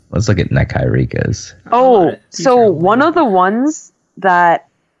ones. Let's look at Nakai Rika's. Oh, These so are one of the ones that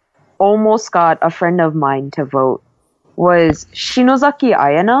almost got a friend of mine to vote was Shinozaki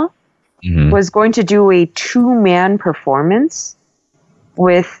Ayana Mhm. was going to do a 2-man performance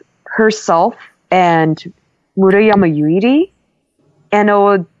with herself and Murayama Yuiri, and it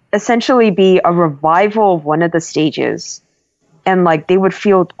would essentially be a revival of one of the stages, and like they would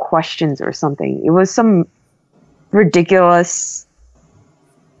field questions or something. It was some ridiculous.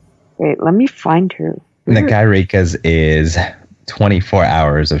 Wait, let me find her. Nakai Rika's is 24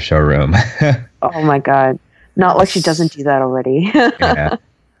 hours of showroom. Oh my god. Not like she doesn't do that already. Yeah.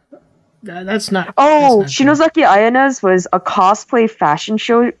 That's not. Oh, that's not Shinozaki Ayana's was a cosplay fashion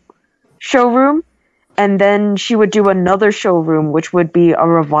showroom, and then she would do another showroom, which would be a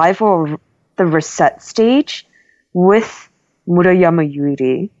revival of the Reset stage with Murayama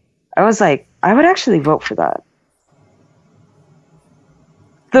Yuiri. I was like, I would actually vote for that.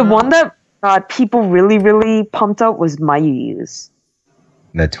 The one that got people really, really pumped up was Mayuyu's.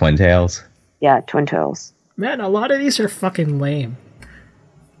 The Twin Tails. Yeah, Twin Tails. Man, a lot of these are fucking lame.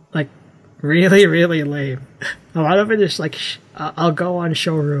 Like, really, really lame. A lot of it is like, I'll go on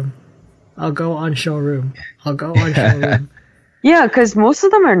showroom. I'll go on showroom. I'll go on showroom. Yeah, because most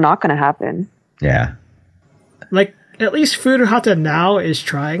of them are not going to happen. Yeah. Like, at least Furuhata now is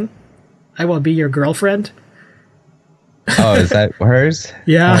trying. I will be your girlfriend. Oh, is that hers?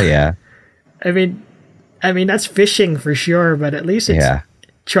 Yeah. Oh, yeah. I mean, that's fishing for sure, but at least it's Yeah.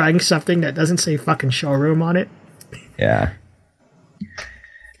 trying something that doesn't say fucking showroom on it. Yeah.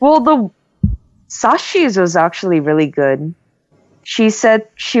 Well, the Sashi's was actually really good. She said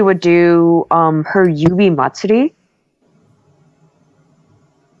she would do her Yubi Matsuri.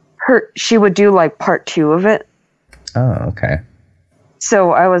 She would do like part 2 of it. Oh, okay.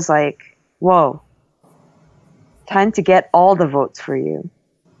 So I was like, whoa, time to get all the votes for you.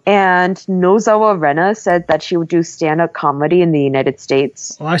 And Nozawa Rena said that she would do stand-up comedy in the United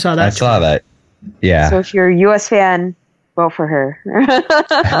States. Oh, I saw that. I saw that. Yeah. So if you're a US fan, vote for her.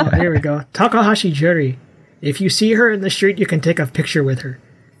 Oh, here we go. Takahashi Juri. If you see her in the street, you can take a picture with her.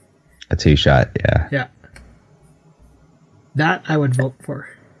 A 2-shot, yeah. Yeah. That I would vote for.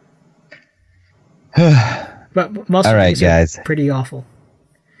 But most All of right, these guys. are pretty awful.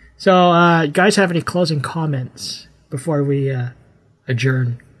 So, you guys have any closing comments before we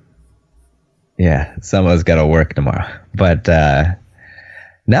adjourn? Yeah, some of us got to work tomorrow. But,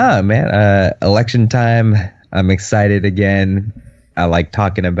 no, man, election time, I'm excited again. I like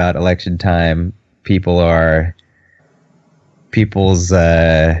talking about election time. People's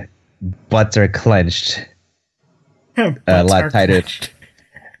butts are clenched a lot tighter.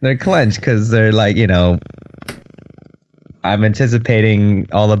 They're clenched because they're like, I'm anticipating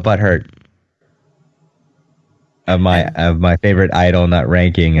all the butt hurt of my favorite idol not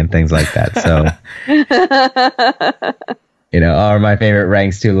ranking and things like that. So, or my favorite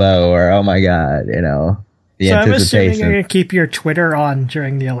ranks too low, or oh my god, the So I'm assuming anticipation. you're going to keep your Twitter on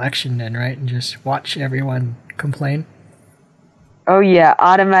during the election then, right? And just watch everyone complain? Oh yeah,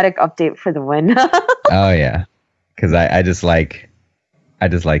 automatic update for the win. Oh yeah, because I just like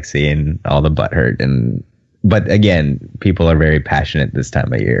seeing all the butt hurt but again, people are very passionate this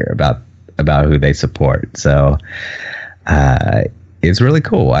time of year about who they support. So it's really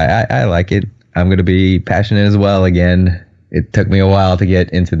cool. I like it. I'm going to be passionate as well again. It took me a while to get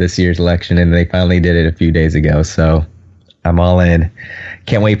into this year's election, and they finally did it a few days ago. So I'm all in.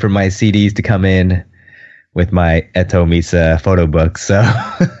 Can't wait for my CDs to come in with my Eto Misa photo book. So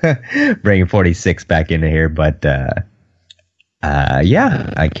bringing 46 back into here. But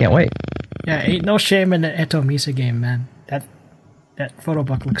yeah, I can't wait. Yeah, ain't no shame in the Eto Misa game, man. That photo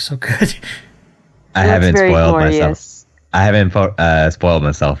book looks so good. I haven't spoiled myself. I haven't spoiled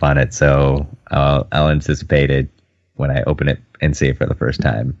myself on it, so I'll anticipate it when I open it and see it for the first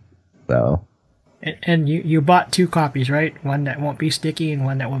time. So, and you bought 2 copies, right? One that won't be sticky and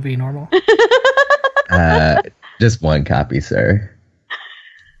one that will be normal. Just 1 copy, sir.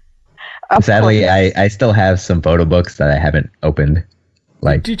 Sadly, I still have some photo books that I haven't opened.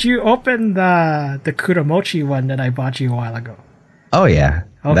 Like, did you open the Kuramochi one that I bought you a while ago? Oh yeah,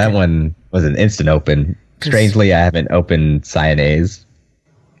 okay. That one was an instant open. Strangely, I haven't opened Cyanase.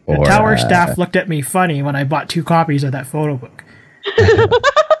 The tower staff looked at me funny when I bought 2 copies of that photo book.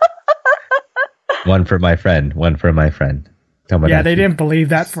 One for my friend. Yeah, they didn't believe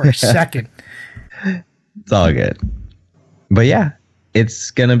that for a second. It's all good. But yeah,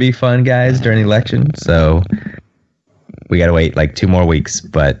 it's going to be fun, guys, during the election. So we got to wait like 2 more weeks,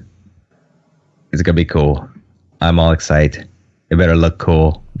 but it's going to be cool. I'm all excited. It better look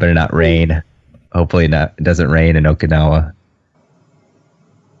cool. Better not rain. Hopefully it doesn't rain in Okinawa.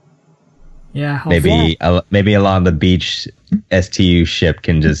 Yeah, hopefully. Maybe along the beach, STU ship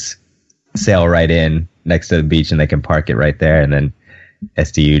can just sail right in next to the beach and they can park it right there, and then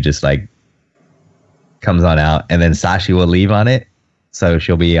STU just like comes on out, and then Sashi will leave on it, so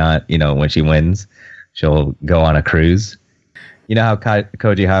she'll be on, when she wins, she'll go on a cruise. You know how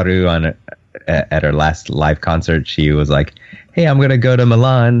Koji Haru at her last live concert, she was like, hey, I'm gonna go to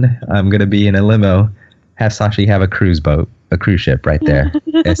Milan, I'm gonna be in a limo, have Sashi have a cruise ship right there.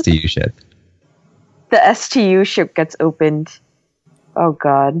 STU ship. The STU ship gets opened. Oh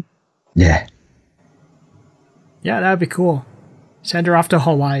god. Yeah. Yeah, that would be cool. Send her off to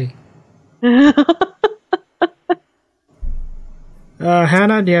Hawaii.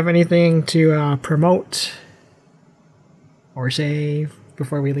 Hannah, do you have anything to promote or say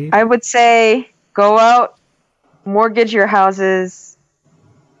before we leave? I would say go out, mortgage your houses,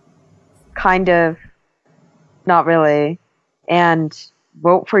 kind of, not really, and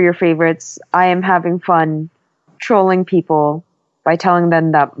vote for your favorites. I am having fun trolling people by telling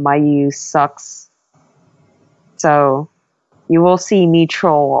them that Mayu sucks. So you will see me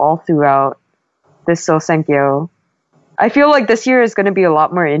troll all throughout this Sosenkyo. I feel like this year is going to be a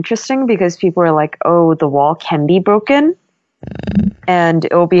lot more interesting because people are like, oh, the wall can be broken. And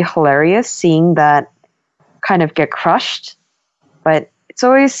it will be hilarious seeing that kind of get crushed. But it's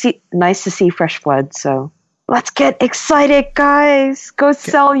always nice to see fresh blood, so Let's get excited, guys. Go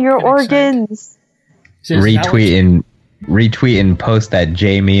sell your get excited. organs. Retweet and post that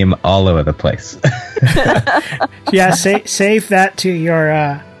J meme all over the place. Yeah, save that to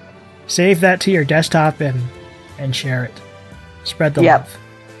your desktop and share it. Spread the love.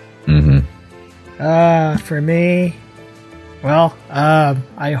 Mm-hmm. For me, well,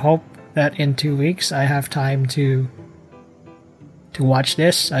 I hope that in 2 weeks I have time to watch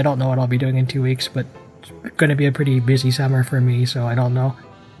this. I don't know what I'll be doing in 2 weeks, but it's going to be a pretty busy summer for me, so I don't know.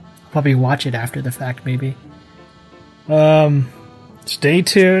 I'll probably watch it after the fact, maybe. Stay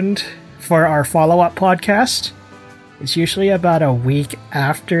tuned for our follow-up podcast. It's usually about a week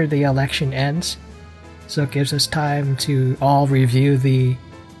after the election ends, so it gives us time to all review the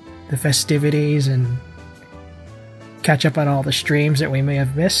festivities and catch up on all the streams that we may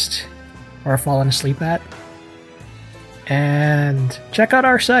have missed or fallen asleep at. And check out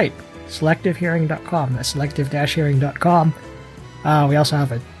our site, selectivehearing.com. That's selective-hearing.com. We also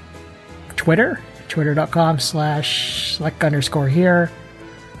have a Twitter, twitter.com/select_here.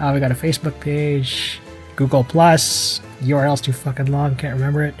 We got a Facebook page, Google+, URL's too fucking long, can't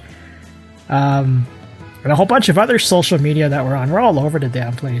remember it. And a whole bunch of other social media that we're on. We're all over the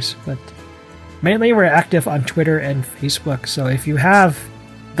damn place, but mainly we're active on Twitter and Facebook. So if you have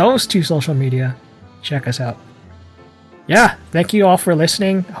those two social media, check us out. Yeah, thank you all for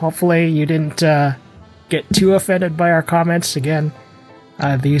listening. Hopefully you didn't get too offended by our comments. Again,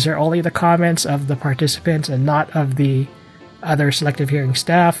 these are only the comments of the participants and not of the other Selective Hearing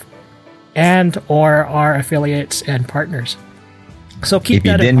staff and or our affiliates and partners. So keep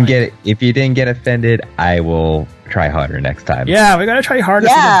that in mind. If you didn't get offended, I will try harder next time. Yeah, we're gonna try harder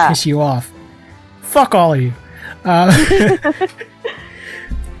to piss you off. Fuck all of you.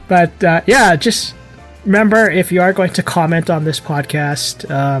 But yeah, just remember, if you are going to comment on this podcast,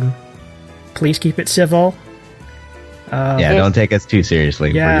 please keep it civil. Don't take us too seriously.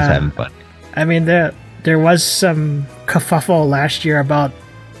 Yeah. We're just having fun. I mean, there was some kerfuffle last year about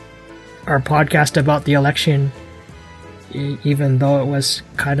our podcast about the election, even though it was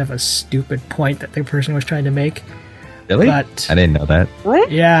kind of a stupid point that the person was trying to make. Really? But I didn't know that.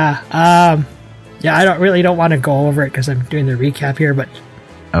 What? yeah, I don't want to go over it because I'm doing the recap here. But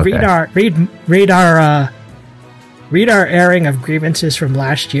Okay. read our airing of grievances from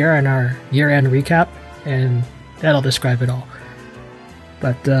last year and our year-end recap, and that'll describe it all.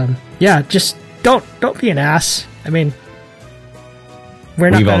 But yeah, just don't be an ass. I mean,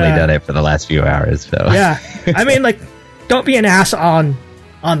 we've only done it for the last few hours, so yeah. I mean, like, don't be an ass on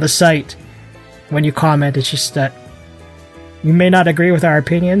the site when you comment. It's just that you may not agree with our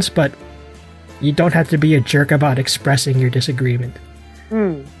opinions, but you don't have to be a jerk about expressing your disagreement.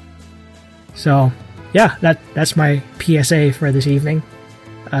 So, yeah, that's my PSA for this evening.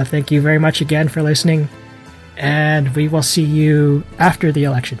 Thank you very much again for listening, and we will see you after the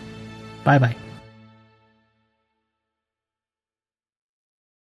election. Bye-bye.